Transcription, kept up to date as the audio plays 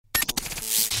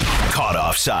Caught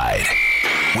Offside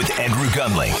with Andrew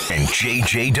Gunling and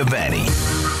JJ Devaney.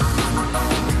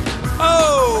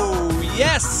 Oh,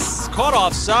 yes. Caught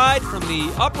Offside from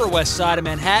the Upper West Side of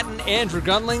Manhattan. Andrew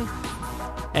Gunling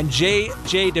and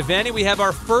JJ Devaney. We have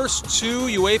our first two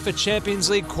UEFA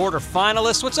Champions League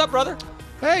quarterfinalists. What's up, brother?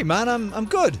 Hey, man, I'm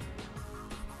good.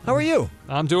 How are you?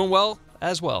 I'm doing well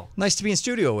as well. Nice to be in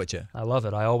studio with you. I love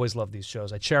it. I always love these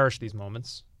shows. I cherish these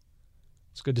moments.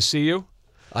 It's good to see you.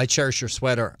 I cherish your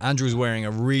sweater. Andrew's wearing a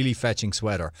really fetching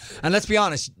sweater. And let's be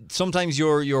honest, sometimes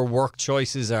your work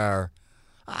choices are,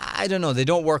 I don't know, they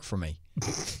don't work for me.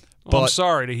 Well, I'm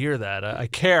sorry to hear that. I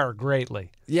care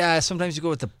greatly. Yeah, sometimes you go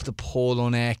with the polo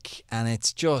neck, and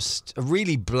it's just a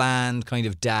really bland kind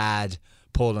of dad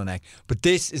polo neck. But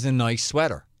this is a nice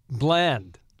sweater.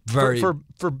 Bland. Very. For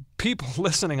people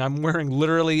listening, I'm wearing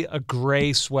literally a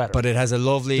gray sweater. But it has a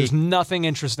lovely... There's nothing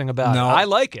interesting about it. I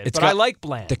like it, but I like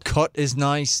bland. The cut is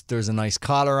nice. There's a nice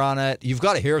collar on it. You've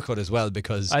got a haircut as well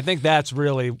because... I think that's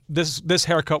really... This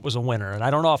haircut was a winner, and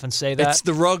I don't often say that. It's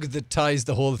the rug that ties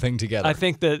the whole thing together. I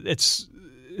think that it's...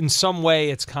 In some way,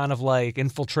 it's kind of like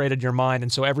infiltrated your mind,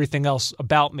 and so everything else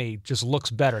about me just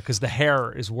looks better because the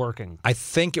hair is working. I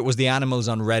think it was the animals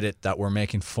on Reddit that were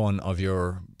making fun of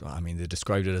your... I mean, they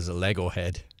described it as a Lego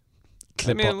head.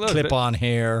 Clip-on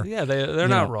hair. Yeah, they're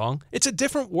not wrong. It's a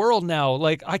different world now.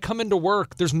 Like, I come into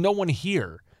work, there's no one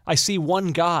here. I see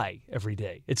one guy every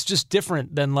day. It's just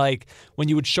different than like when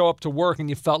you would show up to work and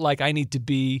you felt like I need to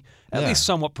be at least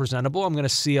somewhat presentable. I'm going to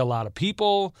see a lot of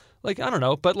people. Like, I don't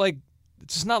know, but like,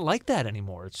 it's just not like that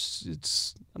anymore.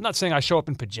 It's. I'm not saying I show up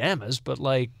in pajamas, but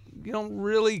like you don't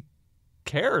really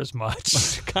care as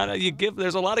much. Kind of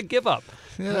there's a lot of give up.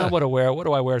 Yeah. What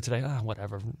do I wear today?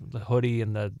 Whatever. The hoodie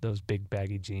and those big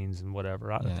baggy jeans and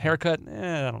whatever. Haircut.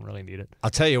 I don't really need it. I'll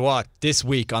tell you what. This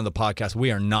week on the podcast, we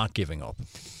are not giving up.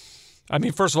 I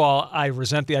mean, first of all, I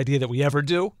resent the idea that we ever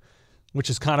do,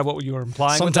 which is kind of what you were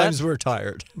implying. Sometimes we're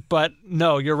tired, but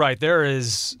no, you're right. There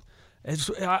is.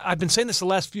 I've been saying this the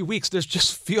last few weeks. There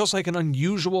just feels like an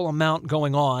unusual amount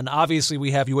going on. Obviously, we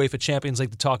have UEFA Champions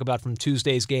League to talk about from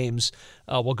Tuesday's games.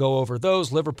 We'll go over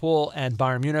those. Liverpool and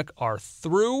Bayern Munich are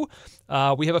through.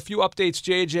 We have a few updates,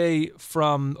 JJ,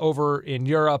 from over in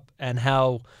Europe and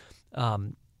how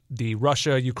the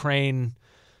Russia-Ukraine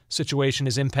situation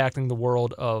is impacting the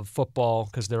world of football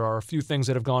because there are a few things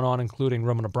that have gone on, including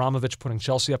Roman Abramovich putting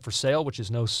Chelsea up for sale, which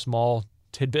is no small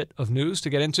tidbit of news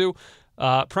to get into.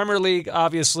 Premier League,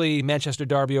 obviously, Manchester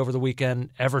Derby over the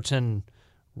weekend. Everton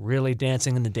really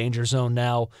dancing in the danger zone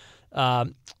now.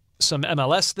 Some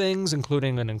MLS things,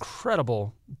 including an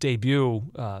incredible debut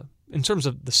in terms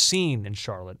of the scene in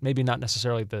Charlotte. Maybe not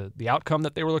necessarily the outcome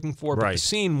that they were looking for, but the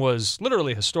scene was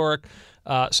literally historic.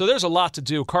 So there's a lot to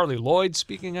do. Carly Lloyd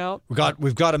speaking out.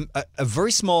 We've got a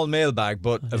very small mailbag,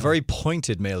 but a very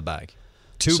pointed mailbag.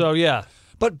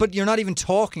 But you're not even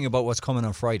talking about what's coming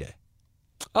on Friday.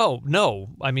 Oh, no.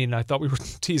 I mean, I thought we were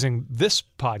teasing this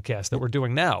podcast that we're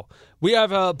doing now. We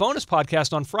have a bonus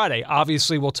podcast on Friday.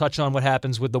 Obviously, we'll touch on what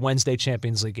happens with the Wednesday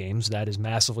Champions League games. That is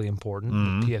massively important.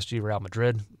 PSG, Real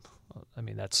Madrid. I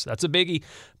mean, that's a biggie.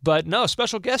 But no,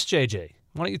 special guest, JJ.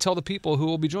 Why don't you tell the people who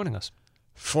will be joining us?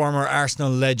 Former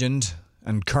Arsenal legend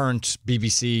and current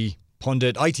BBC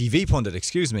pundit, ITV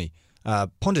pundit,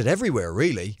 pundit everywhere,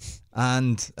 really,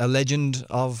 and a legend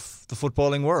of the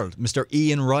footballing world, Mr.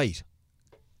 Ian Wright,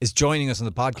 is joining us on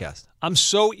the podcast. I'm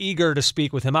so eager to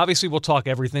speak with him. Obviously, we'll talk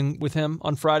everything with him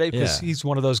on Friday because he's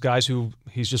one of those guys who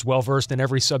he's just well-versed in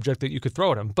every subject that you could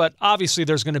throw at him. But obviously,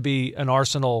 there's going to be an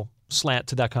Arsenal slant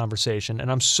to that conversation,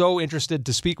 and I'm so interested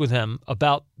to speak with him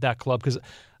about that club because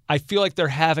I feel like they're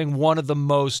having one of the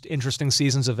most interesting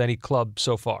seasons of any club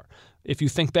so far. If you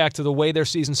think back to the way their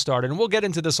season started, and we'll get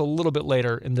into this a little bit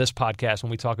later in this podcast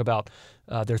when we talk about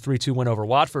their 3-2 win over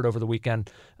Watford over the weekend.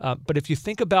 But if you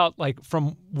think about like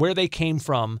from where they came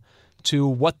from to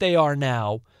what they are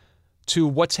now to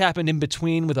what's happened in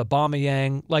between with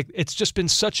Aubameyang, like it's just been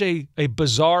such a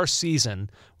bizarre season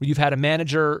where you've had a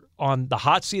manager on the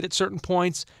hot seat at certain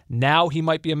points. Now he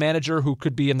might be a manager who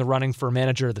could be in the running for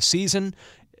manager of the season.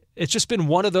 It's just been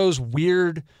one of those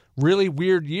weird, really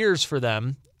weird years for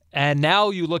them. And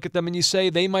now you look at them and you say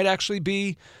they might actually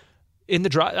be in the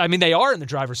drive. I mean, they are in the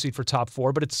driver's seat for top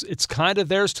four, but it's kind of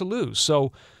theirs to lose.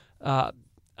 So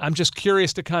I'm just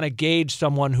curious to kind of gauge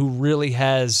someone who really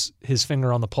has his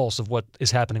finger on the pulse of what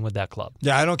is happening with that club.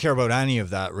 Yeah, I don't care about any of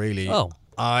that, really. Oh.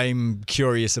 I'm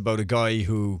curious about a guy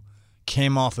who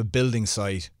came off a building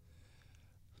site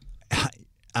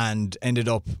and ended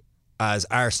up as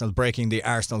Arsenal, breaking the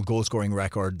Arsenal goal-scoring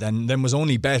record, then was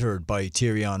only bettered by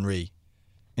Thierry Henry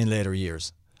in later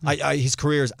years. His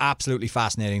career is absolutely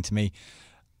fascinating to me.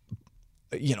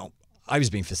 You know, I was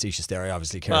being facetious there. I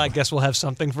obviously care. Well, I guess we'll have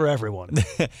something for everyone.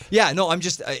 Yeah, no,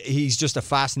 he's just a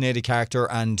fascinating character,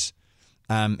 and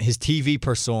his TV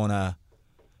persona,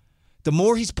 the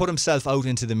more he's put himself out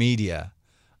into the media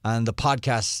and the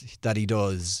podcasts that he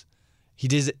does, he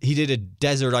did a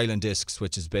Desert Island Discs,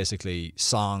 which is basically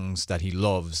songs that he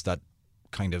loves that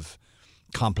kind of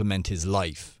complement his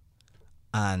life.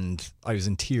 And I was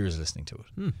in tears listening to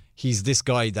it. He's this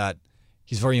guy that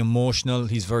he's very emotional,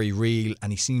 he's very real,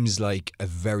 and he seems like a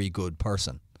very good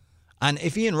person. And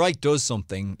if Ian Wright does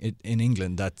something in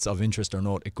England that's of interest or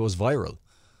note, it goes viral.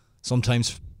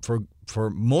 Sometimes for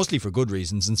mostly for good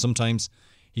reasons, and sometimes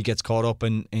he gets caught up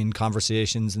in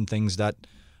conversations and things that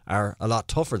are a lot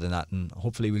tougher than that. And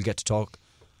hopefully we'll get to talk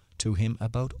to him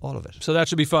about all of it. So that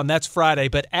should be fun. That's Friday.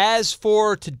 But as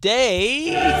for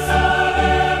today...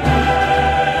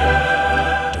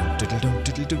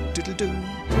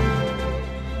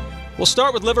 We'll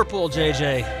start with Liverpool,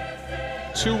 JJ.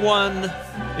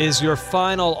 2-1 is your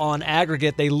final on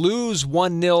aggregate. They lose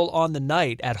 1-0 on the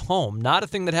night at home. Not a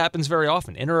thing that happens very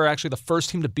often. Inter are actually the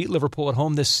first team to beat Liverpool at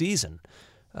home this season.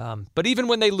 But even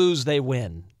when they lose, they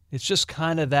win. It's just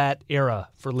kind of that era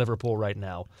for Liverpool right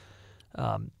now.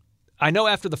 I know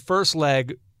after the first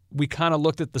leg, we kind of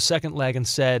looked at the second leg and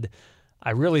said,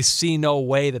 I really see no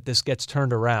way that this gets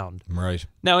turned around. Right.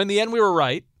 Now, in the end, we were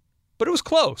right, but it was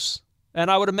close. And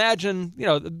I would imagine,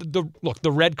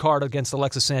 the red card against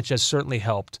Alexis Sanchez certainly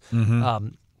helped. Mm-hmm.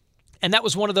 And that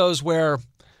was one of those where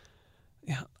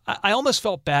I almost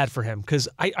felt bad for him because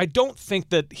I don't think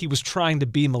that he was trying to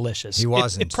be malicious. He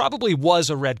wasn't. It probably was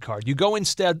a red card. You go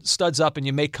instead studs up and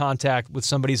you make contact with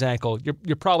somebody's ankle,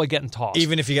 you're probably getting tossed.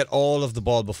 Even if you get all of the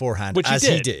ball beforehand, which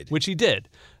he did. Which he did.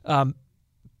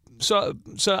 So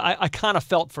I kind of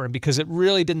felt for him because it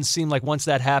really didn't seem like once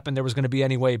that happened there was going to be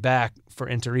any way back for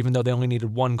Inter, even though they only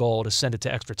needed one goal to send it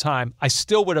to extra time. I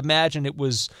still would imagine it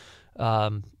was, how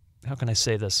can I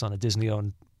say this on a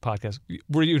Disney-owned podcast?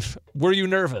 Were you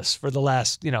nervous for the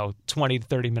last 20 to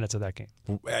 30 minutes of that game?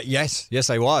 Yes,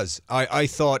 I was. I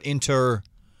thought Inter...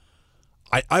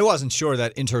 I wasn't sure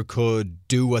that Inter could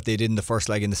do what they did in the first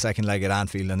leg and the second leg at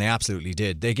Anfield, and they absolutely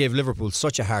did. They gave Liverpool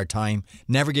such a hard time,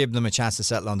 never gave them a chance to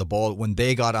settle on the ball. When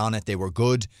they got on it, they were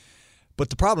good.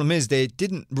 But the problem is they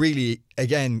didn't really,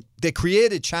 again, they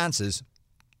created chances,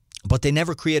 but they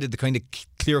never created the kind of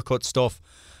clear-cut stuff,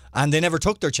 and they never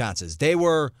took their chances. I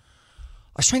was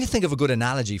trying to think of a good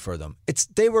analogy for them.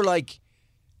 They were like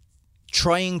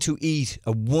trying to eat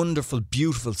a wonderful,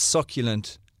 beautiful,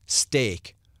 succulent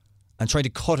steak and trying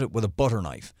to cut it with a butter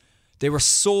knife. They were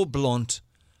so blunt.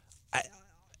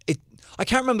 I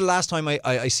can't remember the last time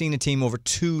I seen a team over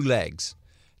 2 legs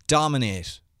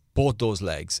dominate both those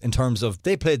legs in terms of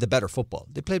they played the better football.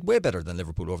 They played way better than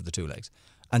Liverpool over the 2 legs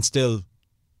and still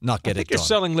not get it done. I think you're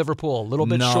selling Liverpool a little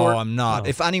bit short. No, I'm not.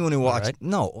 If anyone who watched... Right.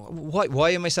 No.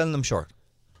 Why am I selling them short?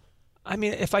 I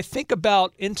mean, if I think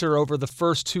about Inter over the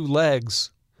first 2 legs...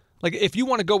 Like, if you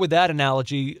want to go with that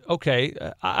analogy, okay,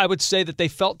 I would say that they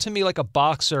felt to me like a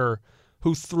boxer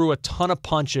who threw a ton of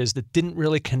punches that didn't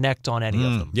really connect on any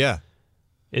of them. Yeah.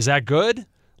 Is that good?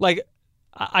 Like,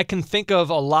 I can think of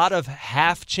a lot of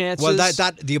half chances. Well,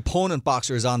 that the opponent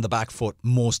boxer is on the back foot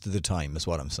most of the time, is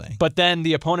what I'm saying. But then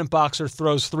the opponent boxer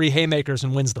throws 3 haymakers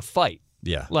and wins the fight.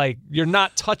 Yeah. Like, you're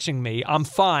not touching me. I'm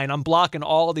fine. I'm blocking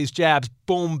all of these jabs.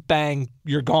 Boom, bang,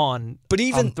 you're gone. But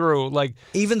I'm through.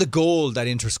 Even the goal that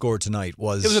Inter scored tonight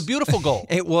was... It was a beautiful goal.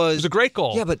 It was a great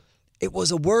goal. Yeah, but it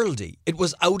was a worldie. It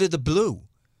was out of the blue.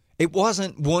 It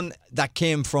wasn't one that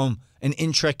came from an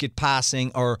intricate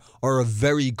passing or a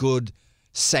very good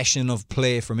session of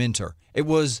play from Inter. It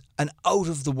was an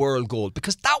out-of-the-world goal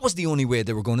because that was the only way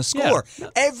they were going to score. Yeah.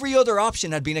 Every other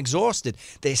option had been exhausted.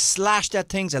 They slashed at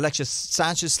things. Alexis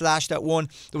Sanchez slashed at one.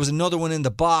 There was another one in the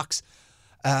box.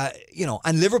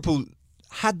 And Liverpool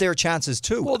had their chances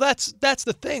too. Well, that's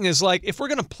the thing is like if we're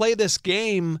going to play this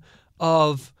game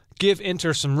of give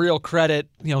Inter some real credit,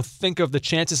 think of the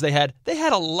chances they had. They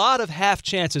had a lot of half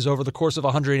chances over the course of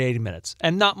 180 minutes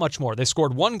and not much more. They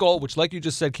scored 1 goal, which like you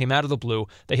just said, came out of the blue.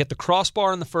 They hit the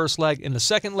crossbar in the first leg. In the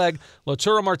second leg,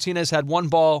 Lautaro Martinez had 1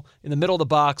 ball in the middle of the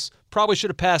box. Probably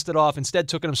should have passed it off. Instead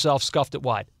took it himself, scuffed it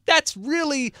wide. That's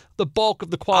really the bulk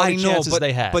of the quality chances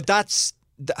they had. But that's...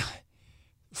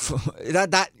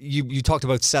 You talked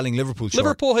about selling Liverpool short.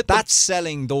 Liverpool hit that's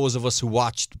selling those of us who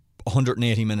watched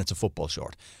 180 minutes of football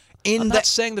short. I'm not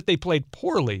saying that they played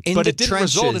poorly, but it didn't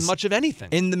result in much of anything.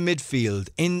 In the midfield,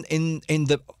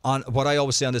 on what I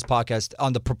always say on this podcast,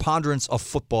 on the preponderance of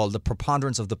football, the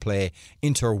preponderance of the play,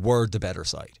 Inter were the better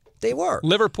side. They were.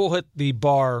 Liverpool hit the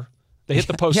bar. They hit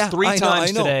the post three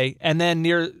times I know. today, and then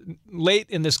late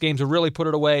in this game to really put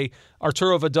it away,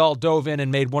 Arturo Vidal dove in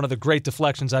and made one of the great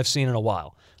deflections I've seen in a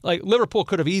while. Like, Liverpool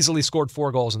could have easily scored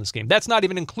 4 goals in this game. That's not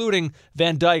even including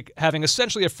Van Dijk having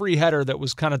essentially a free header that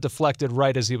was kind of deflected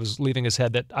right as he was leaving his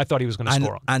head that I thought he was going to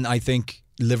score on. And I think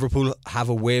Liverpool have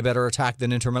a way better attack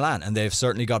than Inter Milan, and they've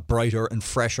certainly got brighter and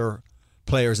fresher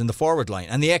players in the forward line.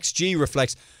 And the XG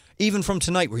reflects, even from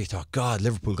tonight, where you thought, God,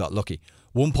 Liverpool got lucky.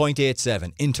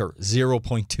 1.87, Inter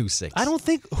 0.26. I don't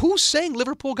think, who's saying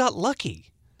Liverpool got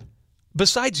lucky?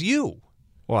 Besides you.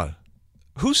 What?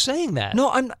 Who's saying that? No,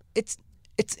 I'm. It's.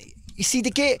 You see the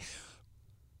game.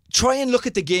 Try and look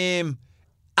at the game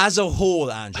as a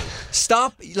whole, Andrew.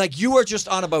 Stop. Like, you were just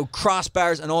on about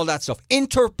crossbars and all that stuff.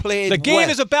 Inter played. The game well.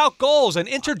 is about goals, and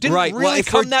Inter didn't really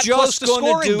come that close to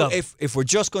scoring them. If we're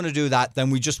just going to do that, then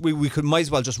we might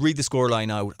as well just read the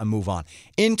scoreline out and move on.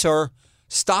 Inter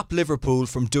stop Liverpool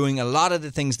from doing a lot of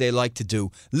the things they like to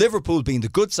do. Liverpool, being the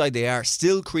good side they are,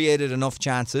 still created enough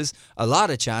chances, a lot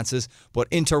of chances, but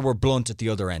Inter were blunt at the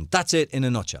other end. That's it in a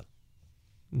nutshell.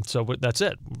 So that's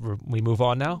it. We move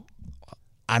on now?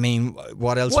 I mean,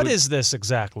 what else? What is this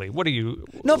exactly? What are you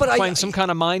playing some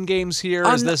kind of mind games here?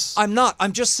 I'm not.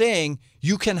 I'm just saying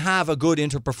you can have a good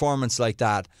Inter performance like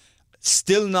that,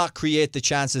 still not create the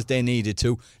chances they needed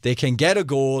to. They can get a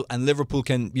goal, and Liverpool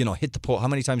can, hit the post. How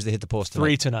many times did they hit the post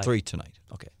tonight? 3 tonight.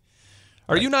 Okay.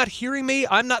 Are you not hearing me?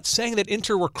 I'm not saying that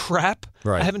Inter were crap.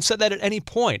 Right. I haven't said that at any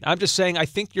point. I'm just saying I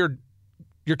think you're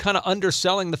kind of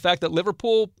underselling the fact that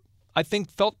Liverpool, I think,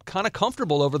 felt kind of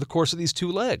comfortable over the course of these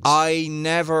 2 legs. I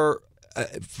never...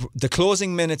 the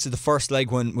closing minutes of the first leg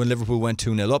when Liverpool went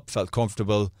 2-0 up felt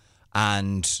comfortable,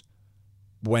 and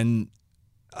when...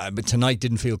 but tonight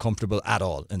didn't feel comfortable at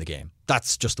all in the game.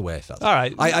 That's just the way I felt. All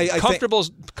right.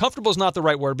 Comfortable's not the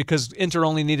right word, because Inter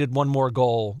only needed 1 more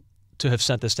goal to have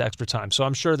sent this to extra time. So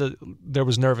I'm sure that there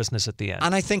was nervousness at the end.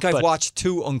 And I think I've watched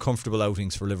 2 uncomfortable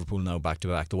outings for Liverpool now back to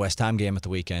back. The West Ham game at the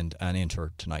weekend and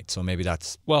Inter tonight. So maybe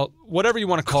that's... Well, whatever you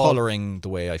want to call colouring the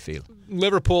way I feel.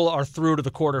 Liverpool are through to the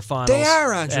quarterfinals. They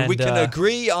are, Andrew. We can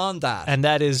agree on that. And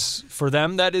that is, for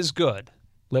them, that is good.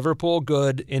 Liverpool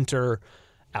good, Inter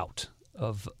out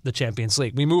of the Champions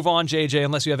League. We move on, JJ,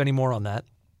 unless you have any more on that.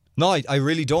 No, I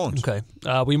really don't. Okay.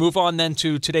 We move on then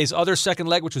to today's other second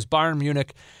leg, which was Bayern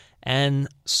Munich and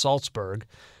Salzburg.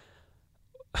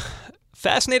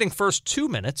 Fascinating first 2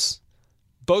 minutes.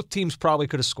 Both teams probably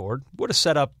could have scored. Would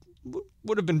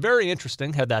have been very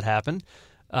interesting had that happened.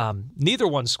 Neither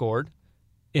one scored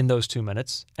in those 2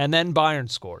 minutes. And then Bayern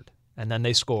scored. And then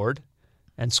they scored.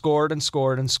 And scored and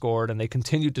scored and scored. And they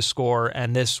continued to score.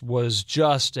 And this was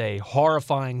just a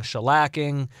horrifying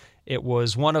shellacking. It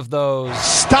was one of those...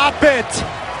 Stop it!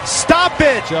 Stop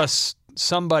it! Just...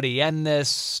 Somebody end this.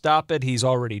 Stop it. He's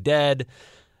already dead.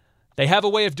 They have a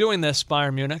way of doing this,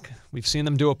 Bayern Munich. We've seen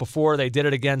them do it before. They did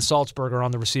it again. Salzburg are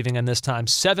on the receiving end this time.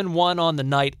 7-1 on the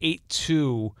night,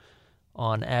 8-2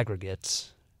 on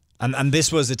aggregates. And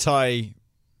this was a tie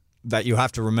that you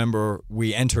have to remember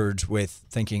we entered with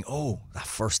thinking, that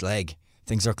first leg,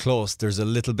 things are close. There's a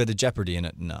little bit of jeopardy in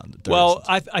it. No, well,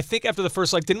 I think after the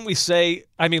first leg, didn't we say,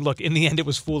 I mean, look, in the end it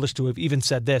was foolish to have even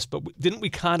said this, but didn't we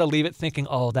kind of leave it thinking,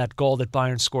 that goal that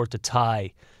Bayern scored to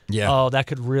tie, that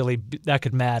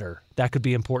could matter. That could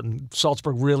be important.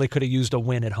 Salzburg really could have used a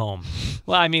win at home.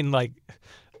 Well, I mean, like,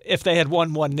 if they had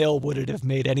won 1-0, would it have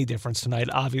made any difference tonight?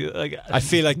 Obviously, I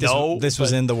feel like this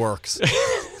was in the works.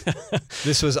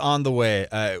 This was on the way.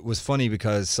 It was funny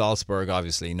because Salzburg,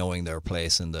 obviously knowing their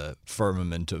place in the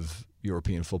firmament of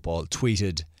European football,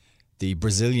 tweeted the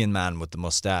Brazilian man with the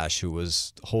mustache who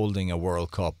was holding a World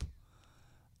Cup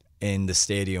in the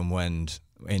stadium in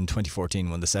 2014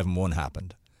 when the 7-1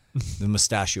 happened. The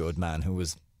mustachioed man who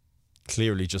was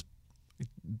clearly just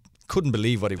couldn't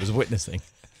believe what he was witnessing.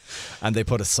 And they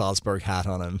put a Salzburg hat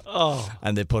on him.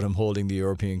 And they put him holding the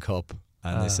European Cup.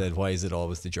 And they said, why is it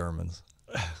always the Germans?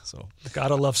 So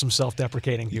gotta love some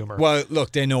self-deprecating humor. Well,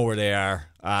 look, they know where they are.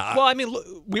 Well, I mean,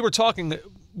 we were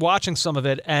watching some of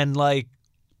it, and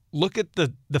look at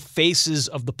the faces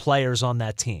of the players on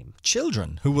that team.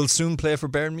 Children who will soon play for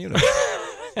Bayern Munich.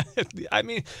 I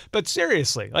mean, but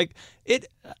seriously,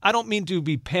 I don't mean to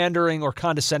be pandering or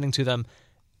condescending to them.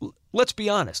 Let's be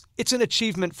honest. It's an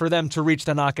achievement for them to reach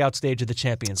the knockout stage of the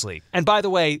Champions League. And by the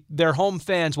way, their home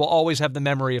fans will always have the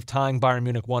memory of tying Bayern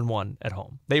Munich 1-1 at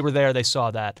home. They were there. They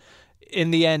saw that.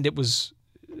 In the end, it was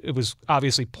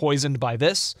obviously poisoned by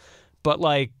this. But,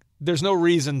 there's no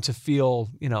reason to feel,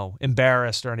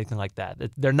 embarrassed or anything like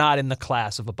that. They're not in the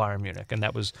class of a Bayern Munich. And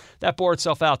that bore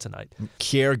itself out tonight.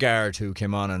 Kiergaard, who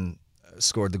came on and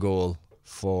scored the goal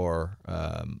for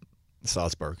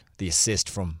Salzburg. The assist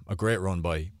from a great run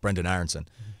by Brendan Aronson.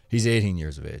 He's 18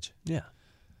 years of age. Yeah.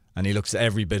 And he looks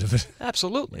every bit of it.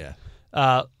 Absolutely.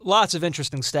 Yeah. Lots of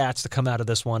interesting stats to come out of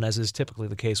this one, as is typically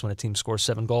the case when a team scores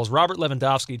 7 goals. Robert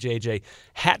Lewandowski, JJ,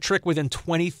 hat trick within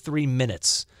 23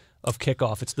 minutes of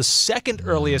kickoff. It's the second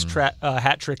earliest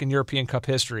hat trick in European Cup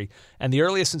history, and the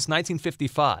earliest since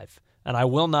 1955. And I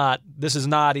will not, this is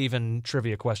not even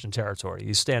trivia question territory.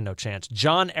 You stand no chance.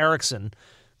 John Eriksson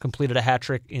completed a hat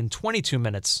trick in 22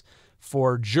 minutes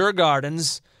for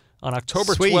Djurgårdens on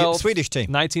October 12th, Swedish team.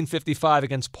 1955,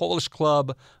 against Polish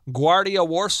club Guardia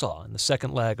Warsaw in the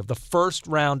second leg of the first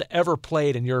round ever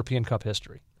played in European Cup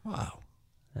history. Wow.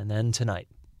 And then tonight,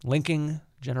 linking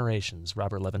generations,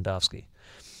 Robert Lewandowski.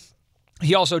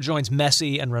 He also joins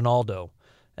Messi and Ronaldo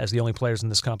as the only players in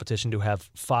this competition to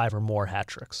have 5 or more hat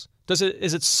tricks.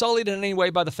 Is it sullied in any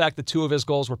way by the fact that 2 of his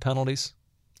goals were penalties?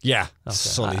 Yeah. Okay.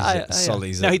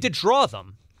 Sully's Now, it. he did draw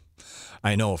them.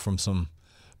 I know, from some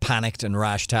panicked and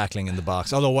rash tackling in the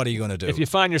box. Although, what are you going to do? If you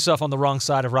find yourself on the wrong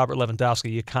side of Robert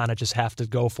Lewandowski, you kind of just have to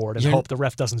go for it and hope the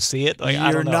ref doesn't see it. I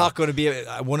You're don't know. not going to be...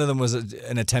 One of them was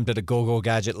an attempt at a go-go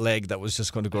gadget leg that was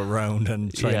just going to go around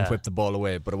and try and whip the ball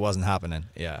away, but it wasn't happening.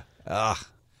 Yeah.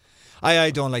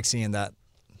 I don't like seeing that.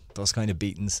 Those kind of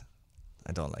beatings.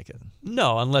 I don't like it.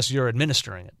 No, unless you're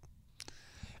administering it.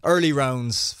 Early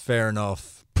rounds, fair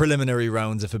enough. Preliminary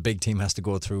rounds, if a big team has to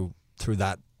go through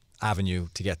that avenue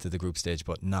to get to the group stage,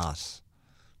 but not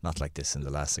like this in the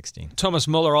last 16. Thomas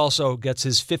Muller also gets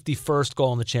his 51st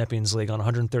goal in the Champions League on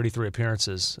 133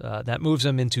 appearances. That moves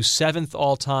him into 7th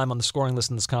all-time on the scoring list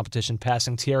in this competition,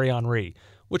 passing Thierry Henry,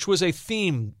 which was a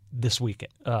theme this week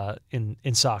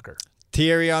in soccer.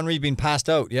 Thierry Henry being passed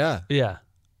out, yeah. Yeah.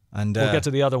 And we'll get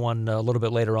to the other one a little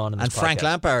bit later on in this And Frank podcast.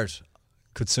 Lampard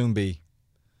could soon be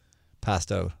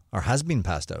passed out, or has been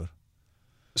passed out.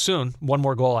 Soon. One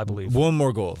more goal, I believe. One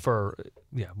more goal.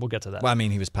 We'll get to that. Well, I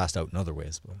mean, he was passed out in other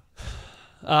ways.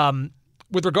 But.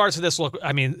 With regards to this, look,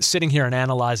 I mean, sitting here and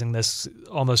analyzing this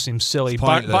almost seems silly.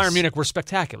 Bayern Munich were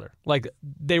spectacular. Like,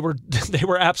 they were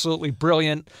absolutely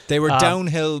brilliant. They were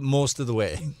downhill most of the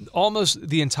way. Almost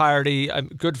the entirety.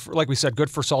 Good for, like we said, good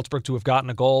for Salzburg to have gotten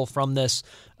a goal from this.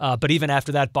 But even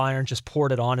after that, Bayern just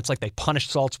poured it on. It's like they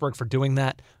punished Salzburg for doing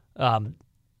that.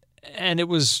 And it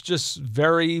was just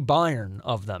very Bayern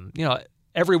of them. You know,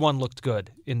 everyone looked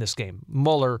good in this game.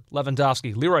 Muller,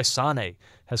 Lewandowski, Leroy Sané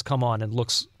has come on and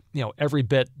looks, every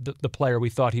bit the player we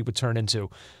thought he would turn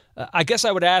into. I guess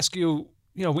I would ask you,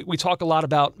 we talk a lot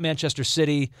about Manchester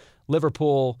City,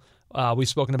 Liverpool. We've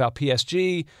spoken about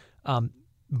PSG.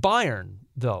 Bayern,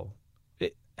 though,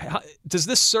 does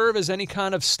this serve as any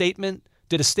kind of statement?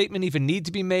 Did a statement even need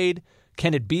to be made?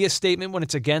 Can it be a statement when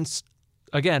it's against,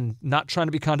 again, not trying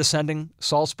to be condescending,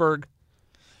 Salzburg?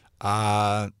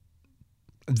 They're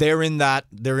in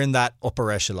that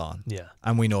upper echelon. Yeah.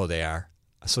 And we know they are.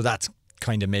 So that's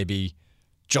kind of maybe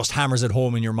just hammers it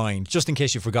home in your mind, just in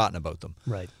case you've forgotten about them.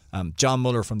 Right. John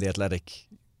Muller from The Athletic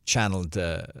channeled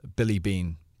Billy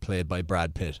Bean, played by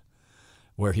Brad Pitt,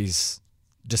 where he's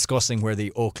discussing where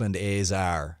the Oakland A's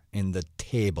are in the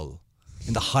table,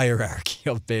 in the hierarchy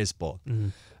of baseball.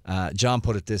 Mm-hmm. John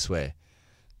put it this way.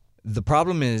 The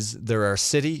problem is there are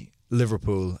City,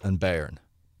 Liverpool and Bayern,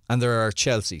 and there are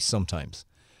Chelsea sometimes.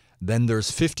 Then there's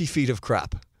 50 feet of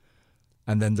crap,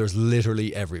 and then there's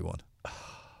literally everyone.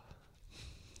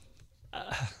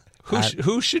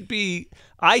 Who should be...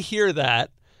 I hear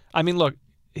that. I mean, look,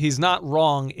 he's not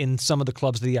wrong in some of the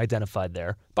clubs that he identified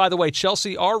there. By the way,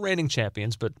 Chelsea are reigning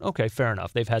champions, but okay, fair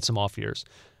enough. They've had some off years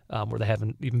where they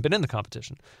haven't even been in the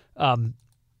competition.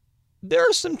 There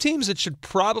are some teams that should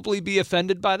probably be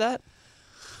offended by that.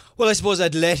 Well, I suppose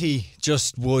Atleti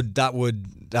just would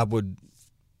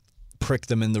prick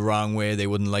them in the wrong way. They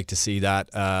wouldn't like to see that.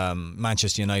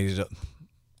 Manchester United,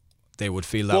 they would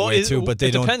feel that way too, but they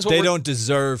don't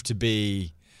deserve to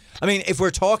be. I mean, if we're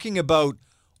talking about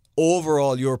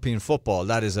overall European football,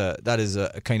 that is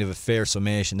a kind of a fair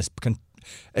summation,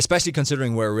 especially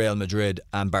considering where Real Madrid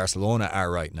and Barcelona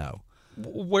are right now.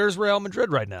 Where's Real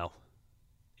Madrid right now?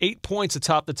 8 points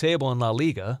atop the table in La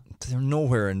Liga. They're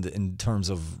nowhere in terms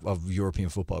of European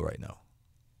football right now.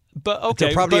 But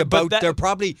okay, they're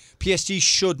probably PSG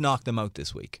should knock them out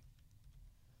this week.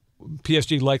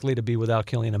 PSG likely to be without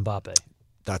Kylian Mbappe.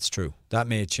 That's true. That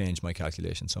may change my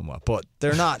calculation somewhat, but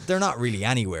they're not really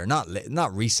anywhere.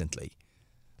 Not recently.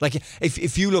 Like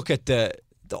if you look at the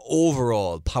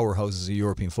overall powerhouses of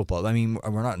European football, I mean,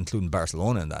 we're not including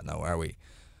Barcelona in that now, are we?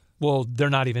 Well, they're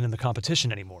not even in the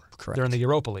competition anymore. Correct. They're in the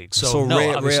Europa League. So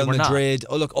no, Real Madrid.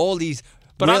 Oh, look, all these.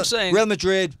 But I'm saying Real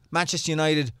Madrid, Manchester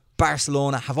United,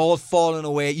 Barcelona have all fallen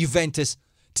away. Juventus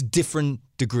to different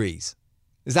degrees.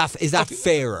 Is that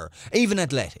fairer? Even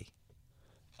Atleti.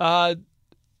 All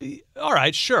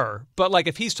right, sure. But like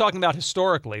if he's talking about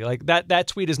historically, like that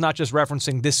tweet is not just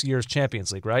referencing this year's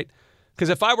Champions League, right? Because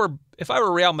if I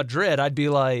were Real Madrid, I'd be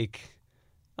like,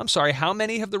 I'm sorry, how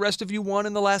many have the rest of you won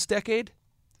in the last decade?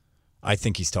 I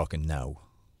think he's talking now.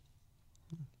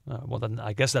 Well, then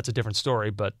I guess that's a different story.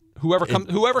 But whoever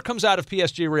comes out of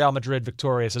PSG Real Madrid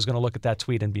victorious is going to look at that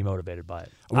tweet and be motivated by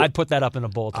it. I'd put that up in a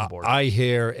bulletin board. I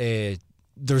hear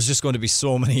there's just going to be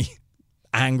so many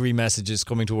angry messages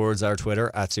coming towards our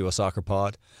Twitter at CWO Soccer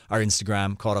Pod, our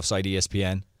Instagram, called Offside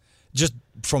ESPN, just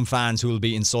from fans who will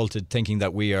be insulted thinking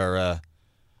that we are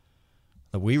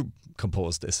that we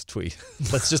composed this tweet.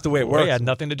 That's just the way it works. It had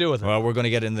nothing to do with it. Well, we're going to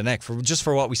get in the neck for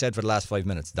what we said for the last 5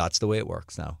 minutes. That's the way it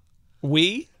works now.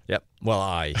 We? Yep.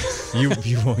 Well,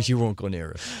 you won't go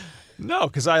near it. No,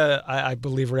 because I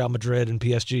believe Real Madrid and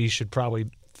PSG should probably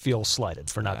feel slighted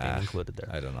for not being included there.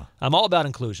 I don't know. I'm all about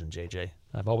inclusion, JJ.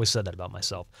 I've always said that about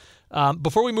myself.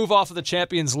 Before we move off of the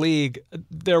Champions League,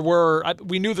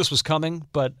 we knew this was coming,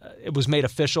 but it was made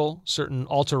official, certain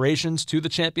alterations to the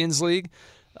Champions League.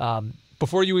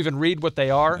 Before you even read what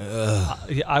they are,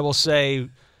 I will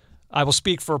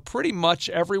speak for pretty much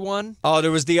everyone. Oh, there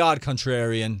was the odd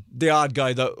contrarian, the odd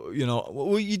guy that,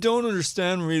 well, you don't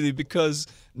understand really because,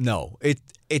 no,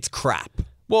 it's crap.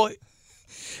 Well,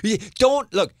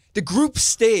 look, the group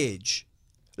stage,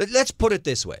 let's put it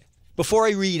this way. Before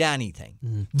I read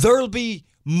anything, there'll be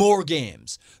more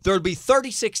games. There'll be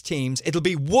 36 teams. It'll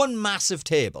be one massive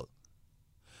table.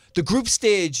 The group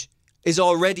stage is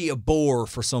already a bore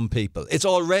for some people.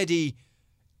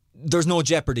 There's no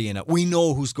jeopardy in it. We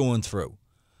know who's going through.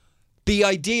 The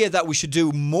idea that we should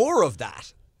do more of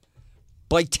that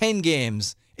by 10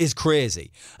 games is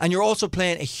crazy. And you're also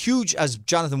playing a huge, as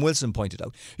Jonathan Wilson pointed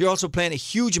out, you're also playing a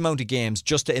huge amount of games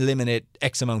just to eliminate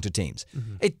X amount of teams.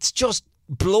 Mm-hmm. It's just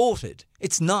bloated.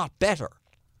 It's not better.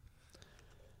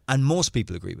 And most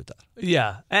people agree with that.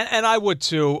 Yeah, and I would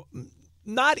too.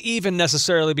 Not even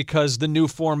necessarily because the new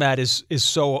format is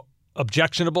so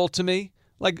objectionable to me.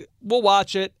 Like, we'll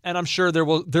watch it, and I'm sure there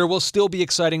will still be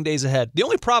exciting days ahead. The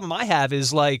only problem I have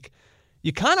is, like,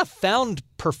 you kind of found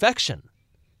perfection.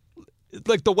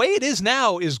 Like, the way it is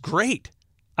now is great.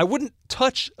 I wouldn't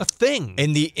touch a thing.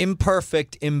 In the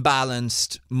imperfect,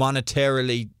 imbalanced,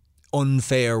 monetarily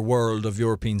unfair world of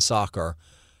European soccer,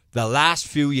 the last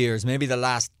few years, maybe the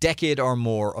last decade or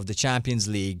more of the Champions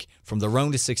League from the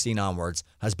round of 16 onwards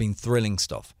has been thrilling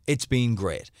stuff. It's been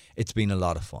great. It's been a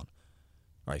lot of fun.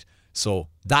 Right. So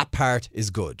that part is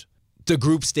good. The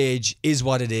group stage is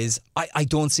what it is. I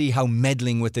don't see how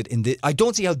meddling with it I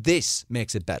don't see how this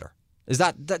makes it better. Is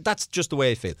that's just the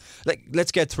way I feel. Like,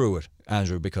 let's get through it,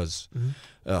 Andrew, because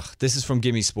this is from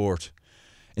Gimme Sport.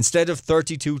 Instead of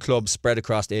 32 clubs spread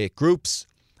across 8 groups,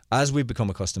 as we've become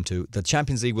accustomed to, the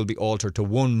Champions League will be altered to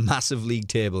one massive league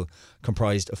table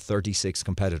comprised of 36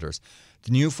 competitors.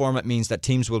 The new format means that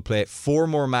teams will play 4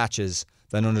 more matches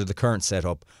than under the current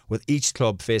setup, with each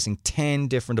club facing 10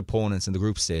 different opponents in the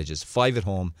group stages, 5 at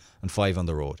home and 5 on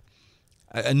the road.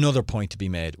 Another point to be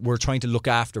made, we're trying to look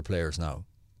after players now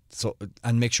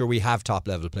and make sure we have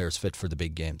top-level players fit for the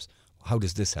big games. How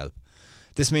does this help?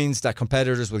 This means that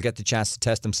competitors will get the chance to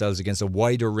test themselves against a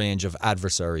wider range of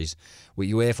adversaries, with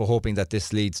UEFA hoping that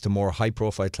this leads to more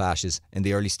high-profile clashes in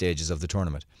the early stages of the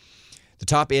tournament. The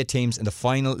top 8 teams in the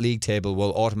final league table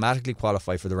will automatically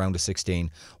qualify for the round of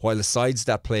 16, while the sides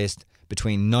that placed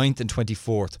between 9th and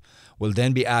 24th will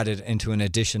then be added into an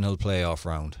additional playoff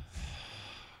round.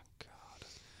 God.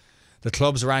 The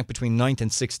clubs ranked between 9th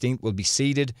and 16th will be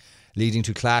seeded, leading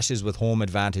to clashes with home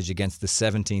advantage against the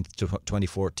 17th to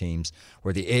 24th teams,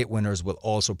 where the 8 winners will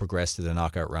also progress to the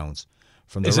knockout rounds.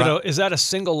 Is that a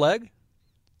single leg?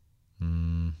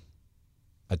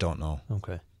 I don't know.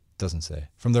 Okay. Doesn't say.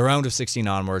 From the round of 16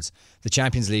 onwards, the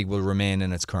Champions League will remain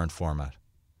in its current format.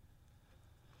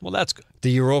 Well, that's good. The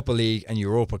Europa League and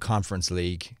Europa Conference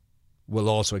League will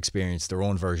also experience their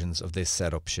own versions of this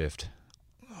setup shift.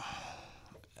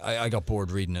 I got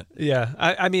bored reading it. Yeah,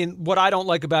 I mean, what I don't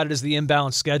like about it is the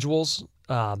imbalanced schedules.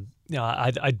 I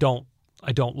don't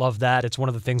love that. It's one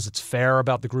of the things that's fair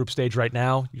about the group stage right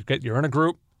now. You're in a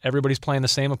group, everybody's playing the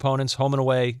same opponents, home and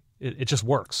away. It just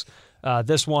works.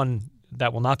 This one,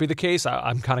 that will not be the case.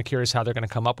 I'm kind of curious how they're going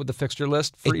to come up with the fixture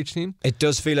list for each team. It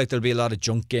does feel like there'll be a lot of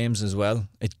junk games as well.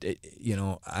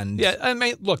 Yeah, I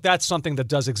mean, look, that's something that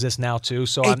does exist now too.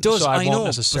 So I won't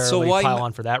necessarily pile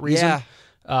on for that reason. Yeah.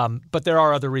 But there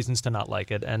are other reasons to not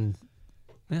like it, and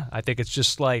yeah, I think it's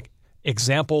just like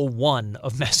example 1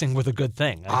 of messing with a good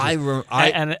thing.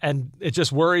 And it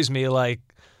just worries me. Like,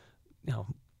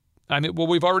 I mean, well,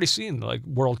 we've already seen like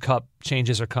World Cup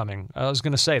changes are coming. I was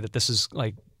going to say that this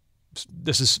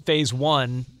is phase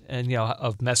one, and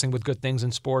of messing with good things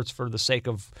in sports for the sake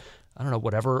of, I don't know,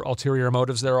 whatever ulterior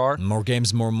motives there are. More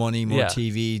games, more money, more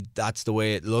TV. That's the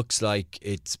way it looks like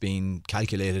it's been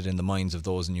calculated in the minds of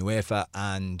those in UEFA.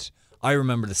 And I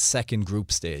remember the second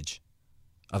group stage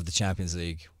of the Champions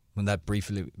League when that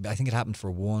briefly, I think it happened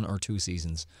for 1 or 2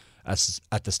 seasons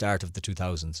at the start of the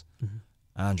 2000s. Mm-hmm.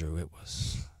 Andrew, it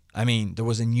was... I mean, there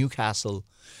was a Newcastle.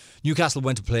 Newcastle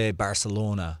went to play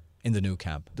Barcelona in the Nou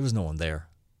Camp. There was no one there.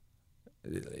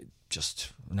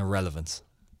 Just an irrelevance.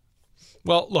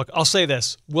 Well, look, I'll say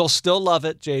this. We'll still love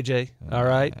it, JJ. All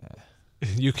right?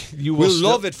 You will We'll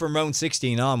love it from round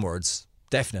 16 onwards.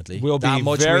 Definitely. We'll be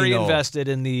very invested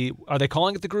in the... Are they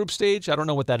calling it the group stage? I don't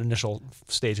know what that initial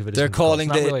stage of it is. They're calling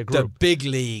the big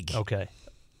league. Okay.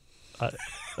 I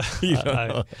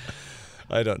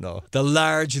don't know. The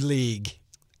large league.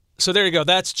 So there you go.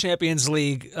 That's Champions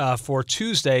League for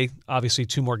Tuesday. Obviously,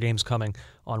 2 more games coming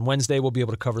on Wednesday. We'll be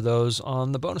able to cover those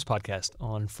on the bonus podcast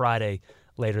on Friday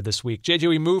later this week. JJ,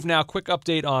 we move now. Quick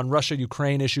update on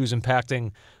Russia-Ukraine issues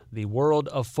impacting the world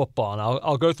of football. And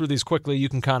I'll go through these quickly. You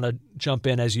can kind of jump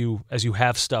in as you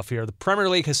have stuff here. The Premier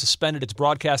League has suspended its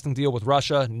broadcasting deal with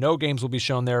Russia. No games will be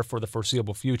shown there for the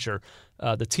foreseeable future.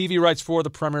 The TV rights for the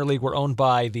Premier League were owned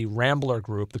by the Rambler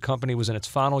Group. The company was in its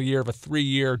final year of a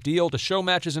 3-year deal to show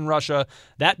matches in Russia.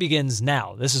 That begins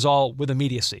now. This is all with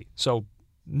immediacy. So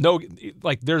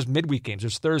there's midweek games,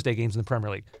 there's Thursday games in the Premier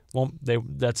League.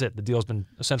 That's it. The deal's been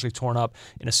essentially torn up.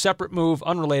 In a separate move,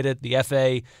 unrelated, the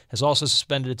FA has also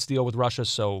suspended its deal with Russia,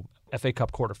 so FA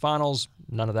Cup quarterfinals,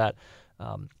 none of that.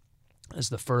 As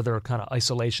the further kind of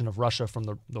isolation of Russia from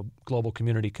the global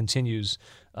community continues,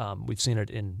 we've seen it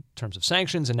in terms of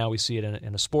sanctions, and now we see it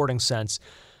in a sporting sense.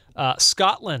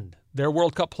 Scotland, their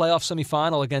World Cup playoff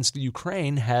semifinal against the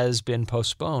Ukraine has been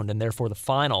postponed, and therefore the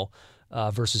final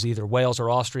versus either Wales or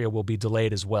Austria will be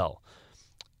delayed as well.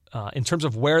 In terms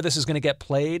of where this is going to get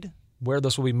played, where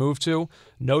this will be moved to,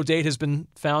 no date has been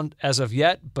found as of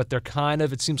yet, but they're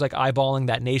it seems like eyeballing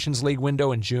that Nations League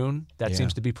window in June. That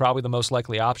seems to be probably the most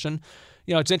likely option.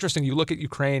 It's interesting. You look at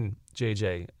Ukraine,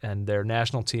 JJ, and their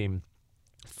national team.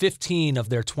 15 of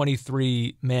their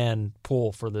 23-man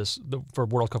pool for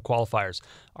World Cup qualifiers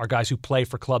are guys who play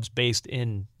for clubs based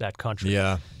in that country.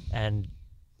 Yeah. And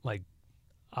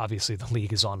obviously, the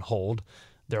league is on hold.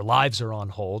 Their lives are on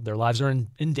hold. Their lives are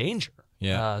in danger.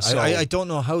 Yeah. I don't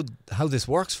know how this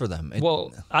works for them.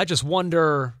 I just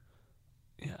wonder.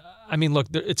 I mean, look,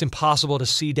 it's impossible to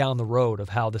see down the road of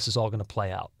how this is all going to play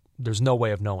out. There's no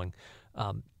way of knowing.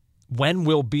 When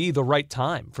will be the right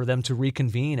time for them to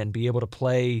reconvene and be able to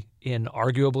play in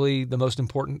arguably the most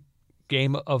important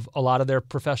game of a lot of their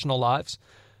professional lives?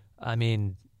 I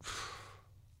mean,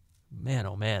 man,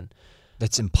 oh man.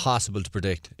 That's impossible to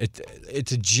predict.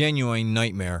 It's a genuine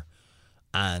nightmare.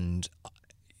 And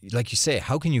like you say,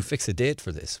 how can you fix a date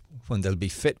for this? When they'll be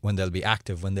fit, when they'll be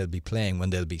active, when they'll be playing, when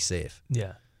they'll be safe.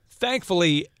 Yeah.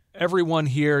 Thankfully, everyone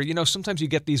here, sometimes you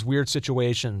get these weird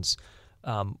situations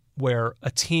where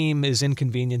a team is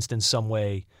inconvenienced in some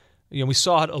way. We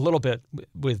saw it a little bit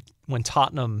with when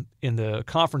Tottenham in the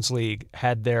Conference League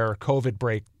had their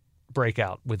COVID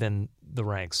breakout within the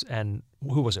ranks. And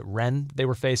who was it? Rennes they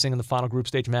were facing in the final group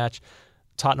stage match.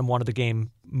 Tottenham wanted the game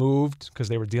moved because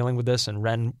they were dealing with this, and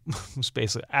Rennes was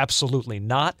basically absolutely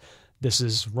not. This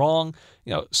is wrong.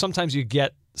 Sometimes you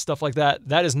get stuff like that.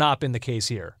 That has not been the case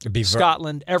here.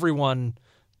 Scotland, everyone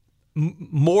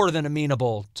more than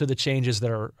amenable to the changes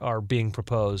that are being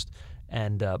proposed,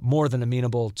 and more than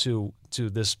amenable to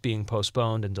this being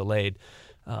postponed and delayed.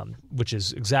 Which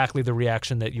is exactly the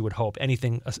reaction that you would hope.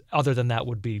 Anything other than that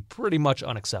would be pretty much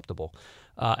unacceptable.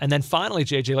 And then finally,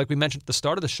 JJ, like we mentioned at the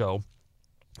start of the show,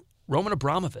 Roman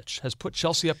Abramovich has put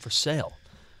Chelsea up for sale.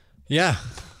 Yeah.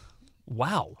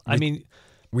 Wow.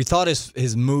 We thought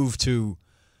his move to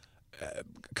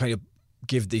kind of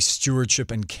give the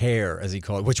stewardship and care, as he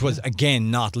called it, which was,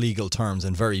 again, not legal terms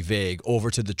and very vague,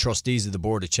 over to the trustees of the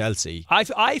board of Chelsea. I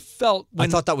thought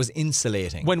that was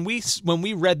insulating. When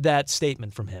we read that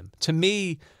statement from him, to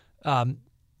me,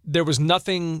 there was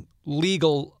nothing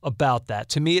legal about that.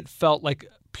 To me, it felt like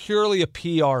purely a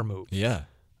PR move. Yeah.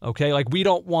 Okay? We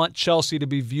don't want Chelsea to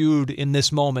be viewed in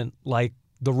this moment like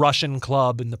the Russian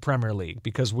club in the Premier League,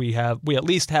 because we at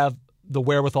least have the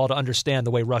wherewithal to understand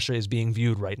the way Russia is being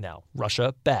viewed right now.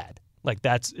 Russia, bad.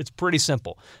 It's pretty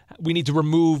simple. We need to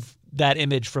remove that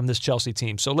image from this Chelsea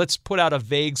team. So let's put out a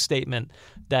vague statement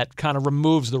that kind of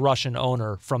removes the Russian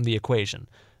owner from the equation.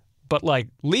 But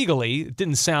legally, it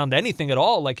didn't sound anything at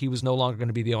all like he was no longer going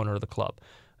to be the owner of the club.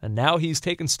 And now he's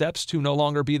taken steps to no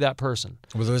longer be that person.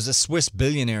 Well, there was a Swiss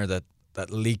billionaire that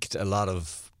leaked a lot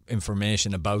of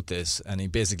information about this, and he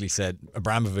basically said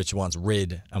Abramovich wants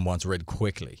rid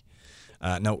quickly.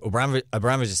 Now,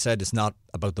 Abramovich said it's not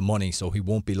about the money, so he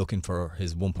won't be looking for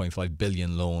his 1.5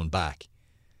 billion loan back.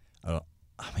 I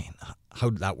mean, how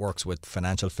that works with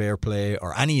financial fair play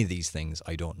or any of these things,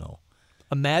 I don't know.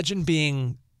 Imagine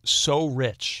being so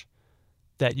rich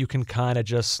that you can kind of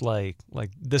just like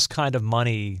this kind of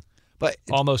money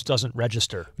almost doesn't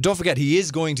register. Don't forget, he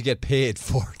is going to get paid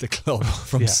for the club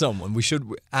from someone.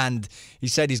 And he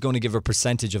said he's going to give a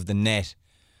percentage of the net,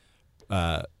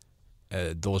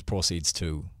 those proceeds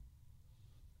to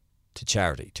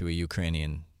charity, to a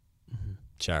Ukrainian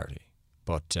charity.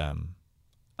 But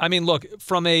I mean, look,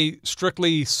 from a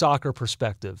strictly soccer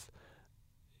perspective,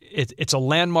 it's a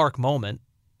landmark moment.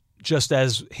 Just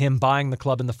as him buying the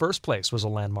club in the first place was a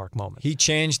landmark moment. He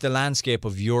changed the landscape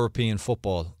of European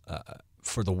football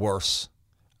for the worse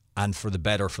and for the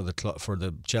better for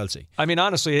the Chelsea. I mean,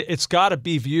 honestly, it's got to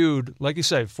be viewed, like you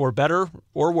say, for better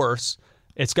or worse.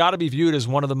 It's got to be viewed as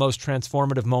one of the most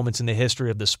transformative moments in the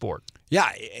history of the sport.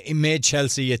 Yeah, it made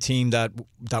Chelsea a team that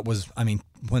was, I mean,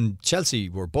 when Chelsea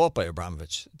were bought by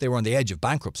Abramovich, they were on the edge of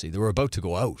bankruptcy. They were about to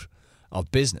go out of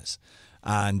business.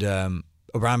 And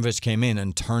Abramovich came in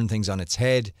and turned things on its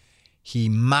head. He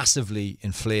massively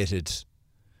inflated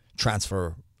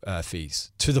transfer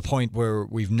fees to the point where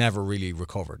we've never really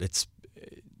recovered. It's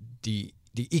the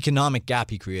economic gap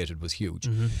he created was huge,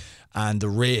 and the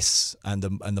race and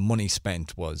the money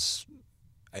spent was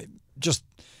just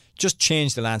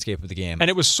changed the landscape of the game. And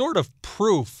it was sort of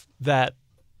proof that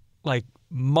like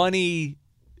money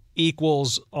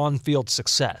equals on-field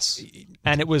success,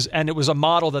 and it was a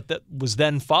model that was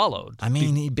then followed. I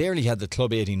mean, he barely had the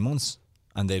club 18 months,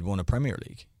 and they'd won a Premier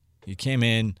League. He came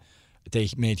in, they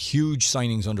made huge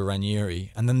signings under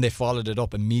Ranieri, and then they followed it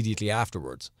up immediately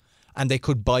afterwards. And they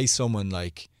could buy someone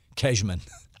like Kejman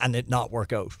and it not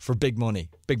work out for big money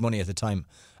at the time,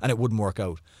 and it wouldn't work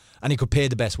out. And he could pay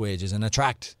the best wages and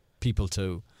attract people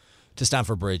to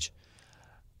Stamford Bridge,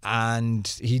 and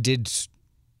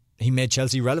he made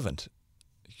Chelsea relevant,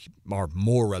 or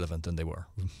more relevant than they were.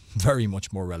 Very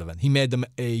much more relevant. He made them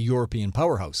a European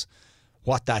powerhouse.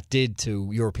 What that did to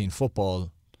European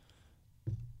football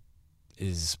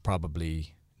is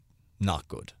probably not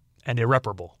good. And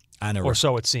irreparable. Or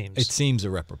so it seems. It seems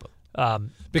irreparable.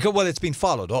 Because, it's been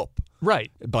followed up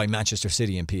by Manchester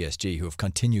City and PSG, who have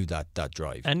continued that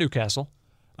drive. And Newcastle.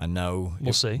 And now...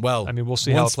 We'll see. Well, I mean, we'll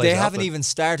see how it plays out. They haven't even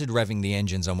started revving the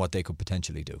engines on what they could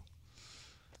potentially do.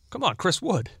 Come on, Chris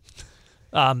Wood.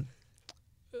 I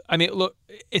mean, look,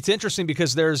 it's interesting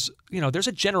because there's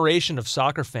a generation of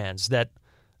soccer fans that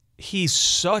he's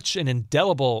such an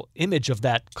indelible image of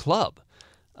that club.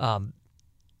 I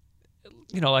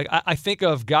think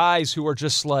of guys who are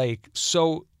just like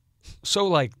so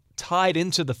like tied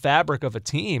into the fabric of a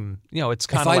team. It's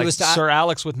kind of like Sir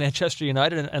Alex with Manchester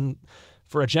United, and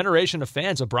for a generation of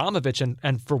fans, Abramovich,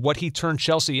 and for what he turned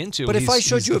Chelsea into. But if I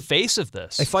showed you the face of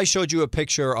this, if I showed you a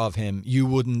picture of him, you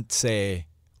wouldn't say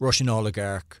Russian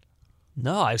oligarch.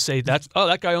 No, I say that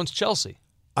guy owns Chelsea.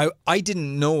 I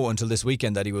didn't know until this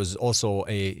weekend that he was also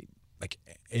a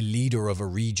leader of a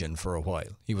region for a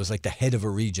while. He was like the head of a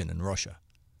region in Russia.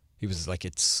 He was like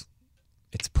its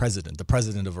president, the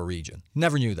president of a region.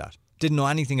 Never knew that. Didn't know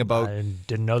anything about. I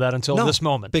didn't know that until this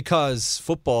moment. Because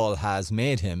football has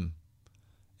made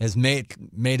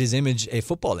his image a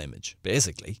football image,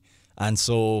 basically. And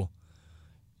so,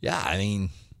 yeah, I mean,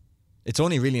 it's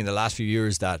only really in the last few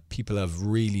years that people have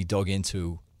really dug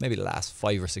into, maybe the last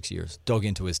 5 or 6 years, dug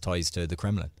into his ties to the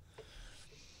Kremlin.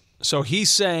 So he's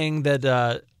saying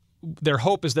that their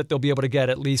hope is that they'll be able to get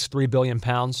at least £3 billion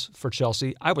for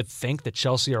Chelsea. I would think that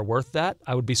Chelsea are worth that.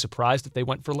 I would be surprised if they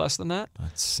went for less than that.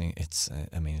 It's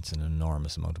an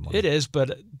enormous amount of money. It is,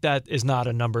 but that is not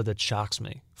a number that shocks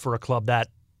me for a club that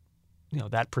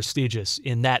prestigious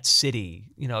in that city.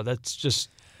 That's just...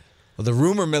 Well, the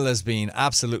rumour mill has been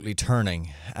absolutely turning.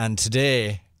 And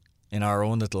today, in our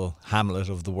own little hamlet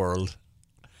of the world,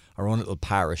 our own little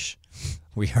parish,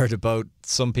 we heard about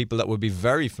some people that would be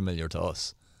very familiar to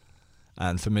us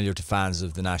and familiar to fans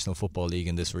of the National Football League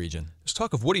in this region. There's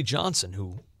talk of Woody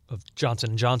Johnson, of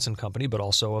Johnson & Johnson Company, but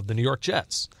also of the New York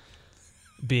Jets,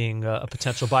 being a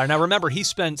potential buyer. Now, remember, he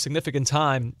spent significant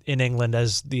time in England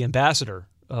as the ambassador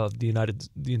of the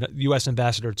U.S.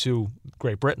 ambassador to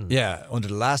Great Britain. Yeah, under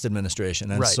the last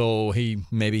administration. And so he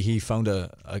found a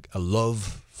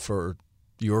love for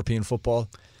European football.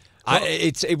 Well,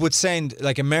 it would send,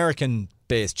 like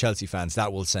American-based Chelsea fans,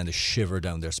 that will send a shiver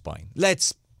down their spine.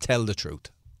 Let's tell the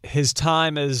truth. His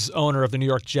time as owner of the New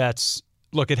York Jets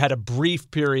look, it had a brief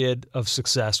period of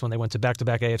success when they went to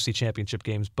back-to-back AFC championship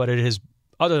games, but it has,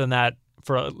 other than that,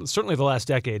 for certainly the last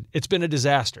decade, it's been a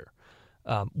disaster.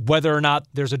 Whether or not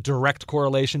there's a direct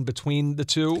correlation between the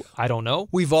two, I don't know.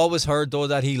 We've always heard, though,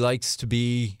 that he likes to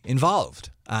be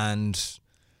involved and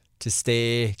to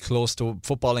stay close to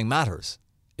footballing matters.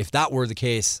 If that were the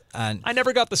case, and I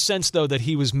never got the sense, though, that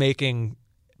he was making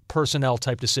personnel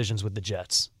type decisions with the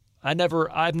Jets. I've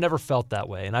never felt that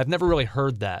way, and I've never really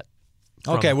heard that.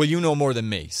 Okay, well, you know more than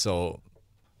me, so.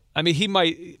 I mean, he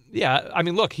might. Yeah, I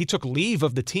mean, look, he took leave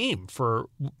of the team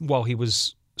while he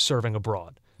was serving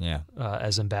abroad. Yeah,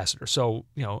 as ambassador. So,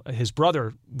 his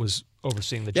brother was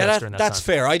overseeing the Jets during that time. That's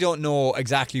fair. I don't know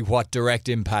exactly what direct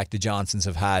impact the Johnsons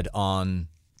have had on,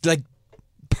 like,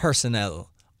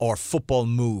 personnel or football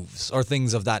moves or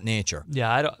things of that nature.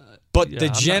 Yeah, I don't. But the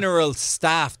general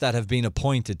staff that have been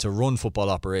appointed to run football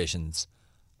operations,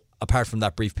 apart from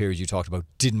that brief period you talked about,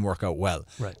 didn't work out well.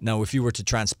 Right. Now, if you were to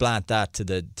transplant that to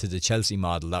the Chelsea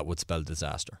model, that would spell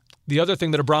disaster. The other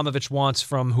thing that Abramovich wants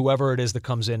from whoever it is that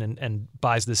comes in and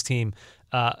buys this team,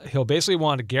 he'll basically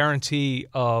want a guarantee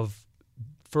of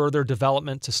further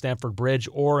development to Stamford Bridge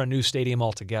or a new stadium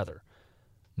altogether.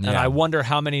 Yeah. And I wonder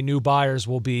how many new buyers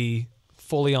will be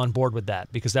fully on board with that,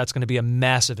 because that's going to be a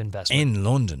massive investment. In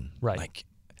London. Right.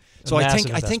 So I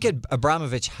think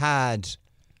Abramovich had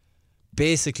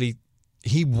basically,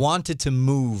 he wanted to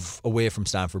move away from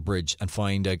Stamford Bridge and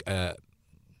find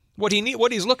what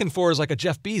he's looking for is like a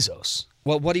Jeff Bezos.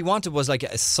 Well, what he wanted was like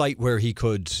a site where he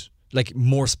could, like,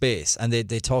 more space. And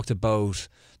they talked about,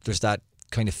 there's that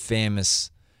kind of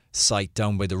famous site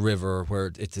down by the river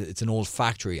where it's an old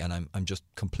factory, and I'm just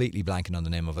completely blanking on the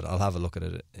name of it. I'll have a look at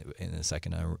it in a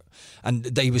second.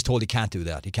 And he was told he can't do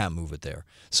that. He can't move it there.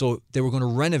 So they were going to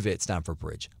renovate Stamford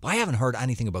Bridge. But I haven't heard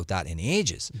anything about that in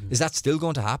ages. Mm-hmm. Is that still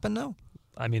going to happen now?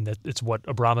 I mean, it's what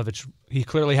Abramovich, he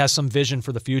clearly has some vision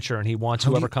for the future, and he wants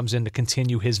whoever comes in to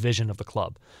continue his vision of the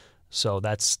club. So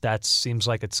that seems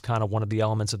like it's kind of one of the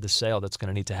elements of this sale that's going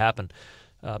to need to happen.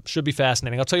 Should be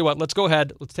fascinating. I'll tell you what, let's go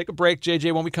ahead. Let's take a break.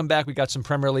 JJ, when we come back, we got some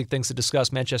Premier League things to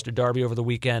discuss. Manchester Derby over the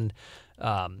weekend.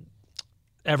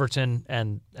 Everton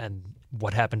and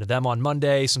what happened to them on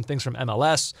Monday. Some things from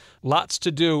MLS. Lots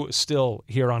to do still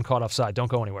here on Caught Offside.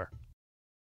 Don't go anywhere.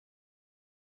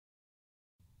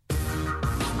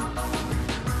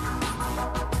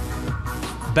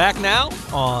 Back now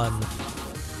on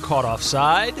Caught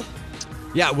Offside.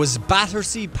 Yeah, it was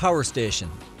Battersea Power Station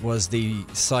was the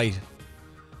site,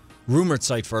 rumoured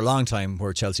site for a long time,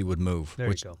 where Chelsea would move. There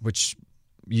you go. Which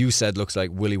you said looks like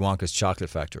Willy Wonka's chocolate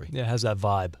factory. Yeah, it has that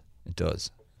vibe. It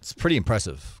does. It's a pretty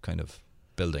impressive kind of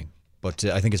building. But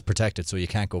I think it's protected, so you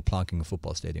can't go plonking a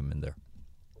football stadium in there.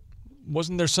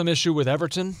 Wasn't there some issue with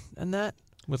Everton and that?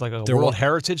 With like a World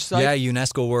Heritage site? Yeah,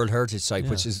 UNESCO World Heritage site,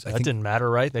 which is... That didn't matter,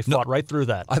 right? They fought right through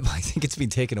that. I think it's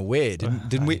been taken away.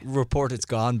 Didn't we report it's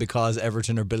gone because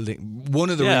Everton are building...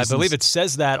 One of the reasons... I believe it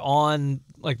says that on,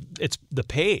 like, it's the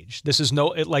page. It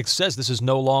says this is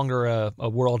no longer a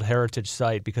World Heritage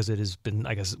site because it has been,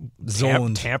 I guess,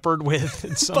 zoned. Tampered with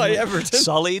in some by way. Everton.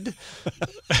 Sullied.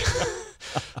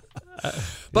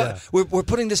 But we're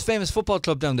putting this famous football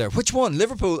club down there. Which one?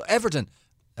 Liverpool? Everton?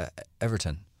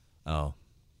 Everton. Oh.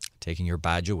 Taking your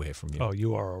badge away from you. Oh,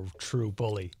 you are a true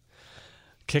bully.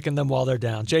 Kicking them while they're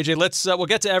down. JJ, we'll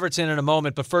get to Everton in a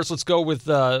moment, but first let's go with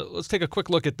let's take a quick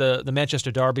look at the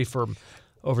Manchester Derby from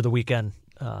over the weekend.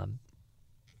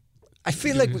 I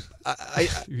feel like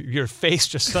your face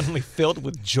just suddenly filled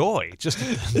with joy just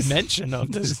at the mention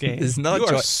of this game. It's not you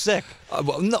joy. Are sick.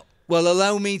 Well,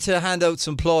 allow me to hand out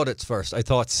some plaudits first. I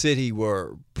thought City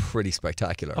were pretty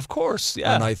spectacular. Of course,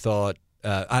 yeah. And I thought,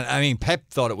 Pep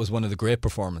thought it was one of the great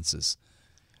performances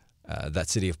that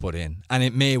City have put in. And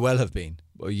it may well have been.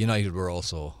 But United were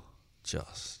also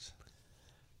just...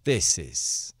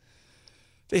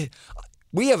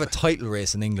 We have a title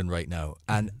race in England right now.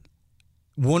 And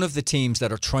one of the teams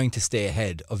that are trying to stay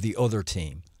ahead of the other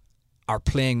team are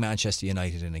playing Manchester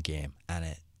United in a game.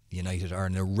 And United are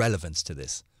an irrelevance to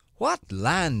this. What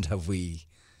land have we...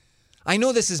 I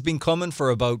know this has been coming for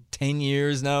about 10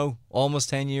 years now, almost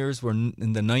 10 years. We're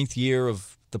in the 9th year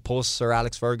of the post-Sir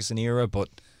Alex Ferguson era, but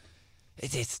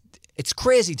it's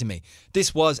crazy to me.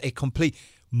 This was a complete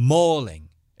mauling.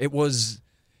 It was,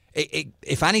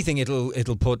 if anything,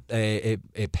 it'll put a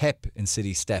pep in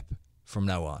City's step from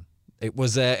now on. It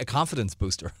was a confidence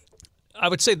booster. I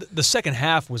would say the second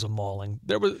half was a mauling.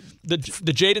 There was the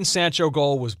Jadon Sancho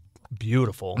goal was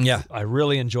beautiful. Yeah, I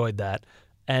really enjoyed that,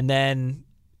 and then.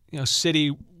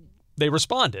 City, they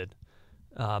responded.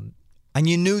 And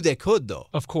you knew they could, though.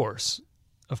 Of course.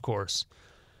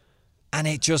 And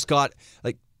it just got,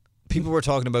 like, people were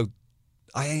talking about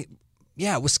it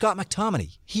was Scott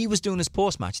McTominay. He was doing his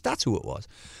post-match. That's who it was.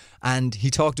 And he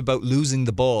talked about losing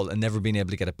the ball and never being able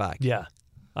to get it back. Yeah,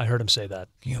 I heard him say that.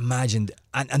 Can you imagine?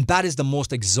 And that is the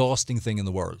most exhausting thing in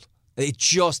the world. It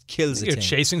just kills a team. You're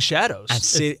chasing shadows.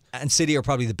 And City are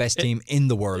probably the best team in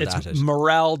the world at it. It's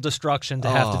morale destruction to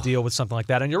have to deal with something like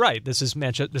that. And you're right. This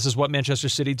is what Manchester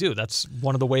City do. That's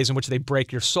one of the ways in which they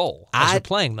break your soul as you're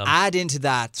playing them. Add into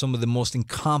that some of the most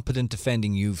incompetent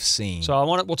defending you've seen. So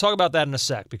we'll talk about that in a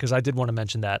sec because I did want to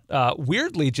mention that.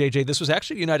 Weirdly, JJ, this was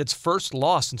actually United's first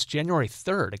loss since January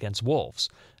 3rd against Wolves.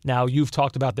 Now, you've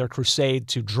talked about their crusade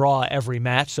to draw every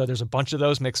match, so there's a bunch of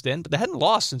those mixed in, but they hadn't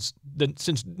lost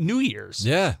since New Year's,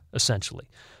 essentially.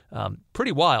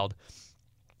 Pretty wild.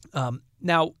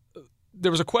 Now, there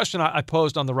was a question I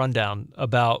posed on the rundown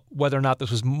about whether or not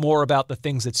this was more about the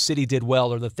things that City did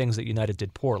well or the things that United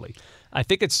did poorly. I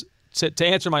think it's, to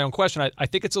answer my own question, I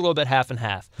think it's a little bit half and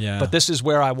half, but this is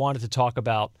where I wanted to talk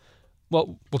about,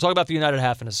 well, we'll talk about the United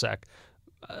half in a sec.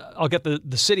 I'll get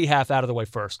the City half out of the way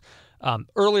first.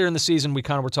 Earlier in the season, we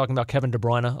kind of were talking about Kevin De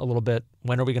Bruyne a little bit.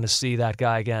 When are we going to see that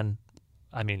guy again?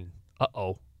 I mean,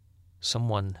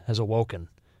 someone has awoken.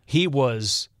 He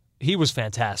was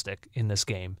fantastic in this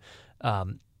game.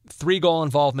 3 goal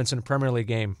involvements in a Premier League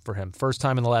game for him. First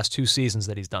time in the last 2 seasons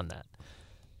that he's done that.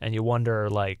 And you wonder,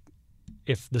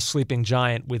 if the sleeping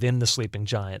giant within the sleeping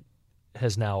giant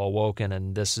has now awoken,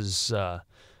 and this is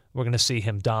we're going to see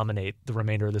him dominate the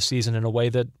remainder of the season in a way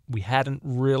that we hadn't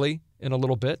really in a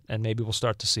little bit, and maybe we'll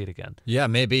start to see it again. Yeah,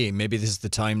 maybe. Maybe this is the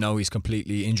time now he's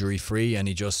completely injury-free and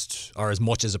or as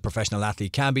much as a professional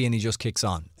athlete can be, and he just kicks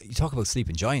on. You talk about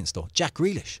sleeping giants, though. Jack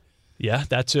Grealish. Yeah,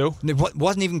 that too.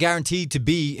 Wasn't even guaranteed to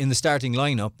be in the starting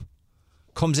lineup,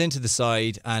 comes into the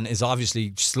side and is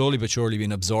obviously slowly but surely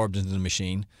being absorbed into the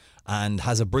machine and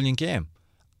has a brilliant game.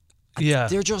 Yeah.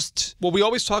 They're just... Well, we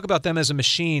always talk about them as a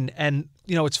machine, and,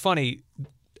 it's funny.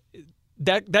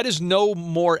 That is no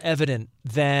more evident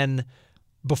than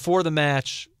before the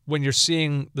match when you're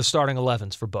seeing the starting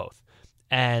 11s for both.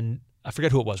 And I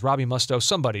forget who it was, Robbie Mustoe,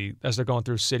 somebody, as they're going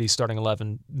through City's starting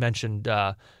 11, mentioned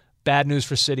bad news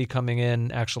for City coming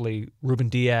in. Actually, Ruben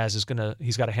Diaz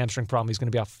he's got a hamstring problem. He's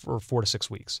going to be out for 4 to 6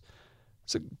 weeks.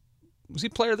 So, was he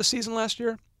player of the season last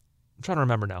year? I'm trying to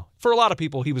remember now. For a lot of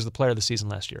people, he was the player of the season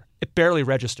last year. It barely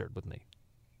registered with me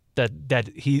that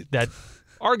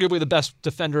arguably the best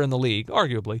defender in the league,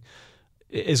 arguably,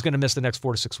 is going to miss the next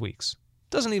 4 to 6 weeks.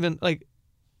 Doesn't even,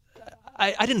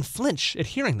 I didn't flinch at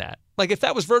hearing that. If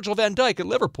that was Virgil van Dijk at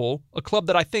Liverpool, a club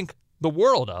that I think the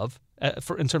world of,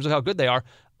 in terms of how good they are,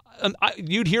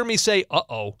 you'd hear me say,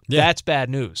 that's bad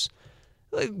news.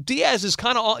 Diaz is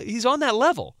he's on that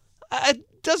level. It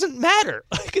doesn't matter.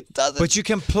 It doesn't. But you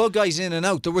can plug guys in and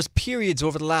out. There was periods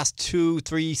over the last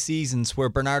 2-3 seasons where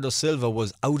Bernardo Silva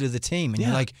was out of the team, and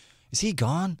you're like, is he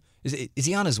gone? Is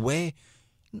he on his way?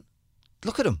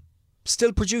 Look at him.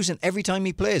 Still producing every time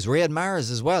he plays. Riyad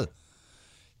Mahrez as well.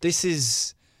 This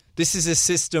is a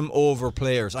system over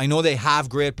players. I know they have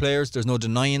great players. There's no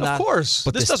denying that. Of course.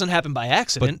 But this doesn't happen by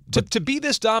accident. But to be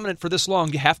this dominant for this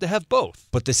long, you have to have both.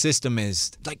 But the system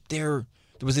is, there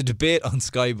was a debate on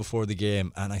Sky before the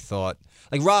game, and I thought,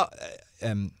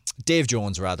 Dave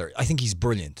Jones, rather, I think he's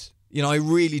brilliant. I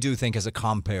really do think as a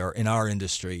compere in our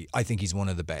industry, I think he's one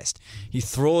of the best. He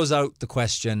throws out the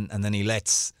question and then he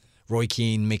lets Roy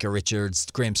Keane, Micah Richards,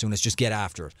 Graham Souness just get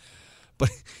after it. But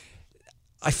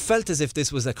I felt as if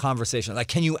this was a conversation.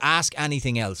 Can you ask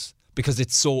anything else? Because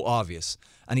it's so obvious.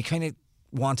 And he kind of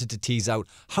wanted to tease out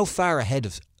how far ahead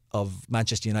of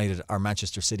Manchester United are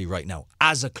Manchester City right now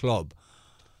as a club.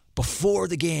 Before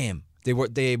the game, they were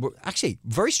actually,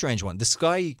 very strange one. The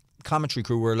Sky commentary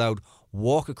crew were allowed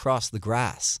walk across the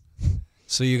grass.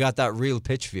 So you got that real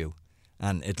pitch view.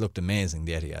 And it looked amazing,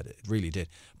 the Etihad. It really did.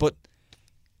 But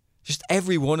just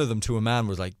every one of them to a man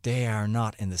was they are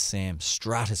not in the same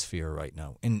stratosphere right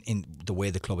now. In the way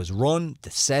the club is run,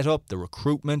 the setup, the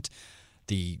recruitment,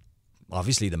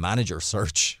 obviously the manager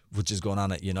search, which is going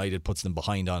on at United, puts them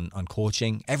behind on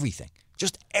coaching. Everything.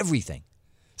 Just everything.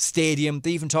 Stadium.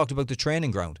 They even talked about the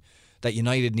training ground that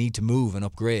United need to move and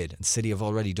upgrade, and City have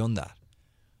already done that.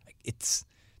 It's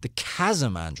the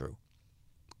chasm, Andrew.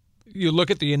 You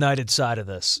look at the United side of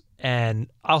this, and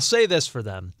I'll say this for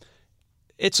them.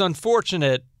 It's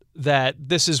unfortunate that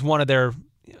this is one of their,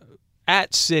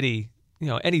 at City,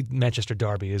 any Manchester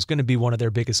derby is going to be one of their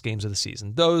biggest games of the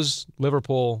season. Those,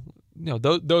 Liverpool,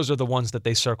 those are the ones that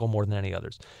they circle more than any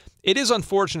others. It is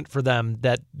unfortunate for them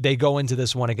that they go into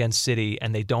this one against City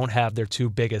and they don't have their 2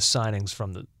 biggest signings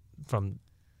from the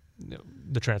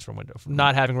transfer window. From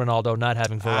not having Ronaldo, not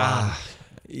having Varane.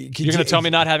 You're going to tell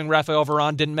me not having Rafael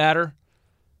Varane didn't matter?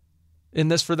 in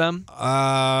this for them?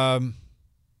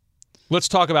 Let's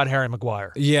talk about Harry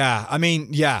Maguire. Yeah, I mean,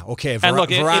 yeah, okay.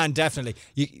 Varane definitely.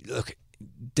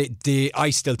 I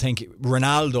still think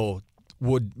Ronaldo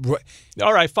would.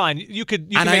 All right, fine. You can and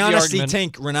make I honestly the argument.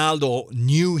 think Ronaldo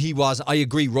knew he was. I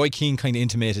agree. Roy Keane kind of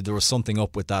intimated there was something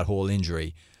up with that whole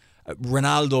injury.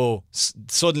 Ronaldo,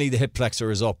 suddenly the hip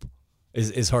flexor is up,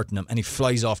 is hurting him, and he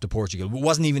flies off to Portugal.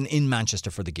 Wasn't even in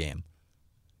Manchester for the game.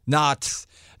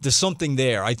 There's something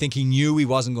there. I think he knew he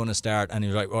wasn't going to start, and he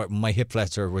was like, oh, my hip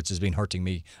flexor, which has been hurting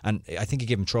me. And I think he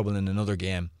gave him trouble in another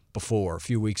game before, a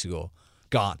few weeks ago.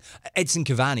 Gone. Edson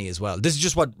Cavani as well. This is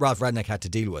just what Ralph Rangnick had to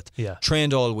deal with. Yeah.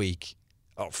 Trained all week,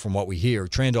 from what we hear,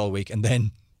 and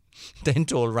then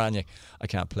told Rangnick, I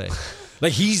can't play.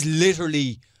 Like, he's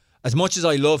literally, as much as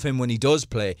I love him when he does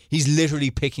play, he's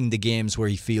literally picking the games where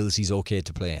he feels he's okay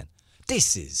to play in.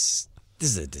 This is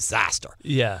a disaster.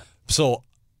 Yeah. So,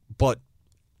 but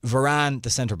Varane, the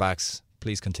centre-backs,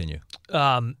 please continue.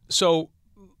 So,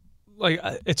 like,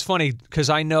 it's funny because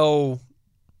I know,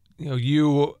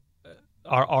 you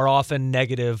are often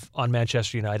negative on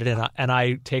Manchester United, and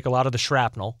I take a lot of the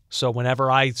shrapnel. So whenever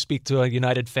I speak to a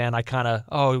United fan, I kind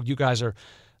of, you guys are.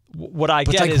 What I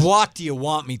get is, what do you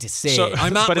want me to say? So,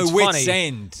 I'm at my wit's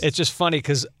end. It's just funny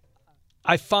because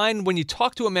I find when you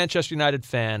talk to a Manchester United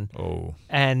fan,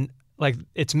 and like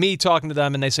it's me talking to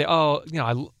them, and they say,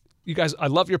 you guys, I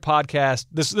love your podcast.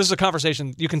 This is a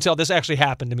conversation. You can tell this actually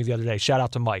happened to me the other day. Shout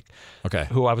out to Mike,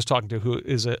 who I was talking to, who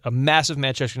is a massive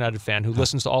Manchester United fan who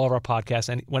listens to all of our podcasts.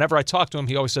 And whenever I talk to him,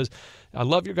 he always says, "I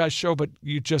love your guys' show, but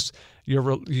you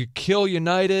kill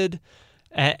United."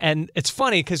 And it's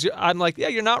funny because I'm like, yeah,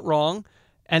 you're not wrong.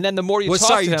 And then the more you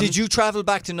talk to him... did you travel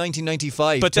back to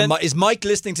 1995? But then, is Mike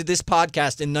listening to this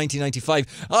podcast in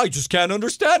 1995? I just can't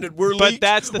understand it. We're league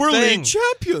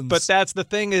champions. But that's the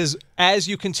thing is, as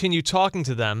you continue talking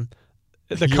to them,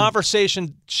 the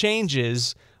conversation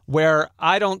changes where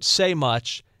I don't say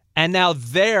much, and now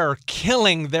they're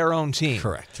killing their own team.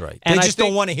 Correct, right. And they just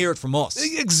don't want to hear it from us.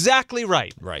 Exactly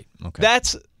right. Right, okay.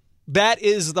 That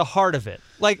is the heart of it.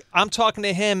 Like, I'm talking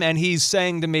to him, and he's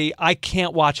saying to me, I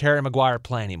can't watch Harry Maguire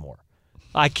play anymore.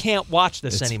 I can't watch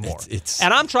this anymore.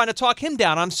 And I'm trying to talk him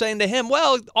down. I'm saying to him,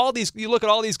 well, you look at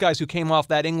all these guys who came off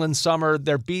that England summer,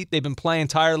 they're beat, they've been playing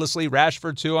tirelessly,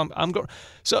 Rashford too. I'm going.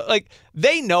 So, like,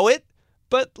 they know it,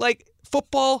 but, like,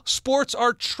 football, sports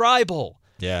are tribal.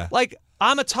 Yeah. Like,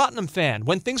 I'm a Tottenham fan.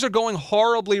 When things are going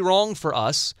horribly wrong for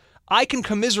us, I can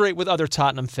commiserate with other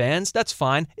Tottenham fans. That's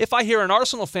fine. If I hear an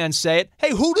Arsenal fan say it, hey,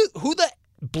 who the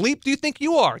bleep do you think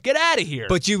you are? Get out of here.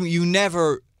 But you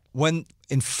never, when,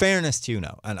 in fairness to you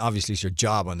now, and obviously it's your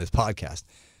job on this podcast,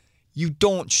 you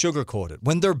don't sugarcoat it.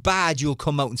 When they're bad, you'll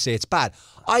come out and say it's bad.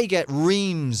 I get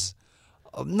reams.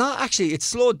 Not actually, it's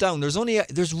slowed down. There's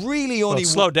really only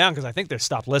it's slowed down because I think they've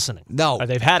stopped listening. No, or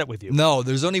they've had it with you. No,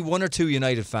 there's only one or two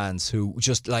United fans who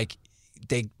just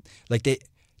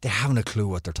they haven't a clue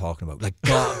what they're talking about. Like,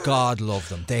 God love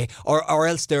them. Or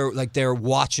else they're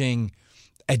watching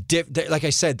like I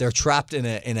said, they're trapped in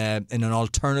an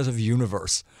alternative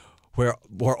universe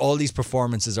where all these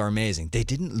performances are amazing. They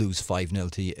didn't lose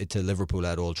 5-0 to Liverpool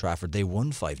at Old Trafford. They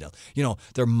won 5-0.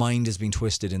 Their mind has been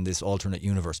twisted in this alternate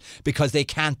universe because they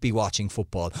can't be watching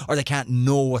football or they can't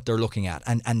know what they're looking at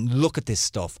and look at this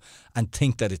stuff and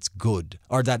think that it's good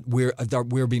or that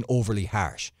we're being overly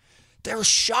harsh. They're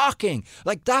shocking.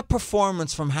 Like that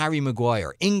performance from Harry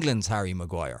Maguire, England's Harry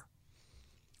Maguire.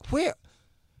 Where?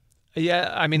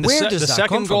 Yeah, I mean, where does the that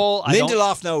second come goal, from?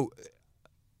 Lindelof now,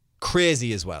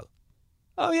 crazy as well.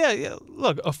 Oh, yeah.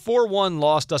 Look, a 4-1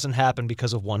 loss doesn't happen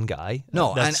because of one guy.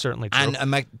 No, that's certainly true. And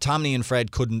McTominay and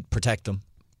Fred couldn't protect them.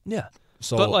 Yeah.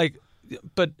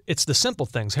 But it's the simple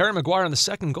things. Harry Maguire on the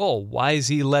second goal, why is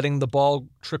he letting the ball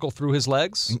trickle through his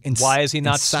legs? Why is he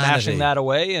not smashing that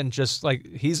away? And just like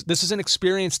this is an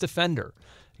experienced defender.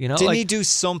 Didn't he do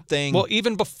something? Well,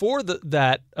 even before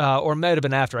that, or it might have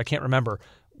been after, I can't remember.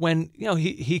 When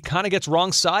he kind of gets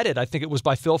wrong-sided, I think it was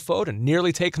by Phil Foden,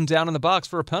 nearly takes him down in the box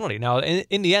for a penalty. Now,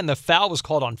 in the end, the foul was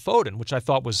called on Foden, which I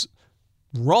thought was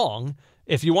wrong.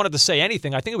 If you wanted to say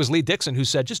anything, I think it was Lee Dixon who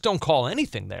said, just don't call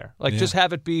anything there. Just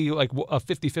have it be like a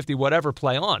 50-50 whatever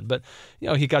play on. But,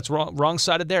 he got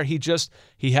wrong-sided there.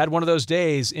 He had one of those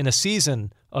days in a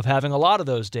season of having a lot of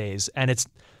those days. And it's,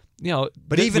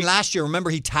 But even last year,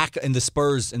 remember he tackled in the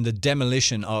Spurs, in the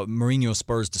demolition of Mourinho's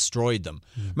Spurs destroyed them.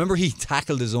 Remember he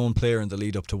tackled his own player in the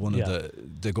lead up to one of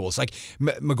the goals. Like,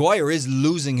 Maguire is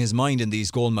losing his mind in these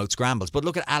goal-mouth scrambles. But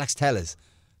look at Alex Telles.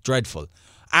 Dreadful.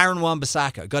 Aaron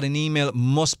Wan-Bissaka got an email, it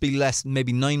must be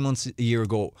maybe 9 months, a year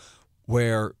ago,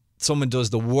 where someone does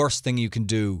the worst thing you can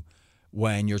do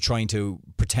when you're trying to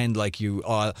pretend like you,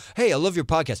 hey, I love your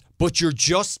podcast, but you're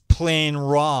just plain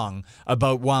wrong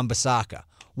about Wan-Bissaka.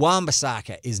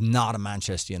 Wan-Bissaka is not a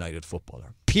Manchester United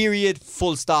footballer. Period,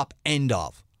 full stop, end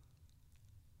of.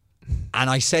 And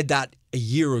I said that a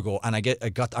year ago, and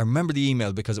I remember the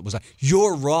email because it was like,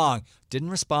 you're wrong. Didn't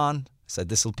respond. I said,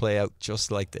 this will play out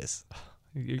just like this.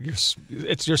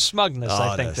 It's your smugness,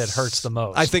 I think, that hurts the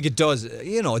most. I think it does.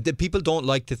 People don't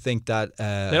like to think that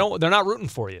they're not rooting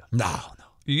for you. No.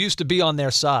 You used to be on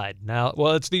their side. Now,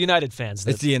 well, it's the United fans.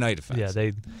 It's the United fans.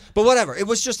 Yeah, But whatever. It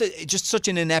was just such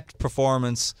an inept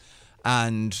performance,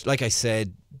 and like I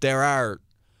said, there are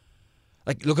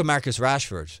look at Marcus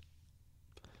Rashford.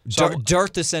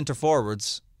 Dirt the centre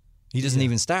forwards. He doesn't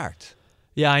even start.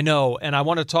 Yeah, I know, and I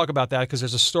want to talk about that because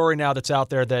there's a story now that's out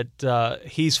there that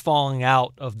he's falling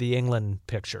out of the England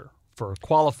picture for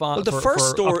qualifying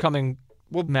for upcoming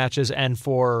matches and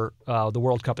for the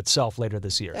World Cup itself later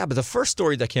this year. Yeah, but the first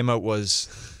story that came out was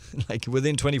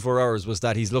within 24 hours was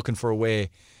that he's looking for a way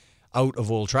out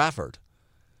of Old Trafford,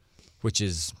 which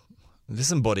is,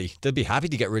 listen, buddy, they'd be happy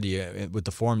to get rid of you with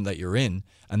the form that you're in,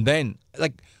 and then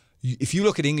if you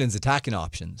look at England's attacking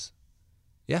options,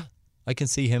 yeah, I can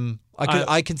see him.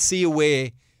 I can see a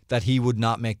way that he would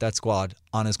not make that squad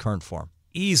on his current form.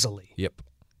 Easily. Yep.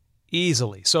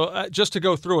 Easily. So just to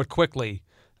go through it quickly,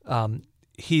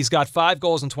 he's got 5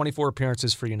 goals in 24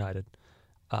 appearances for United.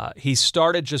 He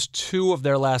started just 2 of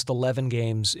their last 11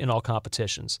 games in all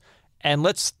competitions. And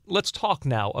let's talk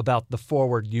now about the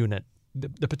forward unit,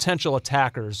 the potential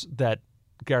attackers that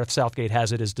Gareth Southgate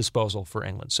has at his disposal for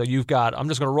England. So you've got, I'm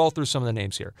just going to roll through some of the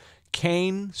names here.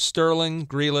 Kane, Sterling,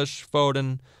 Grealish,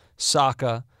 Foden,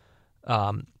 Saka.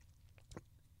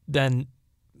 Then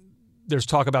there's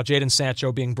talk about Jadon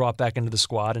Sancho being brought back into the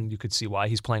squad, and you could see why.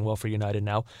 He's playing well for United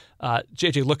now.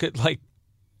 JJ, look at,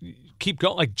 keep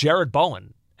going, Jared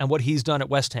Bowen and what he's done at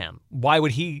West Ham. Why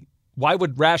would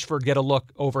Rashford get a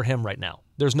look over him right now?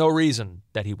 There's no reason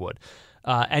that he would.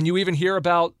 And you even hear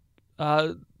about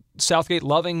Southgate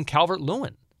loving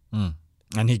Calvert-Lewin.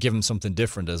 And he'd give him something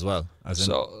different as well.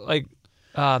 So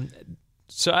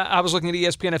I was looking at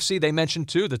ESPN FC. They mentioned,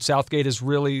 too, that Southgate is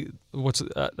really,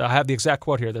 I have the exact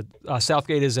quote here, that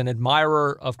Southgate is an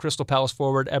admirer of Crystal Palace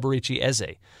forward Eberechi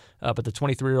Eze. But the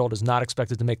 23-year-old is not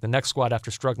expected to make the next squad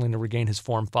after struggling to regain his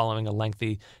form following a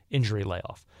lengthy injury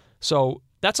layoff. So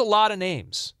that's a lot of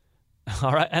names.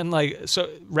 All right. And so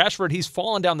Rashford, he's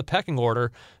fallen down the pecking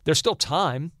order. There's still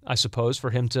time, I suppose, for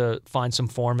him to find some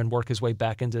form and work his way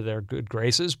back into their good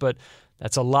graces. But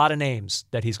that's a lot of names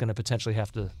that he's going to potentially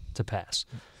have to pass.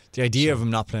 The idea of him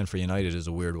not playing for United is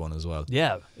a weird one as well.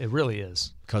 Yeah, it really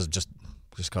is. Because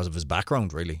because of his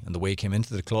background, really, and the way he came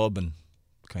into the club and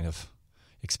kind of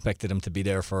expected him to be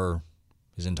there for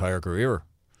his entire career.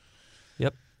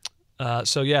 Yep.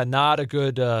 Not a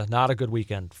good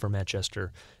weekend for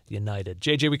Manchester United.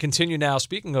 JJ, we continue now.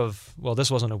 Speaking of, this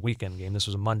wasn't a weekend game. This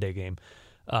was a Monday game.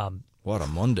 What a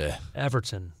Monday.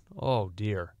 Everton. Oh,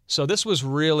 dear. So this was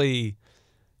really,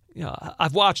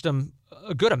 I've watched them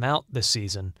a good amount this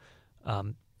season.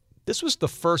 This was the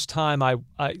first time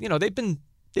they've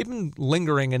been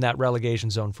lingering in that relegation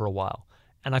zone for a while.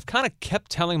 And I've kind of kept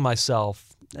telling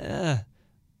myself,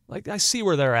 I see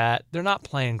where they're at. They're not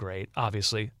playing great,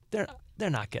 obviously. They're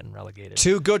not getting relegated.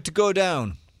 Too good to go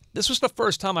down. This was the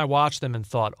first time I watched them and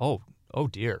thought, oh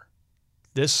dear,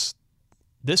 this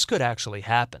could actually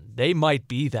happen. They might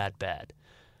be that bad.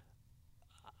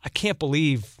 I can't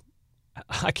believe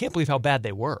how bad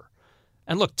they were.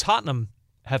 And look, Tottenham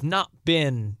have not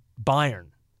been Bayern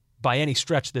by any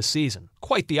stretch this season.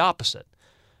 Quite the opposite.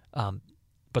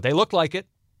 But they looked like it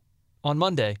on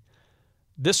Monday.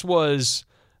 This was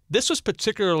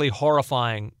particularly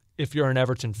horrifying if you're an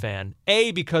Everton fan.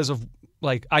 Because of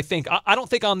I don't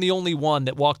think I'm the only one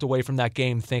that walked away from that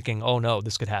game thinking, oh no,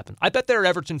 this could happen. I bet there are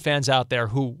Everton fans out there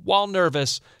who, while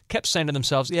nervous, kept saying to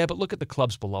themselves, yeah, but look at the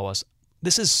clubs below us.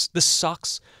 This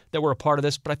sucks that we're a part of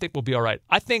this, but I think we'll be all right.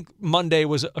 I think Monday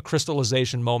was a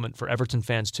crystallization moment for Everton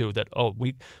fans too, that,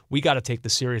 we got to take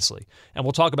this seriously. And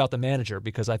we'll talk about the manager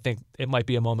because I think it might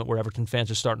be a moment where Everton fans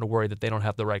are starting to worry that they don't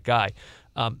have the right guy.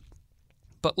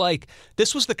 But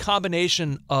this was the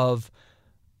combination of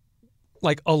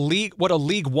what a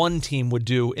League One team would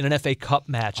do in an FA Cup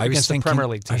match against a Premier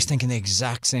League team. I was thinking the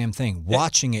exact same thing.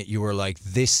 Watching it, you were like,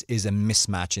 this is a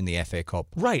mismatch in the FA Cup.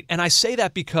 Right. And I say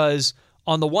that because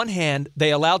on the one hand,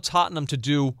 they allowed Tottenham to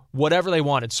do whatever they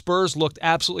wanted. Spurs looked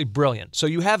absolutely brilliant. So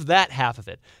you have that half of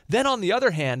it. Then on the other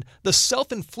hand, the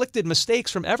self-inflicted mistakes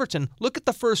from Everton, look at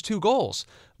the first 2 goals.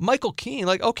 Michael Keane,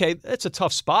 it's a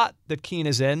tough spot that Keane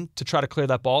is in to try to clear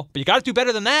that ball, but you got to do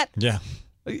better than that. Yeah.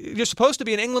 You're supposed to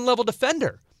be an England-level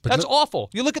defender. That's awful.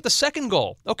 You look at the second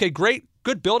goal. Okay, great,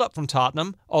 good build-up from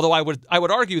Tottenham. Although I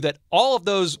would argue that all of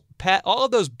those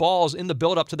balls in the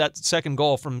build-up to that second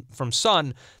goal from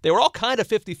Son, they were all kind of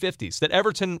 50-50s that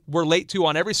Everton were late to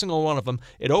on every single one of them.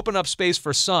 It opened up space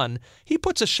for Son. He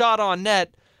puts a shot on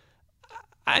net.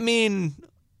 I mean,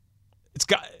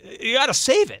 you got to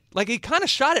save it. Like, he kind of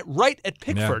shot it right at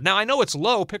Pickford. Yeah. Now, I know it's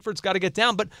low. Pickford's got to get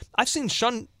down, but I've seen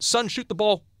Son shoot the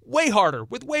ball way harder,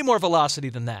 with way more velocity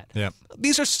than that. Yeah.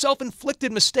 These are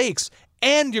self-inflicted mistakes,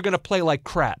 and you're going to play like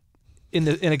crap in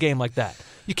a game like that.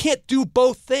 You can't do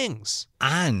both things.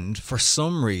 And for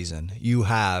some reason, you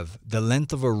have the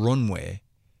length of a runway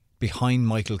behind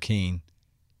Michael Keane,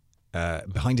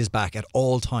 behind his back at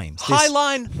all times. High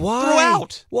line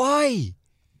throughout. Why?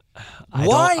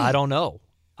 I don't know.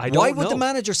 Why would the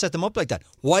manager set them up like that?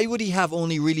 Why would he have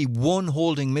only really one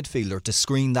holding midfielder to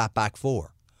screen that back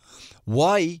four?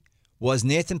 Why was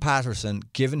Nathan Patterson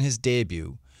given his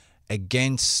debut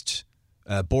against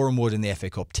Boreham Wood in the FA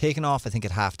Cup, taken off, I think,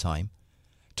 at halftime,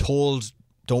 told,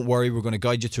 don't worry, we're going to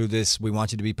guide you through this, we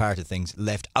want you to be part of things,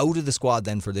 left out of the squad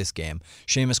then for this game?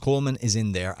 Seamus Coleman is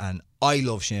in there, and I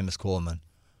love Seamus Coleman.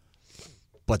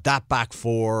 But that back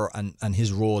four and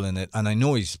his role in it, and I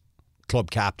know he's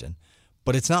club captain,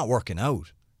 but it's not working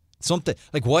out. Something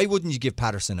like, why wouldn't you give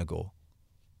Patterson a go?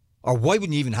 Or why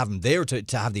wouldn't you even have him there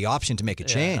to have the option to make a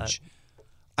change?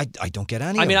 I don't get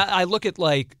any of it. I look at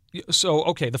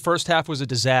the first half was a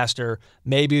disaster.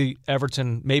 Maybe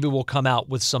Everton will come out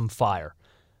with some fire.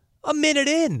 A minute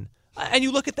in, and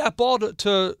you look at that ball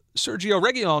to Sergio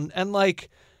Reguilon, and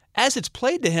as it's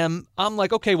played to him, I'm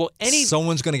like, okay, well,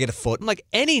 someone's going to get a foot. I'm like,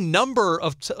 any number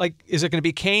of, is it going to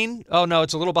be Kane? Oh, no,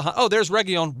 it's a little behind. Oh, there's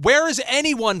Reguilon. Where is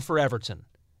anyone for Everton?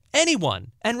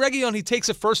 Anyone. And Reguilon, he takes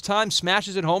it first time,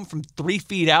 smashes it home from 3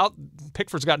 feet out.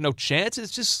 Pickford's got no chance.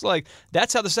 It's just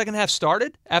that's how the second half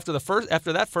started after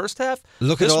that first half.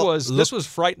 This was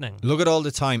frightening. Look at all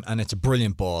the time, and it's a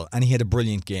brilliant ball, and he had a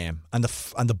brilliant game. And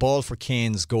the ball for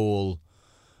Kane's goal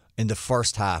in the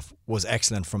first half was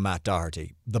excellent from Matt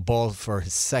Doherty. The ball for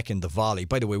his second, the volley.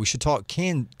 By the way, we should talk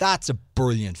Kane. That's a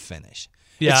brilliant finish.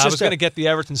 Yeah, I was going to get the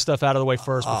Everton stuff out of the way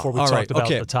first before we talked about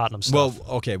the Tottenham stuff.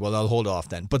 Well, I'll hold off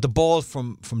then. But the ball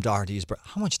from Doherty is...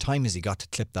 How much time has he got to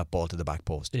clip that ball to the back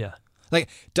post? Yeah.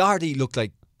 Doherty looked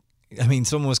like...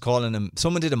 someone was calling him...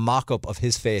 Someone did a mock-up of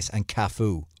his face and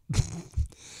Cafu.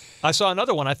 I saw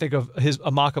another one, I think, of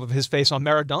a mock-up of his face on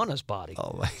Maradona's body.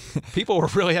 Oh, people were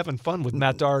really having fun with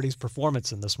Matt Doherty's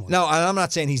performance in this one. No, I'm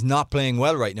not saying he's not playing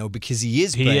well right now, because he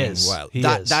is playing well.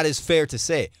 That is fair to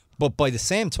say. But by the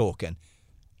same token,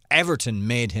 Everton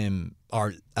made him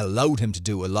or allowed him to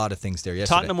do a lot of things there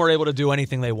yesterday. Tottenham were able to do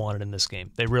anything they wanted in this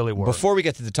game. They really were. Before we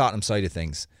get to the Tottenham side of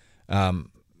things,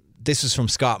 this is from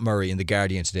Scott Murray in The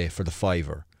Guardian today for the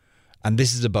Fiver. And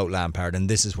this is about Lampard, and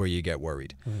this is where you get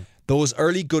worried. Those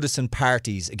early Goodison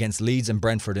parties against Leeds and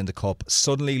Brentford in the Cup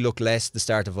suddenly look less the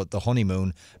start of the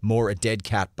honeymoon, more a dead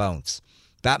cat bounce.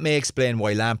 That may explain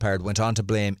why Lampard went on to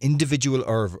blame individual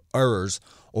errors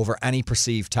over any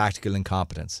perceived tactical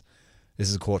incompetence. This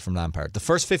is a quote from Lampard. The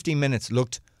first 15 minutes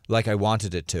looked like I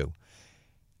wanted it to.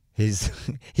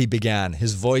 He began,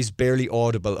 his voice barely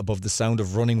audible above the sound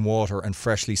of running water and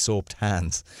freshly soaped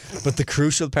hands. But the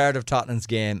crucial part of Tottenham's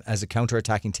game as a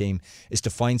counter-attacking team is to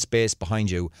find space behind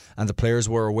you, and the players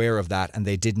were aware of that and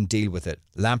they didn't deal with it.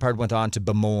 Lampard went on to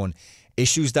bemoan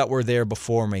issues that were there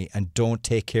before me and don't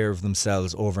take care of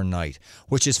themselves overnight,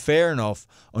 which is fair enough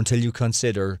until you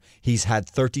consider he's had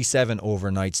 37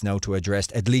 overnights now to address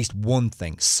at least one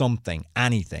thing, something,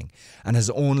 anything, and has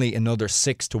only another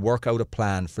 6 to work out a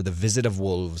plan for the visit of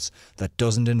Wolves that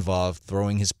doesn't involve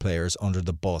throwing his players under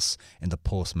the bus in the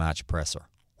post-match presser.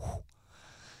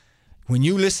 When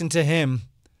you listen to him,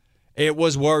 it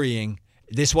was worrying.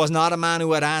 This was not a man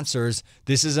who had answers.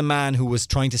 This is a man who was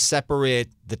trying to separate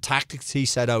the tactics he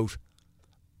set out,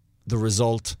 the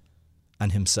result,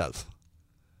 and himself.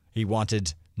 He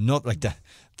wanted not like that.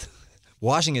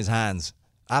 Washing his hands,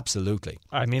 absolutely.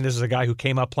 I mean, this is a guy who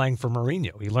came up playing for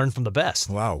Mourinho. He learned from the best.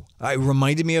 Wow. It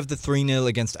reminded me of the 3-0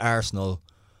 against Arsenal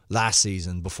last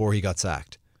season before he got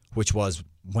sacked, which was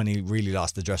when he really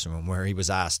lost the dressing room, where he was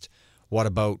asked, what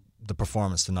about the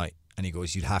performance tonight? And he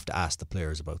goes, you'd have to ask the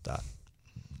players about that.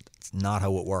 It's not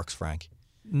how it works, Frank.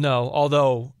 No,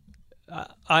 although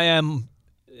I am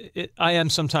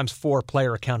sometimes for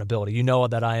player accountability. You know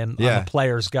that I'm a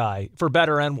player's guy, for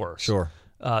better and worse. Sure.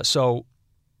 So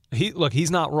he's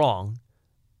not wrong.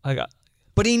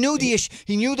 But he knew the issue.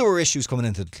 He knew there were issues coming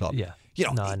into the club. Yeah.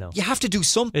 I know. You have to do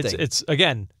something. It's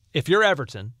again, if you're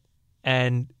Everton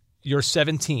and you're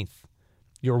 17th,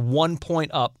 you're 1 point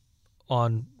up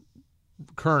on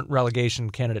current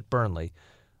relegation candidate Burnley.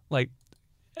 Like,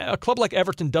 a club like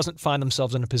Everton doesn't find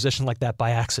themselves in a position like that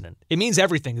by accident. It means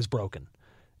everything is broken.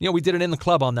 We did it in the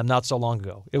club on them not so long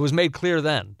ago. It was made clear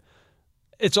then.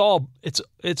 It's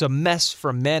a mess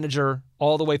from manager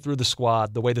all the way through the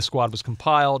squad, the way the squad was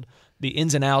compiled, the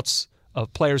ins and outs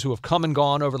of players who have come and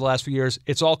gone over the last few years.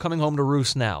 It's all coming home to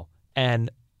roost now. And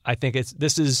I think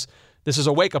this is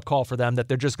a wake-up call for them that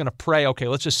they're just going to pray, okay,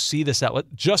 let's just see this out. Let's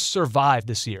just survive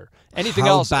this year. Anything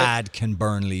else? How bad can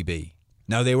Burnley be?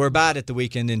 Now, they were bad at the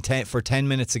weekend for 10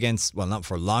 minutes against, well, not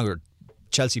for longer.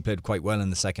 Chelsea played quite well in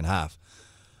the second half.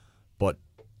 But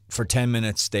for 10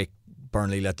 minutes,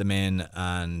 Burnley let them in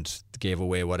and gave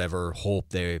away whatever hope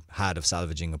they had of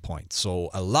salvaging a point. So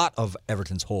a lot of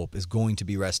Everton's hope is going to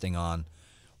be resting on,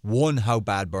 one, how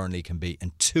bad Burnley can be,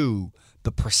 and two,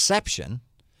 the perception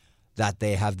that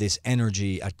they have this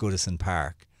energy at Goodison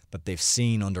Park that they've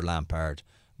seen under Lampard.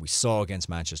 We saw against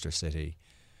Manchester City.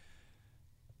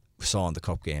 We saw in the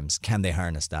cup games. Can they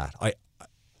harness that?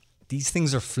 These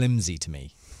things are flimsy to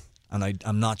me, and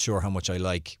I'm not sure how much I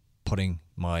like putting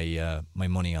my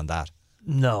money on that.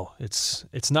 No, it's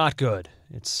not good.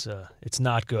 It's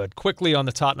not good. Quickly on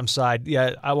the Tottenham side,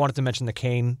 yeah, I wanted to mention the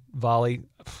Kane volley.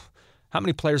 How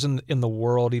many players in the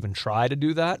world even try to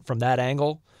do that from that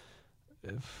angle?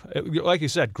 Like you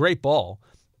said, great ball,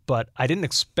 but I didn't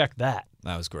expect that.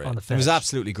 That was great. On the it was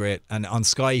absolutely great, and on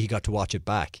Sky he got to watch it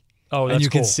back. Oh, that's and you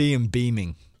cool. can see him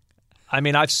beaming. I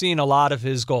mean, I've seen a lot of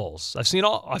his goals. I've seen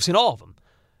all of them.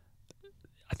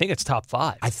 I think it's top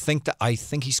 5. I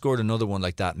think he scored another one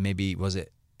like that. Maybe was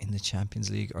it in the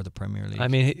Champions League or the Premier League? I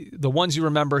mean, the ones you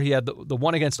remember, he had the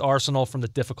one against Arsenal from the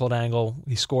difficult angle.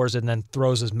 He scores it and then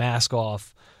throws his mask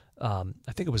off. I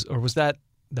think it was, or was that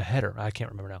the header? I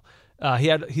can't remember now.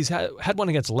 He's had one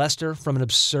against Leicester from an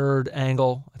absurd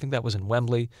angle. I think that was in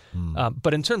Wembley.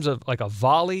 But in terms of like a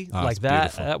volley like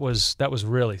that, beautiful. that was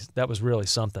really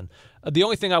something. The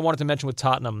only thing I wanted to mention with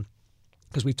Tottenham,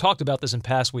 because we've talked about this in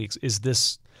past weeks, is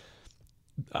this.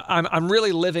 I'm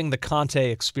really living the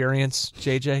Conte experience,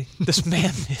 JJ. This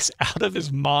man is out of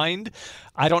his mind.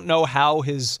 I don't know how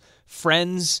his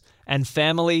friends and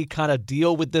family kind of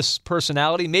deal with this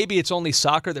personality. Maybe it's only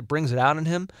soccer that brings it out in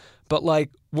him. But,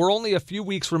 like, we're only a few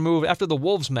weeks removed after the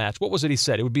Wolves match. What was it he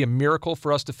said? It would be a miracle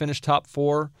for us to finish top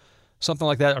 4, something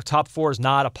like that. Or top 4 is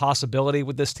not a possibility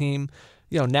with this team.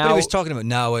 Now. But he was talking about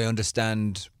now I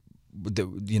understand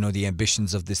the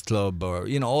ambitions of this club, or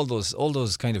all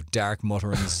those kind of dark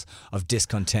mutterings of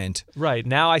discontent. Right.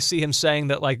 Now I see him saying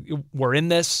that, like, we're in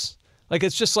this. Like,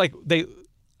 it's just like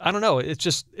I don't know.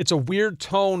 It's a weird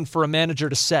tone for a manager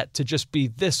to set, to just be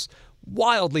this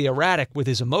wildly erratic with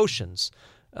his emotions.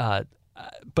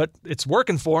 But it's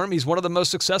working for him. He's one of the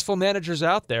most successful managers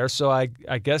out there. So I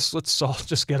guess let's all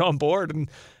just get on board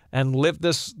and live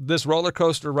this roller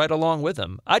coaster right along with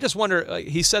him. I just wonder,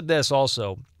 he said this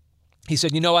also. He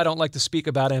said, I don't like to speak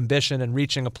about ambition and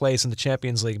reaching a place in the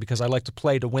Champions League because I like to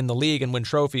play to win the league and win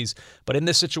trophies. But in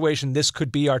this situation, this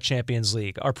could be our Champions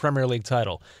League, our Premier League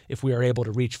title, if we are able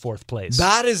to reach 4th place.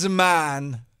 That is a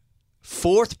man.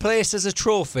 4th place is a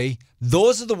trophy.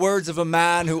 Those are the words of a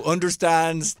man who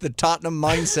understands the Tottenham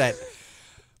mindset.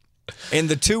 In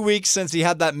the 2 weeks since he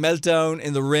had that meltdown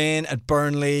in the rain at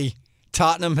Burnley,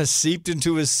 Tottenham has seeped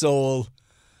into his soul.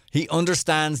 He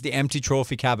understands the empty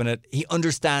trophy cabinet. He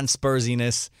understands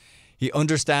Spursiness. He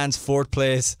understands 4th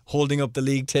place, holding up the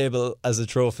league table as a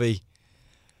trophy.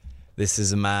 This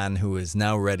is a man who is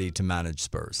now ready to manage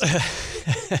Spurs.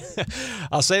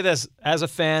 I'll say this as a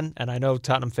fan, and I know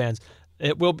Tottenham fans,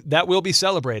 that will be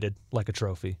celebrated like a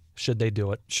trophy. Should they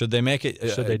do it? Should they make it?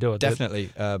 Should they do it? Definitely.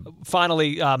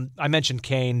 Finally, I mentioned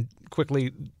Kane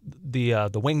quickly.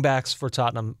 The wing backs for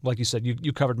Tottenham, like you said,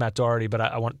 you covered Matt Doherty, but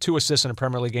I want 2 assists in a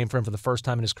Premier League game for him for the first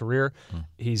time in his career.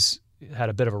 He's had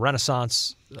a bit of a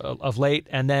renaissance of late,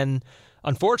 and then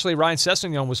unfortunately Ryan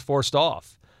Sessegnon was forced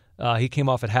off. He came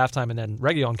off at halftime, and then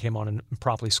Reguilon came on and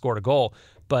promptly scored a goal.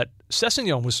 But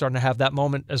Sessegnon was starting to have that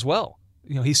moment as well.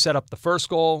 He set up the first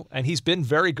goal, and he's been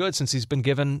very good since he's been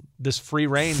given this free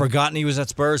reign. Forgotten he was at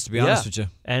Spurs, to be honest with you.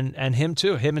 And him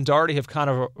too. Him and Doherty have kind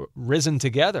of risen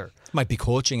together. It might be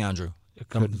coaching, Andrew.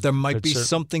 There might be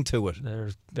something to it.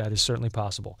 That is certainly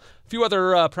possible. A few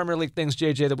other Premier League things,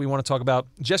 JJ, that we want to talk about.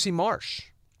 Jesse Marsch.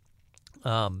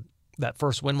 That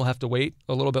first win will have to wait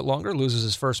a little bit longer. Loses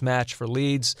his first match for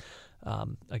Leeds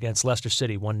against Leicester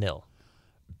City, 1-0.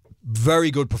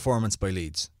 Very good performance by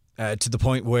Leeds. To the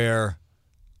point where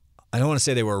I don't want to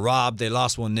say they were robbed. They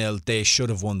lost 1-0. They should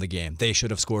have won the game. They should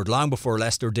have scored long before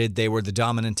Leicester did. They were the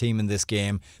dominant team in this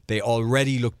game. They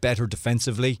already looked better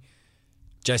defensively.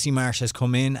 Jesse Marsch has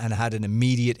come in and had an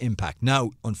immediate impact.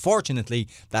 Now, unfortunately,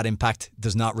 that impact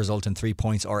does not result in 3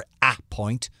 points or a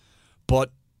point,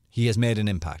 but he has made an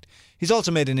impact. He's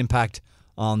also made an impact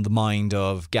on the mind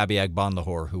of Gabby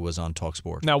Agbonlahor, who was on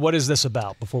TalkSport. Now, what is this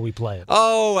about before we play it?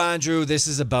 Oh, Andrew, this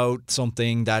is about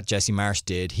something that Jesse Marsch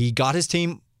did. He got his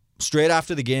team straight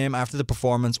after the game, after the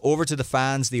performance, over to the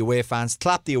fans, the away fans,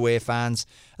 clapped the away fans,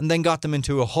 and then got them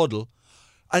into a huddle.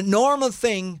 A normal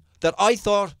thing that I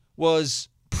thought was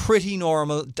pretty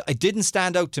normal. It didn't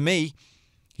stand out to me.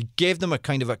 He gave them a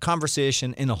kind of a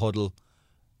conversation in a huddle,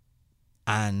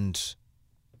 and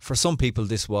for some people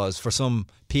this was, for some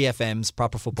PFMs,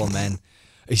 proper football men,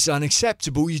 it's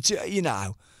unacceptable, you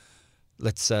know.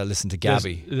 Let's listen to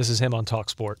Gabby. This is him on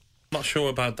TalkSport. I'm not sure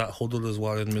about that huddle as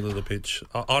well in the middle of the pitch.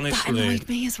 Honestly, that annoyed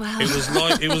me as well.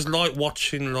 It was like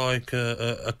watching like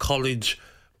a college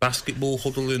basketball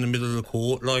huddle in the middle of the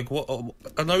court. Like, what?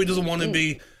 I know he doesn't want to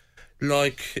be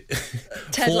like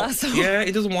Ted Lasso. Yeah,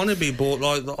 he doesn't want to be, but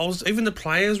like even the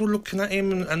players were looking at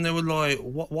him and they were like,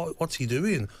 what's he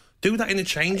doing? Do that in the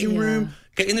changing room.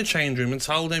 Get in the changing room and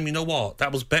tell them, you know what,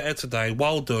 that was better today.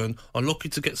 Well done. I'm lucky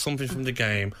to get something from the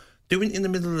game. Doing it in the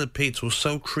middle of the pitch was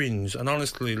so cringe, and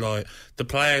honestly, like, the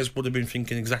players would have been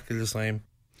thinking exactly the same.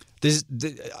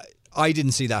 I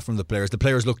didn't see that from the players. The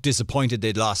players looked disappointed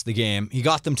they'd lost the game. He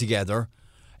got them together.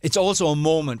 It's also a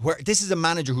moment where this is a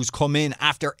manager who's come in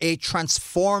after a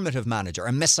transformative manager,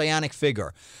 a messianic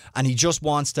figure, and he just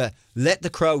wants to let the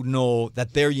crowd know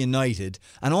that they're united,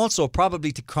 and also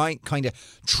probably to kind of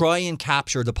try and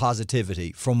capture the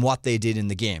positivity from what they did in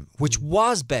the game, which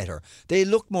was better. They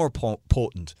looked more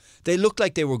potent. They looked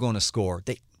like they were going to score.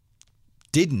 They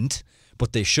didn't,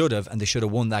 but they should have, and they should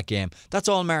have won that game. That's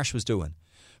all Marsch was doing.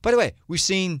 By the way, we've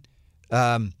seen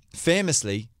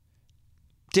famously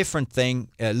different thing.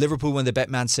 Liverpool, when they bet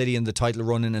Man City in the title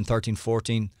run in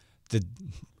 13-14,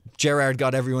 Gerrard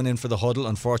got everyone in for the huddle.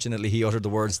 Unfortunately, he uttered the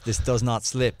words, "This does not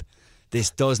slip. This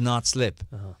does not slip."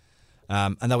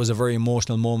 And that was a very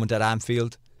emotional moment at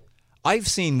Anfield. I've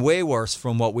seen way worse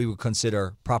from what we would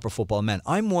consider proper football men.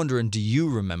 I'm wondering, do you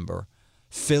remember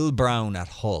Phil Brown at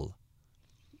Hull?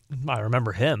 I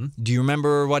remember him. Do you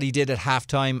remember what he did at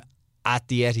halftime at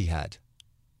the Etihad?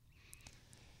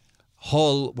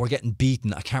 Hull were getting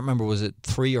beaten. I can't remember, was it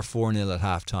 3 or 4-0 at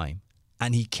halftime?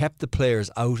 And he kept the players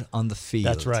out on the field.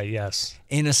 That's right, yes.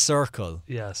 In a circle.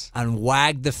 Yes. And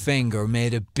wagged the finger,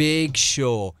 made a big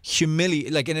show,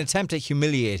 like an attempt at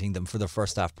humiliating them for their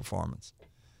first half performance.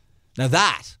 Now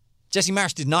that, Jesse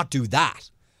Marsch did not do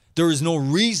that. There is no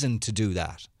reason to do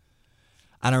that.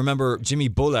 And I remember Jimmy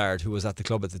Bullard, who was at the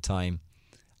club at the time,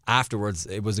 afterwards,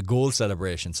 it was a goal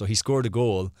celebration. So he scored a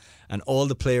goal and all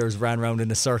the players ran around in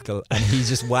a circle and he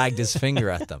just wagged his finger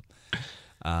at them.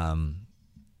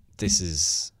 This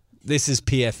is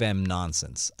PFM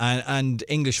nonsense. And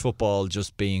English football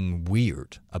just being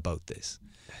weird about this.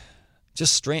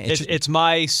 Just strange. It's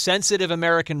my sensitive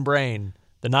American brain.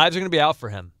 The knives are going to be out for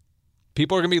him.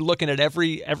 People are going to be looking at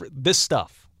every this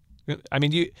stuff. I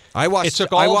mean, it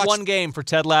took one game for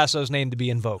Ted Lasso's name to be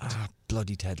invoked.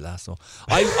 Bloody Ted Lasso.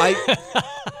 I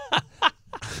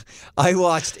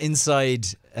watched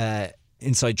Inside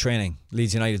Training,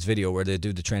 Leeds United's video where they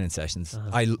do the training sessions.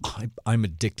 I'm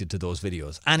addicted to those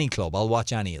videos. Any club, I'll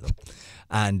watch any of them.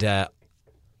 And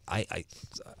I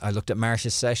looked at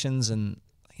Marsch's sessions, and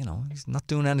he's not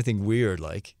doing anything weird.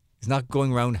 Like, he's not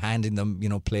going around handing them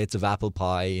plates of apple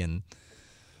pie and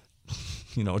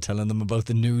telling them about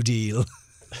the New Deal.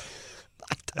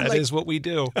 That is what we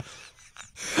do.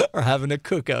 Or having a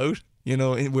cookout,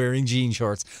 wearing jean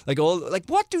shorts.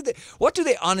 What do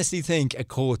they honestly think a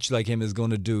coach like him is going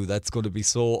to do that's going to be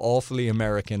so awfully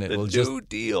American? New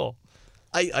Deal.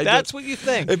 I that's what you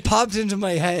think. It popped into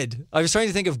my head. I was trying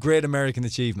to think of great American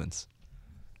achievements.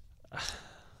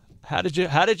 How did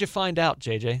you find out,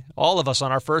 JJ? All of us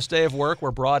on our first day of work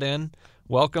were brought in.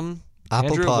 Welcome, apple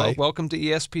Andrew. pie. Welcome to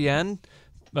ESPN.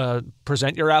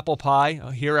 Present your apple pie.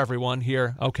 Here, everyone.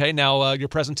 Here. Okay, now your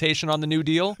presentation on the New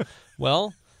Deal.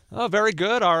 Well, very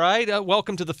good. All right.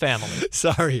 Welcome to the family.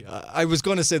 Sorry. I was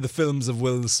going to say the films of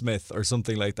Will Smith or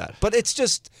something like that. But it's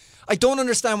just, I don't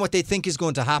understand what they think is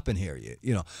going to happen here.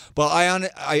 But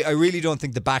I really don't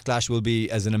think the backlash will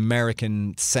be as an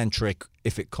American-centric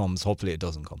if it comes. Hopefully it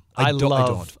doesn't come. I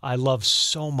love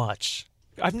so much.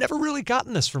 I've never really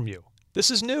gotten this from you.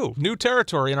 This is new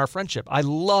territory in our friendship. I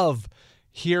love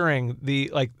hearing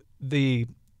the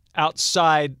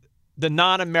outside, the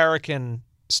non-American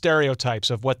stereotypes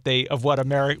of what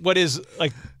is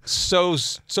like so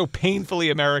painfully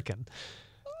American.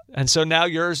 And so now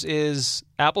yours is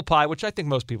apple pie, which I think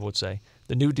most people would say,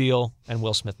 the New Deal, and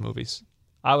Will Smith movies.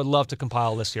 I would love to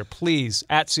compile a list here. Please,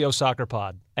 at CO Soccer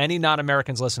Pod, any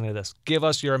non-Americans listening to this, give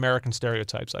us your American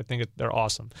stereotypes. I think they're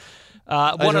awesome.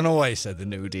 I don't know why I said the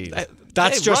New Deal.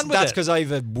 That's because I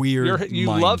have a weird You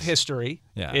mind. love history.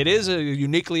 Yeah. It is a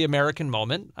uniquely American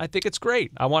moment. I think it's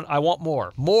great. I want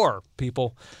more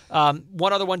people.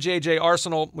 One other one, JJ,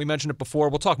 Arsenal. We mentioned it before.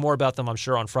 We'll talk more about them, I'm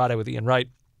sure, on Friday with Ian Wright.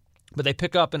 But they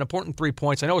pick up an important 3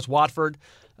 points. I know it's Watford,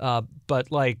 but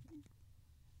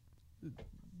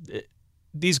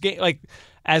these games,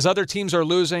 as other teams are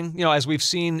losing, as we've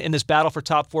seen in this battle for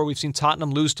top 4, we've seen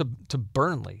Tottenham lose to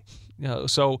Burnley.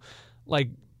 So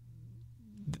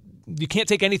you can't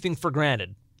take anything for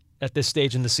granted at this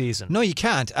stage in the season. No, you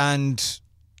can't. And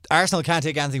Arsenal can't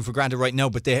take anything for granted right now,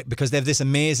 but because they have this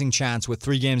amazing chance with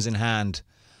 3 games in hand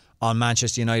on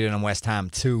Manchester United and West Ham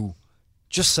to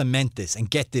just cement this and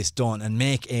get this done and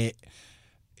make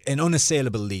an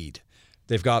unassailable lead.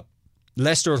 They've got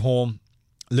Leicester at home,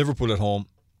 Liverpool at home,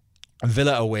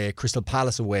 Villa away, Crystal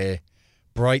Palace away,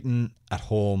 Brighton at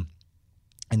home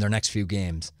in their next few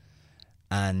games.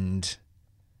 And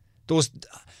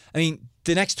the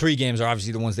next 3 games are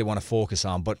obviously the ones they want to focus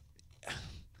on, but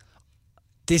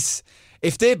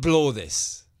if they blow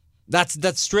this,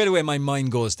 that's straight away my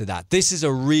mind goes to that. This is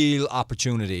a real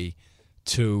opportunity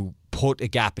to put a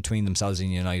gap between themselves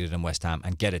and United and West Ham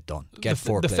and get it done. Get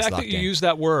 4 places locked in. The fact that you use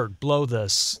that word, blow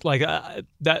this,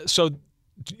 so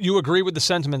you agree with the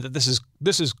sentiment that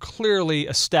this is clearly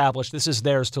established. This is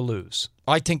theirs to lose.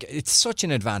 I think it's such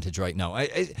an advantage right now.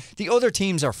 The other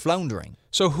teams are floundering.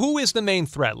 So who is the main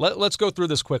threat? Let's go through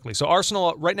this quickly. So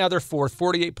Arsenal, right now they're 4th,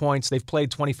 48 points. They've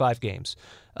played 25 games.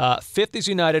 5th is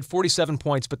United, 47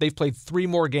 points, but they've played 3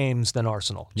 more games than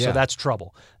Arsenal. Yeah. So that's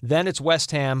trouble. Then it's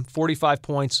West Ham, 45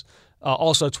 points,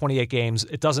 also 28 games.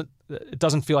 It doesn't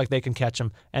feel like they can catch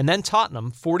them. And then Tottenham,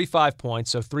 45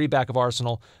 points, so 3 back of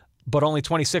Arsenal, but only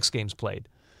 26 games played.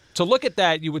 To look at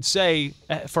that, you would say,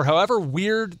 for however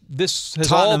weird this has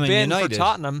Tottenham all been for United.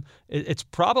 Tottenham, it's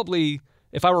probably,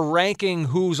 if I were ranking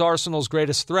who's Arsenal's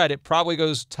greatest threat, it probably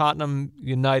goes Tottenham,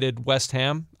 United, West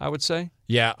Ham, I would say.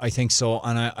 Yeah, I think so.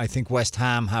 And I think West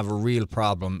Ham have a real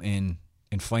problem in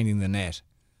finding the net.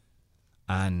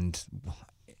 And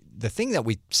the thing that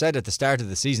we said at the start of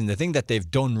the season, the thing that they've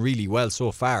done really well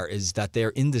so far is that they're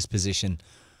in this position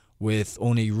with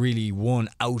only really one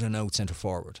out-and-out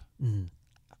centre-forward. Mm.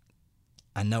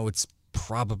 And now it's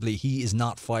probably he is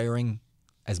not firing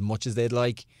as much as they'd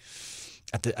like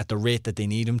at the rate that they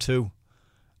need him to,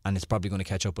 and it's probably going to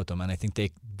catch up with them. And I think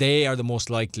they are the most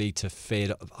likely to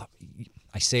fade.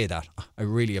 I say that. I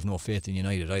really have no faith in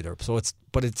United either.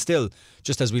 But it's still,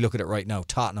 just as we look at it right now,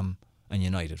 Tottenham and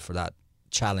United for that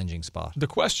challenging spot. The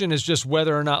question is just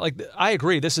whether or not, I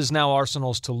agree, this is now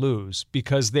Arsenal's to lose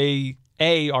because they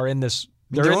are in this.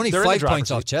 They're only 5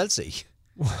 points off Chelsea.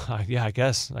 Yeah, I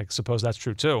guess. I suppose that's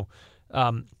true too.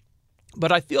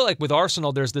 But I feel like with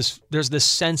Arsenal, there's this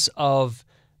sense of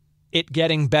it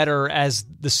getting better as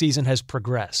the season has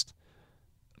progressed.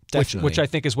 Definitely. Which I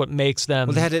think is what makes them.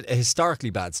 Well, they had a historically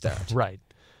bad start, right?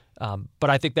 But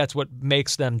I think that's what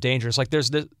makes them dangerous. There's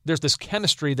this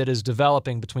chemistry that is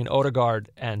developing between Odegaard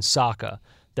and Saka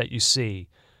that you see,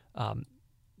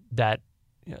 that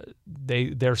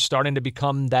they're starting to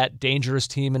become that dangerous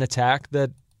team in attack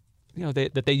that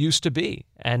that they used to be.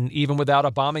 And even without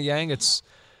Aubameyang, it's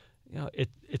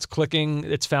clicking.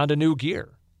 It's found a new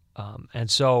gear,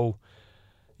 and so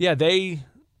I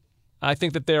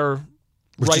think that they're.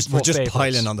 We're just favorites.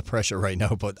 piling on the pressure right now,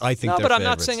 but I think they're but I'm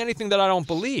favorites. not saying anything that I don't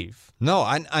believe. No,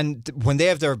 and when they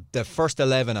have their first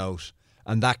 11 out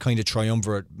and that kind of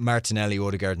triumvirate, Martinelli,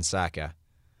 Odegaard and Saka,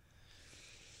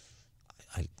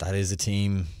 that is a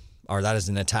team, or that is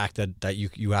an attack that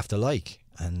you have to like.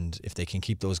 And if they can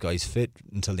keep those guys fit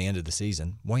until the end of the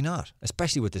season, why not?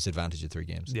 Especially with this advantage of 3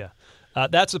 games. Yeah.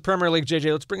 That's the Premier League,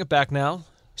 JJ. Let's bring it back now,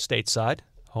 stateside.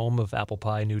 Home of apple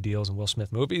pie, new deals, and Will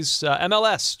Smith movies.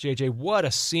 MLS, JJ, what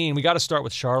a scene. We got to start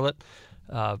with Charlotte.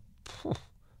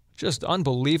 Just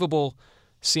unbelievable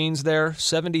scenes there.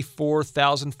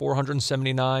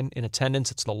 74,479 in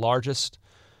attendance. It's the largest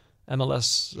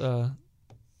MLS.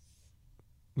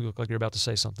 You look like you're about to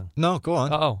say something. No, go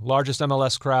on. Largest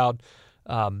MLS crowd.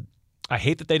 I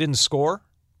hate that they didn't score.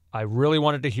 I really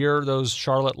wanted to hear those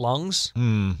Charlotte lungs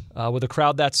with a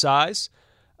crowd that size.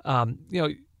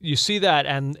 You see that,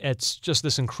 and it's just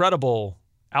this incredible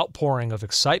outpouring of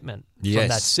excitement from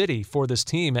that city for this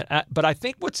team. But I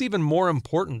think what's even more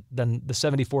important than the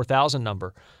 74,000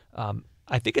 number,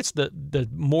 I think it's the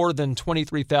more than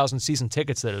 23,000 season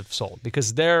tickets that have sold,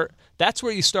 because that's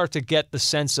where you start to get the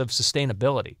sense of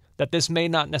sustainability, that this may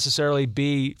not necessarily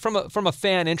be, from a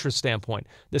fan interest standpoint,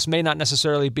 this may not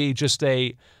necessarily be just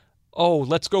a oh,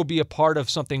 let's go be a part of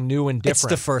something new and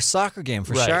different. It's the first soccer game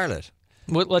for Charlotte.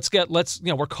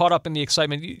 We're caught up in the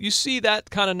excitement. You see that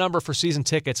kind of number for season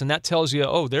tickets, and that tells you,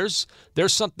 oh, there's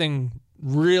something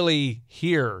really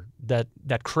here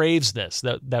that craves this,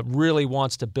 that really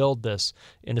wants to build this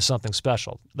into something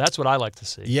special. That's what I like to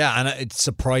see. Yeah, and it's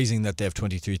surprising that they have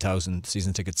 23,000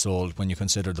 season tickets sold when you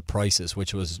consider the prices,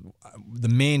 which was the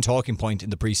main talking point in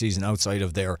the preseason outside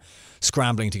of their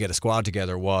scrambling to get a squad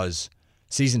together was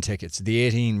season tickets. The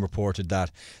 18 reported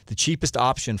that the cheapest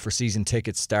option for season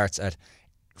tickets starts at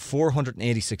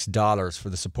 $486 for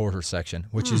the supporters section,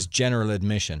 which is general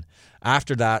admission.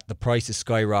 After that, the prices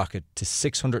skyrocket to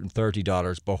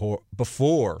 $630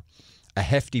 before a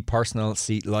hefty personal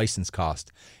seat license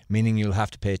cost, meaning you'll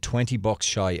have to pay $20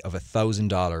 shy of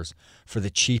 $1,000 for the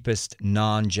cheapest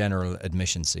non-general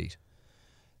admission seat.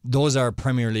 Those are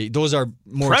Premier League. Those are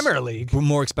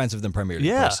more expensive than Premier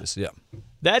League prices. Yeah,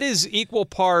 that is equal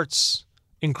parts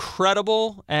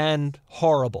incredible and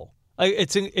horrible.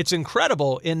 It's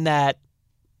incredible in that,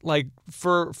 like,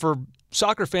 for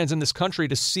soccer fans in this country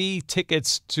to see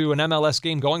tickets to an MLS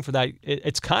game going for that,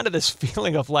 it's kind of this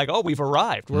feeling of like, oh, we've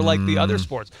arrived. We're like the other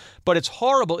sports. But it's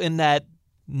horrible in that,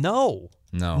 no,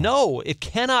 it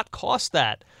cannot cost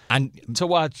that to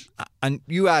watch. And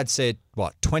you add, say,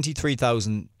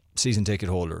 23,000 season ticket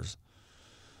holders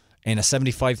in a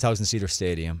 75,000 seater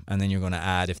stadium, and then you're going to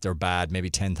add, if they're bad,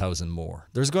 maybe 10,000 more.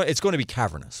 It's going to be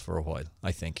cavernous for a while,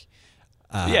 I think.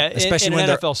 Especially in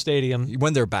an NFL stadium.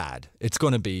 When they're bad, it's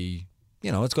going to be,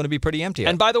 it's going to be pretty empty.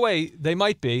 And by the way, they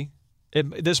might be.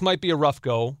 This might be a rough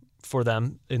go for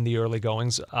them in the early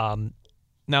goings.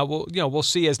 Now we'll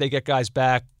see as they get guys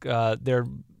back. Their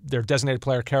designated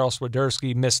player Karol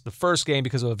Swiderski missed the first game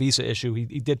because of a visa issue.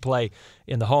 He did play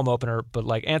in the home opener, but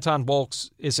like Anton Wolks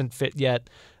isn't fit yet.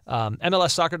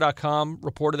 MLSsoccer.com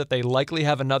reported that they likely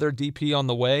have another DP on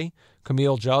the way,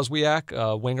 Kamil Jozwiak,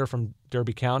 a winger from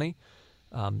Derby County.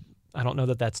 I don't know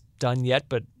that that's done yet,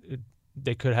 but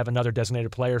they could have another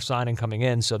designated player signing coming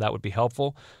in, so that would be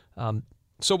helpful.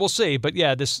 So we'll see. But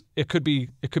yeah, it could be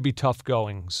tough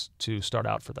goings to start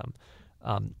out for them.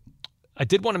 I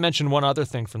did want to mention one other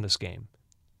thing from this game.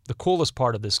 The coolest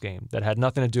part of this game that had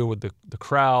nothing to do with the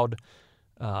crowd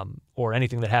or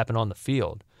anything that happened on the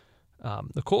field.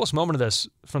 The coolest moment of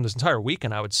from this entire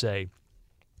weekend, I would say,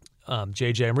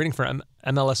 JJ, I'm reading from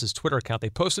MLS's Twitter account. They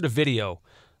posted a video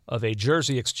of a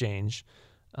jersey exchange,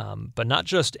 but not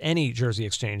just any jersey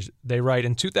exchange. They write,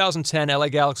 in 2010, LA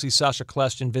Galaxy's Sasha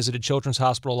Kljestan visited Children's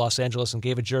Hospital Los Angeles and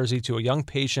gave a jersey to a young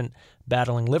patient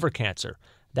battling liver cancer.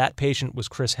 That patient was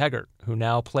Chris Heggert, who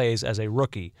now plays as a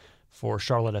rookie for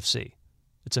Charlotte FC.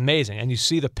 It's amazing. And you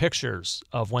see the pictures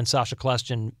of when Sasha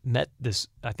Kljestan met this,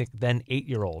 I think, then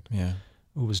 8-year-old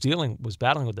who was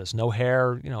battling with this. No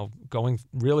hair, going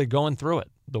through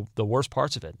it, the worst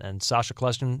parts of it. And Sasha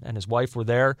Kljestan and his wife were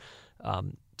there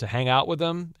to hang out with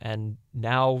him. And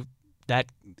now that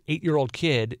 8-year-old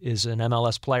kid is an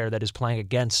MLS player that is playing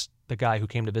against the guy who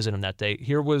came to visit him that day.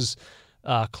 Here was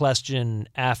Kljestan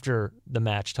after the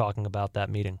match talking about that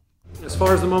meeting. As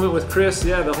far as the moment with Chris,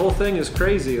 the whole thing is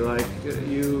crazy. Like,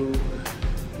 you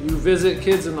visit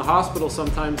kids in the hospital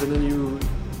sometimes, and then you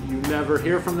never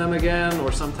hear from them again,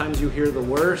 or sometimes you hear the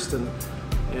worst. And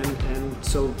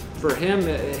so for him,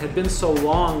 it had been so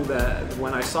long that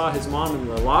when I saw his mom in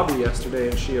the lobby yesterday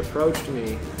and she approached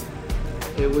me,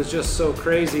 it was just so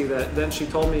crazy that then she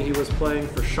told me he was playing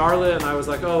for Charlotte, and I was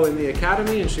like, oh, in the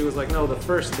academy? And she was like, no, the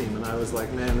first team. And I was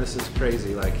like, man, this is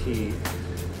crazy. Like, he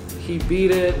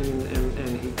beat it,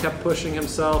 and he kept pushing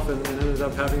himself, and ended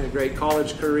up having a great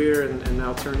college career, and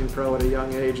now turning pro at a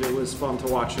young age. It was fun to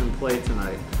watch him play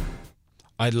tonight.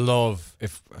 I'd love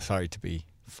sorry to be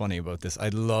funny about this,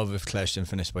 I'd love if Kljestan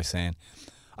finished by saying,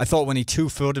 I thought when he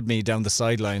two-footed me down the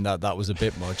sideline that was a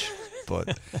bit much,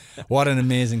 but what an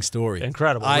amazing story.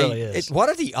 Incredible, it really is. What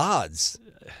are the odds?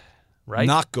 Right?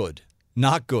 Not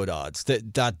good odds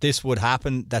that this would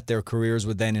happen, that their careers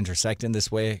would then intersect in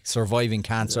this way, surviving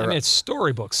cancer. I mean, it's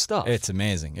storybook stuff. It's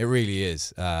amazing. It really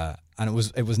is. And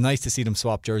it was nice to see them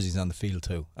swap jerseys on the field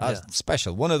too.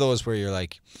 Special. One of those where you're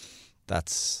like,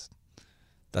 that's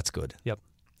good. Yep,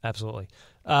 absolutely.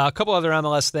 A couple other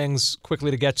MLS things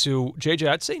quickly to get to. JJ,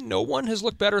 I'd say no one has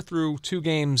looked better through 2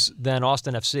 games than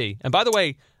Austin FC. And by the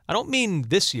way, I don't mean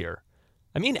this year.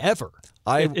 I mean ever.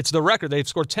 It's the record. They've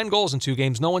scored 10 goals in 2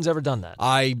 games. No one's ever done that.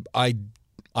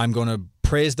 I'm going to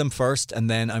praise them first, and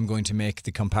then I'm going to make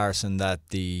the comparison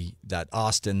that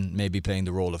Austin may be playing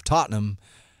the role of Tottenham,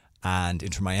 and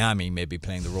Inter Miami may be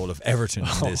playing the role of Everton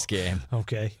in this game.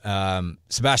 Okay.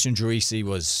 Sebastian Driussi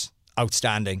was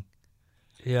outstanding.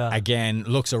 Yeah. Again,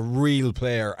 looks a real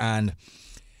player, and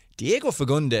Diego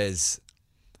Fagundes,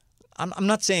 I'm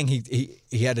not saying he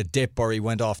had a dip or he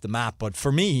went off the map, but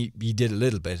for me, he did a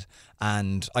little bit.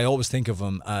 And I always think of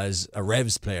him as a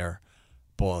Revs player,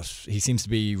 but he seems to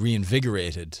be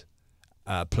reinvigorated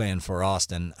playing for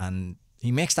Austin, and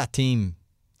he makes that team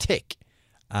tick.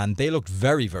 And they looked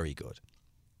very, very good.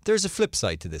 There's a flip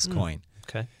side to this coin.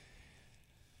 Okay.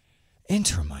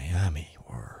 Inter Miami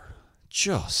were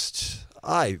just...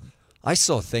 I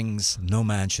saw things no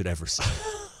man should ever see.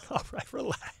 All right,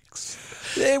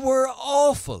 relax. They were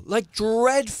awful, like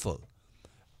dreadful.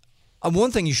 And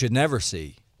one thing you should never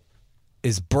see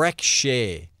is Breck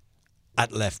Shea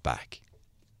at left back.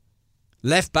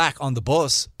 Left back on the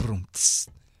bus, boom, tss,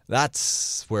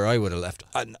 that's where I would have left.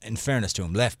 And in fairness to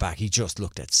him, left back, he just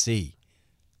looked at sea.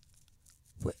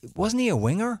 Wasn't he a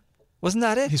winger? Wasn't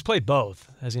that it? He's played both,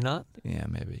 has he not? Yeah,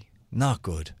 maybe. Not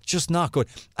good. Just not good.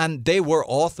 And they were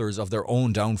authors of their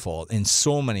own downfall in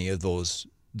so many of those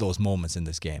moments in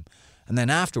this game. And then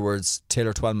afterwards,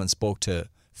 Taylor Twellman spoke to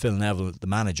Phil Neville, the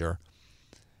manager,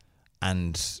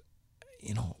 and,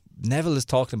 you know, Neville is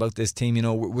talking about this team, you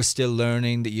know, we're still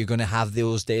learning that you're going to have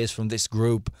those days from this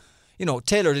group. You know,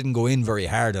 Taylor didn't go in very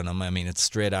hard on him. I mean, it's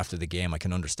straight after the game. I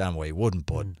can understand why he wouldn't,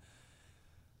 but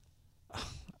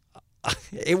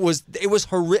it was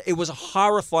a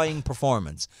horrifying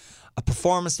performance. A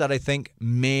performance that I think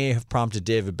may have prompted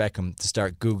David Beckham to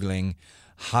start Googling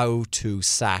how to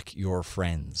sack your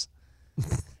friends.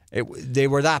 They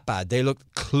were that bad. They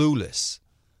looked clueless.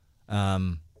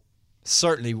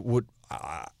 Certainly would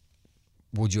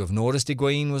you have noticed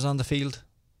Higuain was on the field?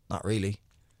 Not really.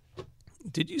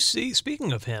 Did you see,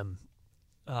 speaking of him,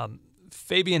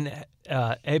 Fabian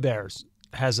Ebers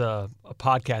has a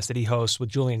podcast that he hosts with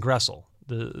Julian Gressel,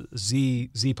 the Z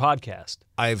podcast.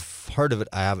 I've heard of it.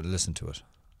 I haven't listened to it.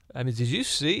 I mean, did you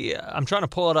see? I'm trying to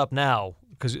pull it up now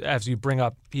because as you bring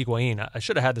up Higuain, I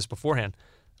should have had this beforehand.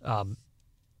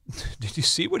 Did you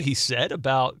see what he said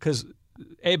about, because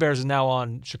Hebers is now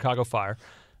on Chicago Fire,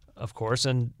 of course,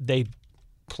 and they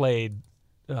played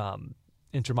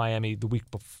Inter Miami the week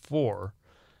before.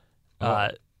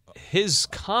 His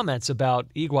comments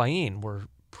about Higuain were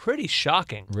pretty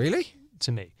shocking. Really?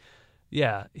 To me.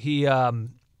 Yeah.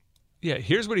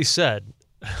 Here's what he said.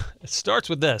 It starts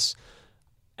with this.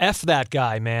 F that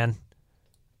guy, man.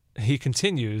 He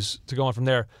continues to go on from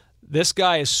there. This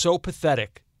guy is so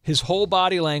pathetic. His whole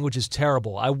body language is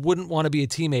terrible. I wouldn't want to be a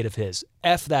teammate of his.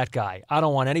 F that guy. I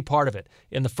don't want any part of it.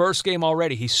 In the first game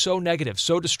already, he's so negative,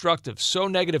 so destructive, so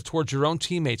negative towards your own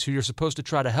teammates who you're supposed to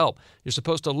try to help. You're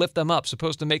supposed to lift them up,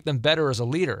 supposed to make them better as a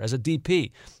leader, as a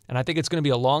DP. And I think it's going to be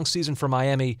a long season for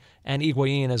Miami and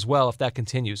Higuain as well if that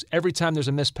continues. Every time there's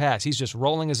a missed pass, he's just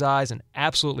rolling his eyes and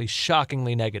absolutely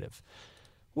shockingly negative.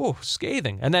 Whoa,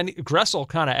 scathing. And then Gressel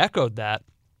kind of echoed that.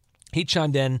 He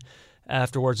chimed in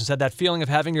afterwards and said that feeling of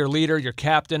having your leader, your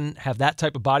captain, have that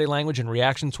type of body language and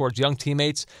reaction towards young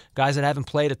teammates, guys that haven't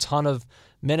played a ton of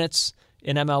minutes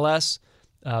in MLS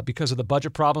because of the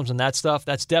budget problems and that stuff,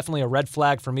 that's definitely a red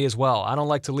flag for me as well. I don't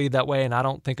like to lead that way, and I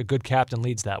don't think a good captain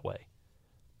leads that way.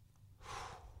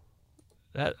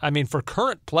 For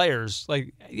current players,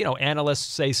 like, you know, analysts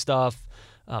say stuff,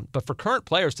 but for current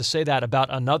players to say that about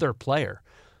another player,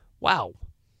 wow.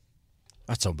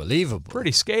 That's unbelievable.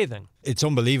 Pretty scathing. It's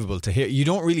unbelievable to hear. You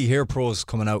don't really hear pros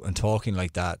coming out and talking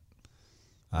like that.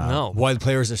 No. While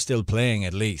players are still playing,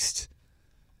 at least.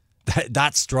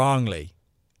 That strongly.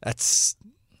 It's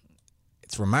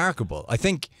remarkable. I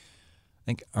think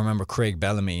I remember Craig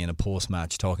Bellamy in a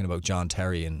post-match talking about John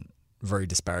Terry in very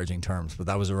disparaging terms, but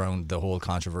that was around the whole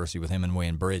controversy with him and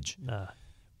Wayne Bridge.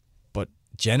 But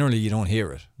generally, you don't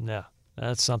hear it. Yeah,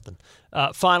 that's something.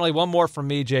 Finally, one more from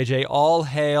me, JJ. All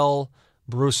hail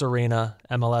Bruce Arena,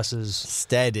 MLS's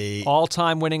steady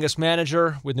all-time winningest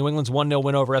manager, with New England's 1-0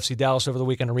 win over FC Dallas over the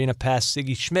weekend. Arena passed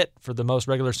Siggy Schmidt for the most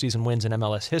regular season wins in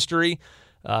MLS history.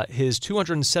 His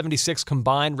 276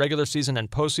 combined regular season and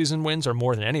postseason wins are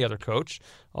more than any other coach.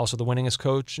 Also the winningest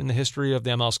coach in the history of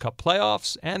the MLS Cup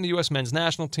playoffs and the U.S. men's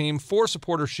national team. 4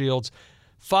 supporter shields,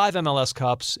 5 MLS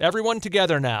Cups. Everyone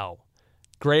together now.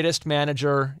 Greatest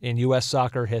manager in U.S.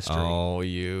 soccer history. Oh,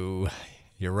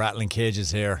 You're rattling cages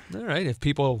here. All right. If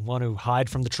people want to hide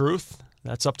from the truth,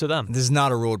 that's up to them. This is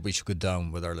not a road we should go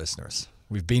down with our listeners.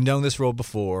 We've been down this road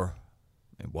before.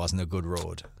 It wasn't a good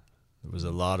road. There was a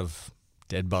lot of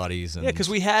dead bodies. Yeah, because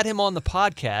we had him on the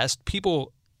podcast.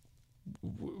 People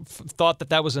thought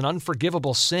that was an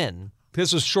unforgivable sin.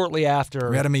 This was shortly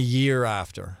after. We had him a year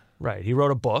after. Right. He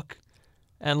wrote a book.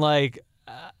 And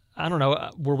I don't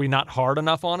know, were we not hard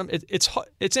enough on him?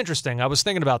 It's interesting. I was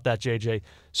thinking about that, JJ.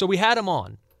 So we had him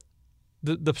on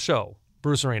the show,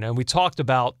 Bruce Arena, and we talked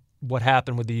about what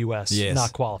happened with the U.S. Yes.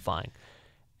 not qualifying.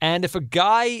 And if a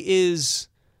guy is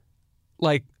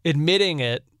like admitting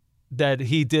it that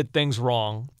he did things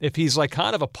wrong, if he's like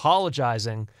kind of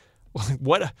apologizing,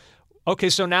 what? Okay,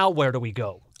 so now where do we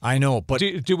go? I know, but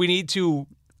Do we need to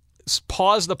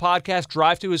pause the podcast,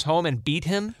 drive to his home, and beat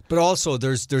him? But also,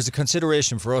 there's a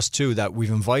consideration for us too that we've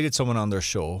invited someone on their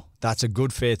show. That's a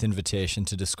good faith invitation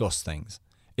to discuss things.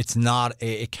 It's not.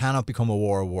 It cannot become a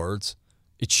war of words.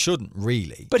 It shouldn't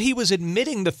really. But he was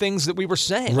admitting the things that we were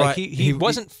saying. Right. Like he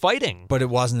wasn't fighting. But it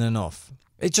wasn't enough.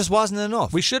 It just wasn't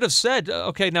enough. We should have said,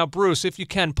 okay, now Bruce, if you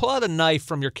can, pull out a knife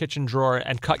from your kitchen drawer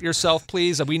and cut yourself,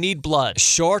 please. We need blood.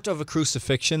 Short of a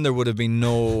crucifixion, there would have been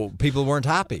no. People weren't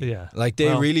happy. Yeah. Like they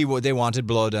they wanted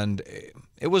blood, and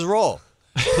it was raw.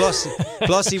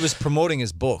 Plus, he was promoting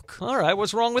his book. All right,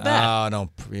 what's wrong with that? Oh,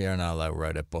 no, you're not allowed to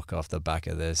write a book off the back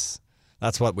of this.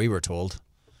 That's what we were told.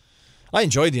 I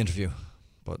enjoyed the interview,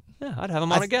 but Yeah, I'd have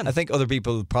him on again. I think other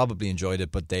people probably enjoyed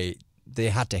it, but they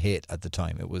had to hate at the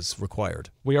time. It was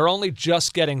required. We are only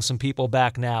just getting some people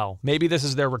back now. Maybe this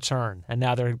is their return, and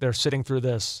now they're sitting through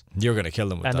this, You're going to kill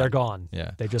them with and that. they're gone.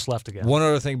 Yeah. They just left again. One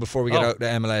other thing before we get Oh. out to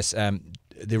MLS,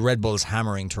 the Red Bulls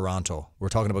hammering Toronto. We're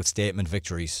talking about statement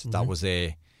victories. Mm-hmm. That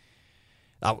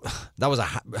was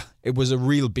it was a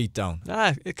real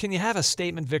beatdown. Can you have a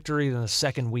statement victory in the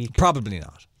second week? Probably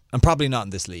not. And probably not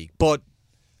in this league. But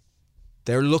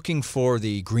they're looking for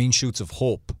the green shoots of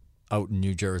hope out in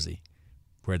New Jersey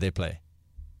where they play.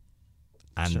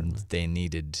 And Certainly. they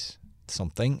needed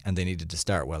something, and they needed to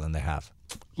start well, and they have.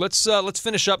 Let's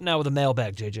finish up now with a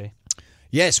mailbag, JJ.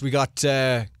 Yes, we got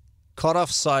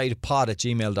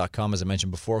cutoffsidepod@gmail.com, as I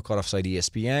mentioned before, cutoffside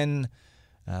ESPN.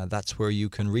 That's where you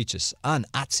can reach us. And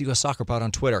at CUS Soccer Pod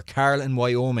on Twitter. Carl in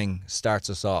Wyoming starts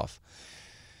us off.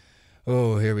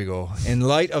 Oh, here we go. In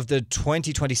light of the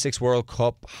 2026 World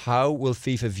Cup, how will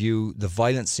FIFA view the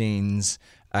violent scenes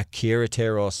at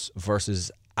Querétaro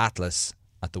versus Atlas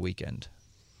at the weekend?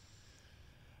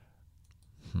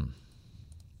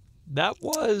 That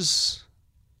was...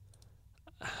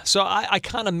 So I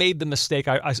kind of made the mistake.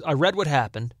 I read what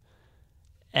happened,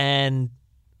 and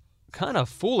kind of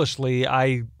foolishly,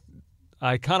 I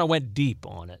kind of went deep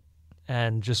on it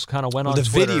and just kind of went on the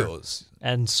Twitter videos.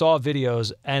 and saw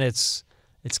videos, and it's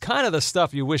kind of the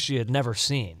stuff you wish you had never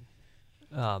seen.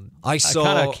 I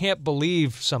kind of can't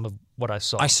believe some of what I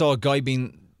saw. I saw a guy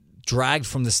being dragged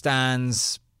from the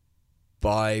stands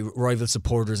by rival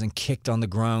supporters and kicked on the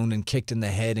ground and kicked in the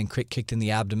head and kicked in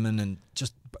the abdomen and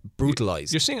just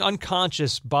brutalized. You're seeing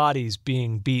unconscious bodies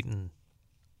being beaten,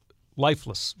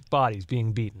 lifeless bodies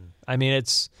being beaten. I mean,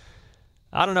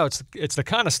 I don't know, it's the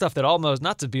kind of stuff that almost,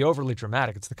 not to be overly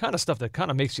dramatic, it's the kind of stuff that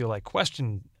kind of makes you like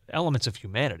question elements of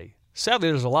humanity. Sadly,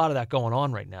 there's a lot of that going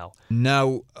on right now.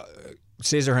 Now,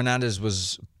 Cesar Hernandez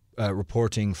was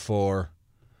reporting for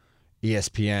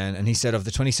ESPN, and he said of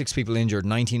the 26 people injured,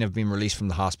 19 have been released from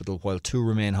the hospital, while 2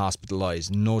 remain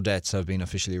hospitalized. No deaths have been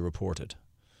officially reported.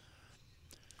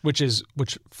 Which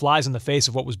flies in the face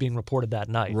of what was being reported that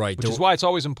night. Right. Which is why it's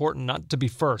always important not to be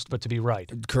first, but to be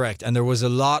right. Correct. And there was a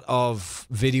lot of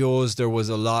videos, there was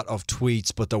a lot of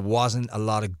tweets, but there wasn't a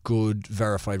lot of good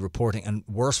verified reporting. And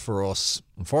worse for us,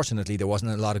 unfortunately, there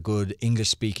wasn't a lot of good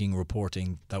English-speaking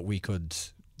reporting that we could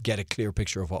get a clear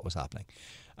picture of what was happening.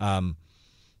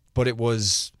 But it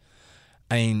was,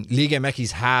 Liga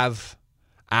MX have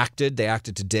acted. They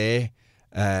acted today.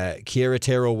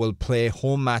 Querétaro will play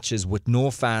home matches with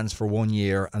no fans for 1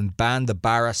 year and ban the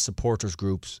Barras supporters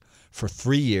groups for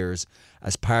 3 years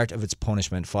as part of its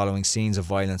punishment following scenes of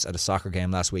violence at a soccer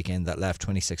game last weekend that left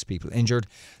 26 people injured.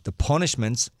 The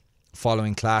punishments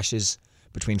following clashes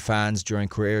between fans during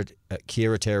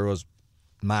Querétaro's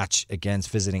match against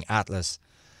visiting Atlas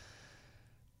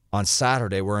on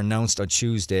Saturday were announced on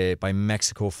Tuesday by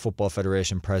Mexico Football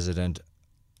Federation President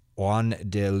Juan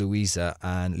de Luisa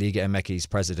and Liga MX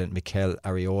President Mikel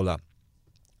Arriola.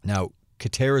 Now,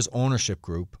 Querétaro's ownership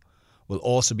group will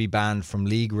also be banned from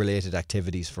league-related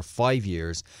activities for 5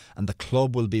 years, and the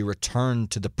club will be returned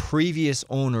to the previous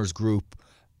owners group,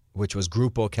 which was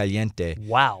Grupo Caliente.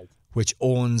 Wow. Which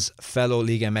owns fellow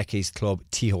Liga MX club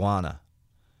Tijuana.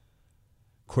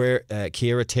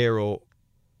 Querétaro,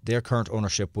 their current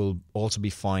ownership will also be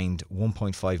fined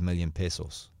 1.5 million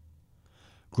pesos.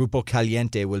 Grupo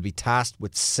Caliente will be tasked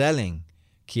with selling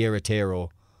Querétaro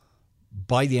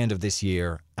by the end of this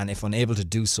year, and if unable to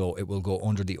do so, it will go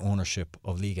under the ownership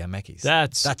of Liga MX.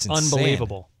 That's insane.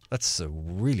 unbelievable. That's a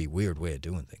really weird way of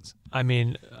doing things. I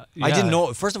mean, yeah. I didn't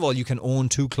know. First of all, you can own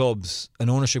 2 clubs. An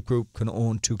ownership group can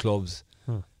own 2 clubs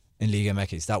in Liga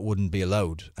MX. That wouldn't be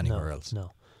allowed anywhere else.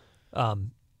 No.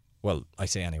 Well, I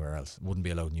say anywhere else. It wouldn't be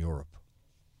allowed in Europe.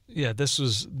 Yeah, this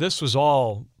was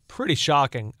all pretty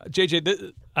shocking.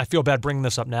 JJ, I feel bad bringing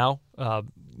this up now.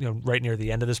 Right near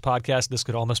the end of this podcast, this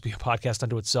could almost be a podcast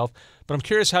unto itself. But I'm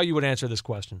curious how you would answer this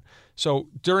question. So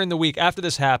during the week after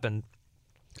this happened,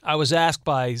 I was asked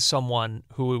by someone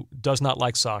who does not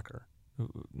like soccer,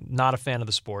 not a fan of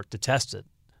the sport, detests it,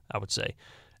 I would say.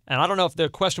 And I don't know if the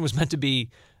question was meant to be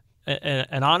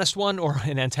an honest one or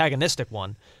an antagonistic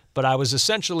one, but I was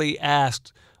essentially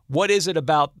asked, what is it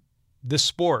about this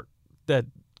sport that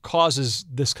causes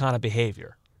this kind of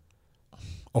behavior?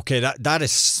 Okay, that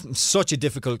is such a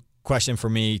difficult question for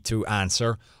me to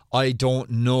answer. I don't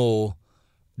know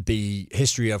the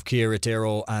history of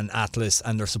Querétaro and Atlas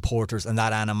and their supporters and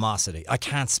that animosity. I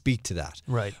can't speak to that.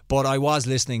 Right. But I was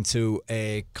listening to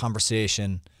a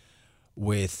conversation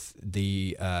with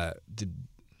the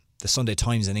Sunday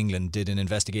Times in England did an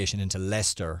investigation into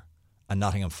Leicester and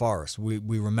Nottingham Forest.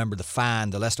 We remember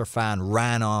the Leicester fan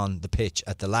ran on the pitch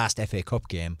at the last FA Cup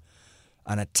game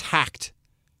and attacked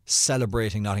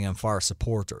celebrating Nottingham Forest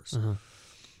supporters. Mm-hmm.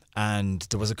 And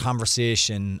there was a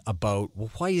conversation about, well,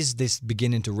 why is this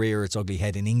beginning to rear its ugly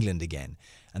head in England again?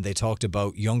 And they talked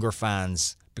about younger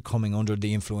fans becoming under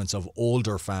the influence of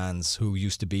older fans who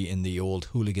used to be in the old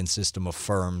hooligan system of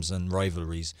firms and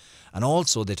rivalries. And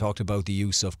also they talked about the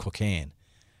use of cocaine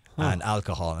and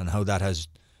alcohol and how that has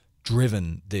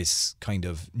driven this kind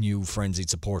of new frenzied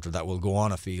supporter that will go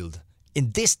on a field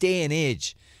in this day and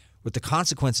age with the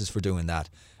consequences for doing that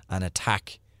and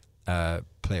attack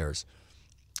players.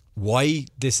 Why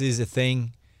this is a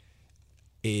thing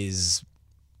is,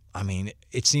 I mean,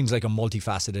 it seems like a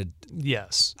multifaceted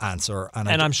answer.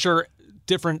 And I'm sure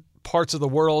different parts of the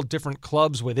world, different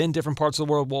clubs within different parts of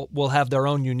the world will have their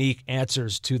own unique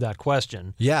answers to that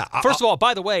question. Yeah. First of all,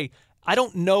 by the way, I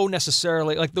don't know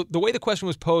necessarily, like the way the question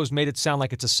was posed made it sound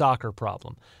like it's a soccer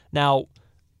problem. Now,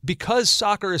 because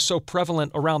soccer is so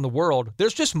prevalent around the world,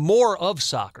 there's just more of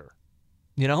soccer.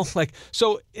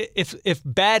 So if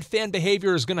bad fan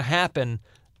behavior is going to happen,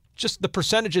 just the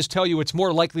percentages tell you it's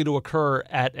more likely to occur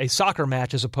at a soccer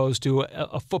match as opposed to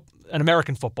an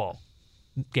American football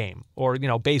game or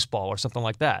baseball or something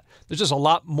like that. There's just a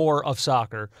lot more of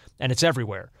soccer, and it's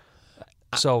everywhere.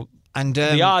 So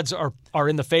the odds are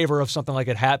in the favor of something like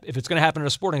it. If it's going to happen at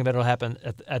a sporting event, it'll happen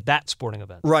at that sporting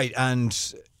event. Right,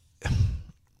 and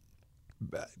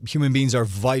human beings are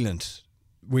violent.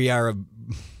 We are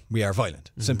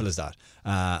violent. Simple as that.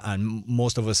 And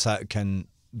most of us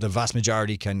the vast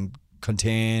majority can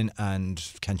contain and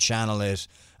can channel it.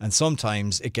 And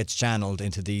sometimes it gets channeled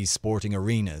into these sporting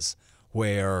arenas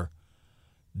where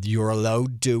you're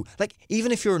allowed to, like,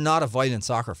 even if you're not a violent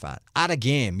soccer fan, at a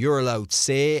game, you're allowed to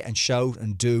say and shout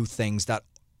and do things that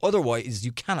otherwise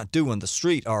you cannot do on the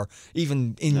street or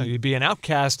even in... No, you'd be an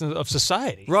outcast of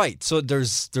society. Right. So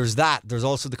there's that. There's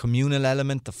also the communal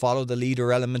element, the follow the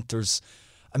leader element.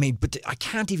 But I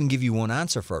can't even give you one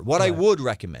answer for it. What I would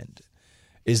recommend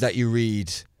is that you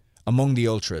read Among the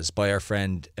Ultras by our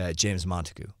friend James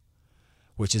Montague,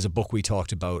 which is a book we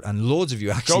talked about, and loads of you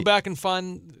actually... Go back and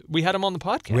find... We had him on the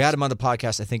podcast. We had him on the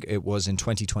podcast, I think it was in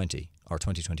 2020 or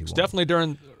 2021. It's definitely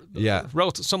during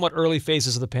somewhat early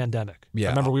phases of the pandemic. Yeah.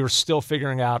 I remember we were still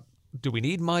figuring out, do we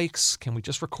need mics? Can we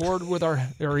just record with our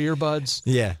earbuds?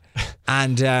 Yeah.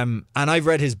 And I've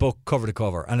read his book cover to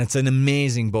cover, and it's an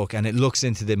amazing book, and it looks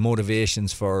into the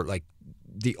motivations for like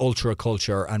the ultra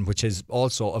culture, and which is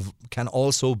also can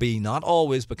also be, not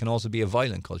always, but can also be a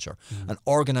violent culture, and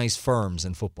organised firms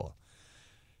in football.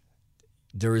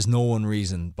 There is no one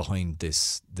reason behind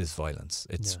this violence.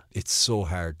 It's so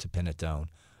hard to pin it down.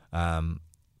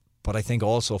 But I think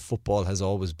also football has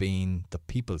always been the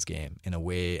people's game in a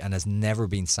way, and has never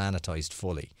been sanitised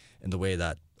fully in the way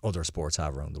that other sports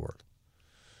have around the world.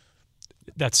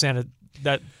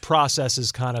 That process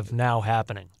is kind of now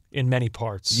happening in many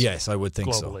parts. Yes, I would think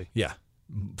globally. So. Yeah,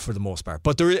 for the most part.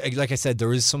 But there, like I said,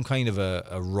 there is some kind of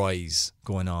a rise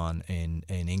going on in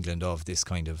England of this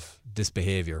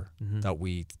behaviour that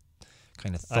we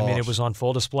kind of thought. I mean, it was on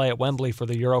full display at Wembley for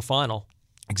the Euro final.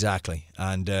 Exactly,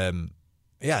 and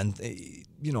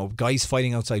guys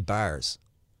fighting outside bars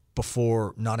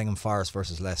before Nottingham Forest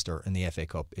versus Leicester in the FA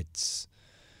Cup. It's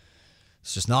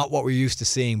just not what we're used to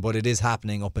seeing, but it is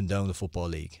happening up and down the Football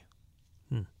League.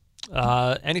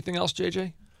 Anything else,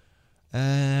 JJ?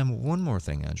 One more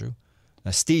thing, Andrew.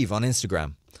 Steve on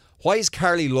Instagram. Why is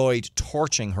Carly Lloyd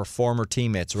torching her former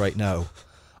teammates right now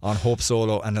on Hope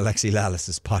Solo and Alexi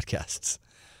Lalas' podcasts?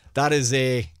 That's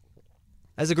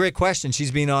a great question.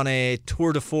 She's been on a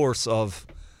tour de force of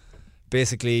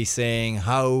basically saying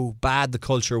how bad the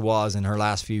culture was in her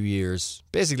last few years.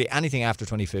 Basically anything after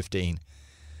 2015.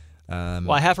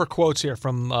 Well, I have her quotes here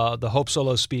from the Hope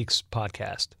Solo Speaks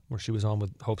podcast, where she was on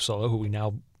with Hope Solo, who we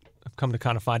now have come to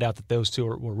kind of find out that those two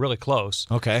were really close.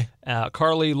 Okay.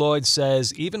 Carly Lloyd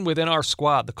says, even within our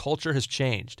squad, the culture has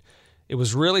changed. It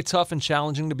was really tough and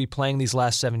challenging to be playing these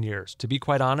last 7 years. To be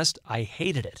quite honest, I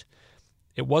hated it.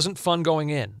 It wasn't fun going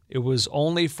in. It was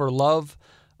only for love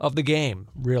of the game,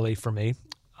 really, for me.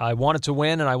 I wanted to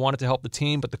win and I wanted to help the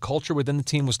team, but the culture within the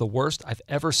team was the worst I've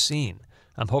ever seen.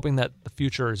 I'm hoping that the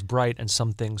future is bright and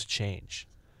some things change.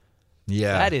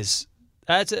 Yeah.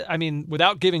 That's I mean,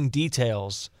 without giving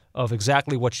details of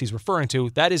exactly what she's referring to,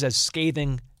 that is as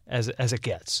scathing as it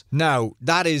gets. Now,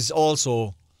 that is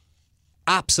also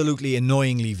absolutely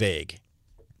annoyingly vague.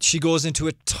 She goes into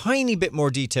a tiny bit more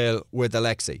detail with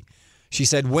Alexei. She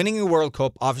said, winning a World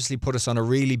Cup obviously put us on a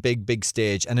really big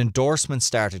stage, and endorsements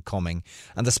started coming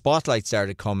and the spotlight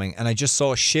started coming, and I just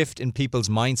saw a shift in people's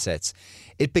mindsets.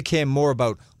 It became more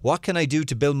about, what can I do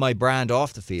to build my brand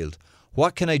off the field?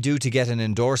 What can I do to get an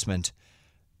endorsement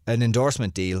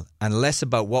deal, and less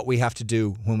about what we have to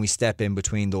do when we step in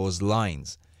between those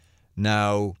lines.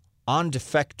 Now, on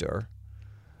Defector,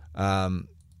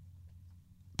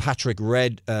 Patrick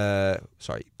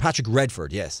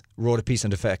Redford, yes, wrote a piece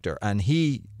on Defector, and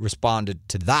he responded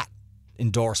to that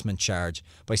endorsement charge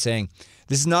by saying,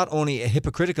 this is not only a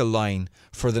hypocritical line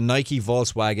for the Nike,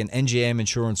 Volkswagen, NGM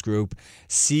Insurance Group,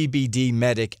 CBD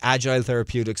Medic, Agile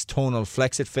Therapeutics, Tonal,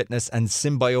 Flexit Fitness, and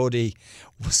Symbiote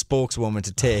spokeswoman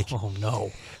to take. Oh,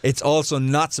 no. It's also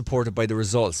not supported by the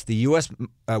results. The US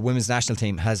women's national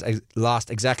team has lost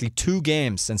exactly 2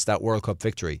 games since that World Cup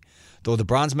victory. Though the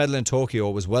bronze medal in Tokyo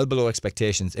was well below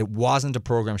expectations, it wasn't a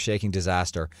program-shaking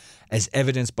disaster, as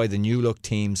evidenced by the new-look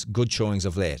team's good showings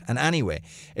of late. And anyway,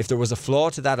 if there was a flaw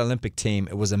to that Olympic team,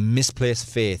 it was a misplaced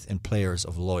faith in players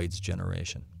of Lloyd's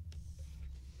generation.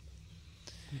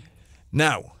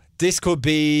 Now, this could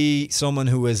be someone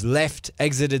who has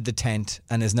exited the tent,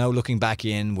 and is now looking back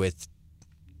in with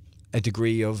a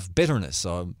degree of bitterness.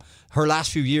 Her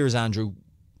last few years, Andrew,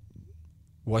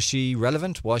 was she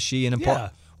relevant? Was she an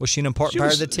important? Yeah. Was she an important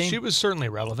part of the team? She was certainly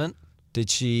relevant.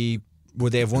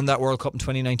 Would they have won that World Cup in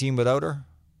 2019 without her?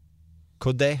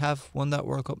 Could they have won that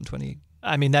World Cup in 2019?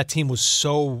 I mean, that team was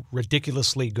so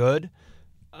ridiculously good.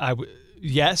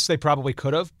 Yes, they probably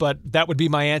could have, but that would be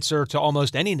my answer to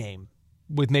almost any name,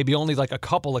 with maybe only like a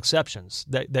couple exceptions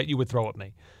that you would throw at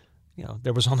me. You know,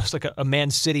 there was almost like a Man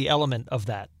City element of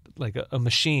that, like a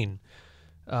machine.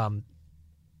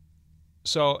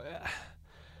 So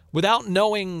without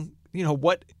knowing, you know,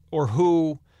 what or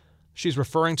who she's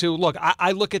referring to, look,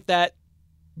 I look at that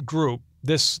group,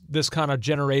 this kind of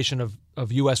generation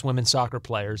of U.S. women's soccer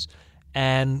players,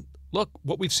 and look,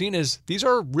 what we've seen is these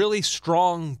are really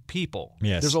strong people.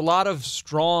 Yes. There's a lot of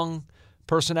strong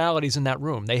personalities in that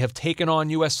room. They have taken on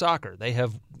U.S. soccer. They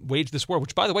have waged this war,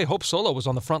 which, by the way, Hope Solo was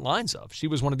on the front lines of. She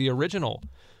was one of the original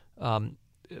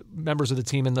members of the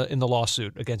team in the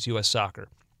lawsuit against U.S. soccer.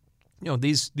 You know,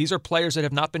 these are players that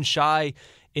have not been shy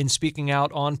in speaking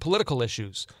out on political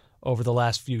issues over the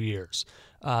last few years.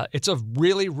 It's a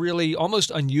really, really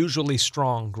almost unusually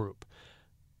strong group.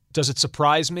 Does it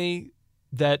surprise me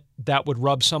that would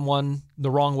rub someone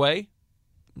the wrong way?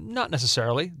 Not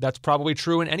necessarily. That's probably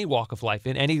true in any walk of life,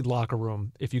 in any locker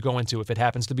room if you go into. If it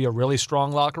happens to be a really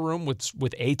strong locker room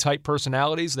with A-type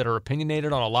personalities that are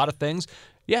opinionated on a lot of things,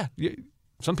 yeah,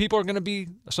 some people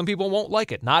won't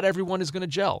like it. Not everyone is going to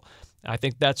gel. I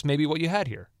think that's maybe what you had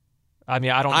here. I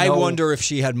mean, I don't know. I wonder if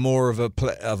she had more of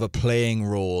a playing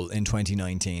role in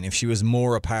 2019, if she was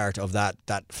more a part of that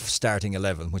starting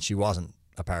 11, which she wasn't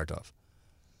a part of.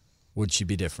 Would she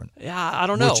be different? Yeah, I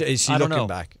don't know. Is she looking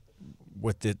back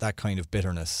with that kind of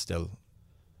bitterness still?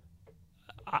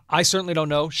 I certainly don't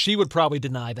know. She would probably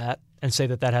deny that and say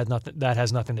that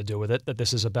has nothing to do with it, that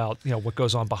this is about, you know, what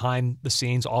goes on behind the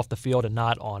scenes, off the field, and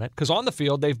not on it. Because on the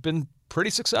field, they've been pretty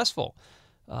successful,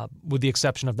 with the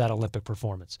exception of that Olympic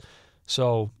performance.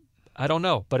 So I don't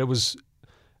know, but I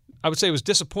would say it was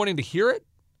disappointing to hear it,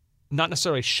 not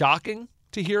necessarily shocking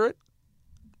to hear it.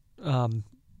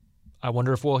 I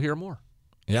wonder if we'll hear more.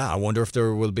 Yeah, I wonder if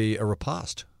there will be a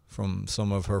riposte from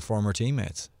some of her former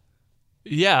teammates.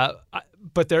 Yeah,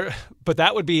 but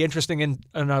that would be interesting in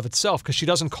and of itself, because she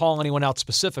doesn't call anyone out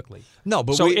specifically. No,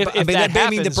 but so I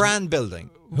mean the brand building.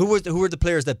 Who were the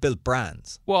players that built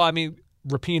brands? Well, I mean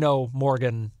Rapinoe,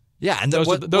 Morgan. Yeah, and those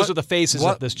are the faces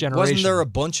of this generation. Wasn't there a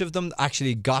bunch of them that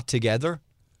actually got together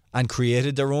and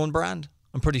created their own brand?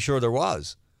 I'm pretty sure there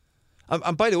was.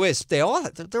 And by the way,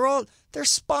 they're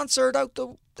sponsored out.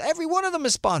 Every one of them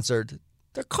is sponsored.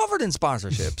 They're covered in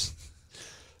sponsorships.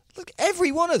 Look,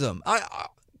 every one of them.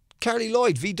 Carly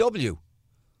Lloyd, VW.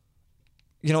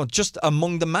 just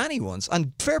among the many ones.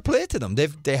 And fair play to them.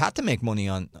 They had to make money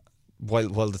on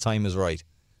while the time is right.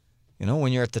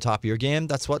 When you're at the top of your game,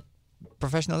 that's what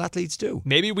professional athletes do.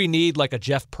 Maybe we need like a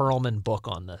Jeff Pearlman book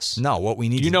on this. No, what we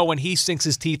need. When he sinks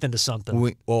his teeth into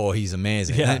something. He's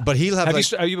amazing. Yeah. But he'll have.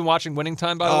 Have you been watching Winning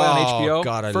Time, by the way, on HBO?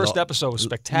 God, First episode was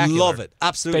spectacular. Love it.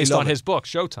 Absolutely based love on it. his book,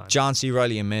 Showtime. John C.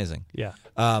 Reilly, amazing. Yeah.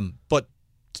 But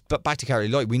back to Carrie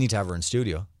Lloyd, we need to have her in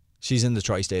studio. She's in the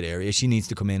tri-state area. She needs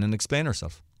to come in and explain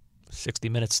herself. 60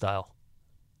 Minutes style.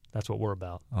 That's what we're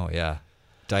about. Oh yeah,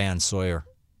 Diane Sawyer.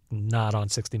 Not on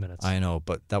 60 Minutes. I know,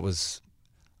 but that was.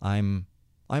 I'm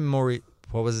Morley.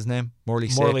 What was his name? Morley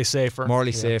Safer.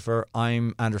 Morley Safer.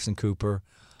 I'm Anderson Cooper.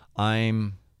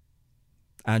 I'm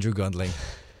Andrew Gundling.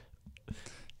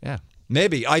 Yeah,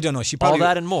 maybe, I don't know. She probably all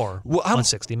that and more on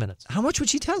 60 Minutes. How much would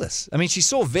she tell us? I mean, she's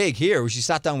so vague here. She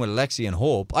sat down with Alexi and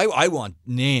Hope. I want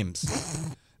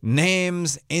names,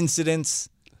 names, incidents.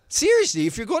 Seriously,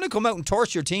 if you're going to come out and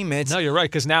torch your teammates, no, you're right,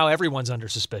 because now everyone's under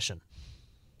suspicion,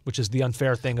 which is the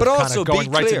unfair thing of But kind also, of going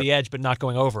be right to clear. the edge but not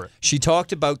going over it. She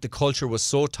talked about the culture was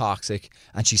so toxic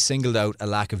and she singled out a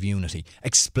lack of unity.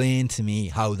 Explain to me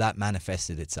how that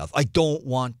manifested itself. I don't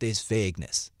want this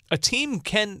vagueness. A team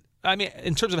can,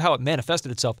 in terms of how it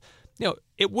manifested itself,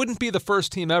 it wouldn't be the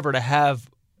first team ever to have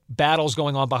battles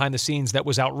going on behind the scenes that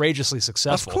was outrageously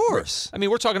successful. Of course.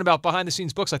 We're talking about behind the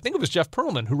scenes books. I think it was Jeff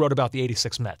Pearlman who wrote about the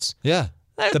 86 Mets. Yeah.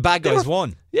 The bad guys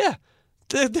won. Yeah.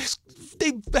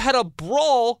 They had a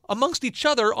brawl amongst each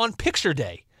other on picture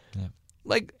day.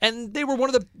 Yeah. And they were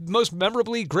one of the most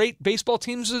memorably great baseball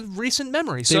teams of recent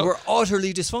memory. They were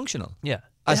utterly dysfunctional. Yeah.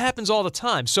 It happens all the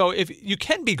time. So if you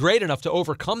can be great enough to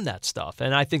overcome that stuff,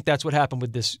 and I think that's what happened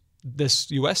with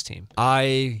this U.S. team.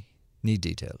 I need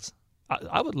details.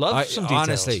 I would love some details.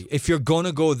 Honestly, if you're going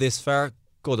to go this far,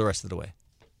 go the rest of the way.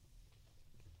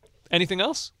 Anything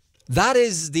else? That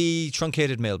is the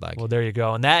truncated mailbag. Well, there you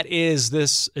go. And that is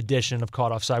this edition of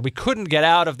Caught Offside. We couldn't get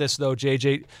out of this, though,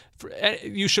 JJ.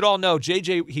 You should all know,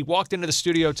 JJ, he walked into the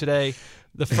studio today.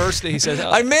 The first thing he says,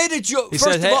 I made a joke. He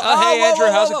said, hey, Andrew,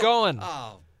 how's it going?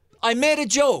 Oh, I made a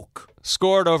joke.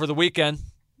 Scored over the weekend.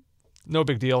 No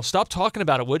big deal. Stop talking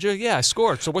about it, would you? Yeah, I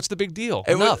scored. So what's the big deal?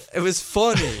 Enough. It was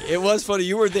funny. It was funny.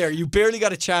 You were there. You barely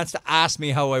got a chance to ask me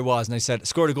how I was. And I said,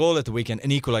 scored a goal at the weekend,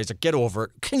 an equalizer. Get over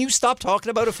it. Can you stop talking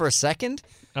about it for a second?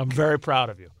 I'm very proud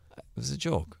of you. It was a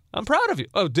joke. I'm proud of you.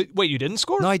 Oh, wait, you didn't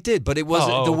score? No, I did, but it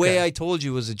was the way I told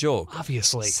you was a joke.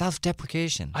 Obviously.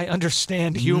 Self-deprecation. I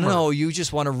understand humor. No, you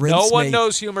just want to rinse me. No one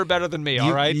knows humor better than me,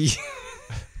 all right?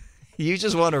 You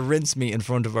just want to rinse me in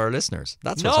front of our listeners.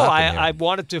 That's what's happening here. I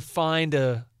wanted to find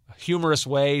a humorous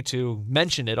way to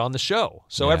mention it on the show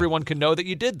so everyone can know that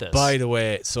you did this. By the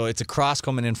way, so it's a cross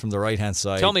coming in from the right-hand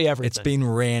side. Tell me everything. It's been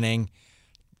raining.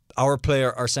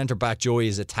 Our centre-back, Joey,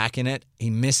 is attacking it.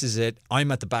 He misses it.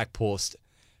 I'm at the back post.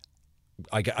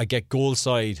 I get goal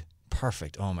side.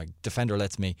 Perfect. Oh, my defender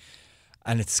lets me.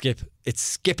 And it's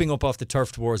skipping up off the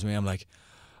turf towards me. I'm like,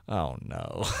 oh,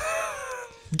 no.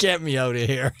 Get me out of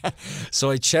here. So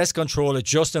I chest control it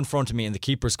just in front of me and the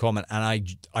keeper's coming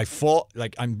and I fall,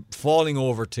 like I'm falling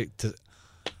over to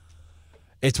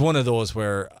it's one of those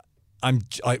where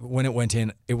when it went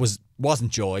in, it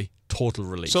wasn't joy, total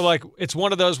relief. So like it's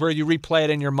one of those where you replay it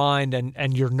in your mind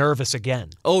and you're nervous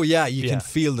again. Oh yeah, you can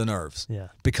feel the nerves. Yeah.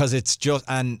 Because it's just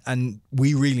and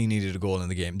we really needed a goal in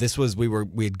the game.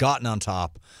 We had gotten on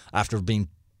top after being,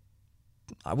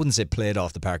 I wouldn't say played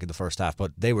off the park in the first half,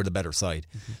 but they were the better side.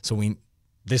 Mm-hmm. So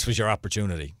this was your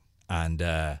opportunity. And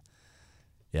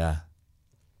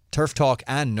turf talk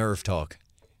and nerve talk.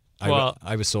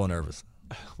 I was so nervous.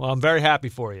 Well, I'm very happy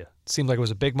for you. It seemed like it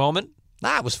was a big moment.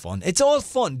 It was fun. It's all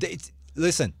fun.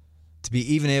 Listen, to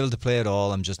be even able to play at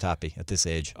all, I'm just happy at this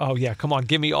age. Oh yeah, come on,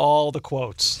 give me all the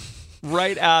quotes.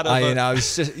 Right out of I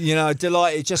was just,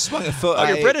 delighted. Just swung a foot. Oh,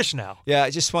 you're British now. Yeah,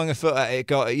 I just swung a foot at it.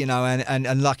 Got,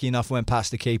 and lucky enough went past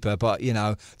the keeper. But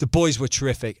the boys were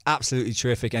terrific, absolutely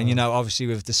terrific. And obviously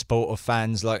with the support of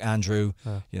fans like Andrew,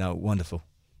 wonderful.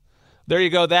 There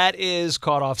you go. That is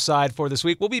Caught Offside for this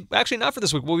week. We'll be actually not for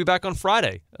this week. We'll be back on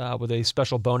Friday with a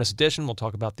special bonus edition. We'll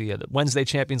talk about the Wednesday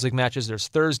Champions League matches. There's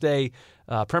Thursday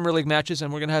Premier League matches,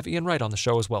 and we're going to have Ian Wright on the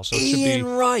show as well. So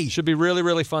it should be really,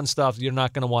 really fun stuff. You're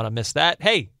not going to want to miss that.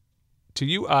 Hey, to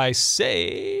you I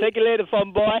say, take it later,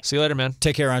 fun boy. See you later, man.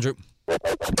 Take care, Andrew.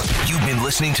 You've been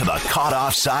listening to the Caught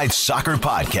Offside Soccer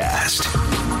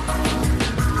Podcast.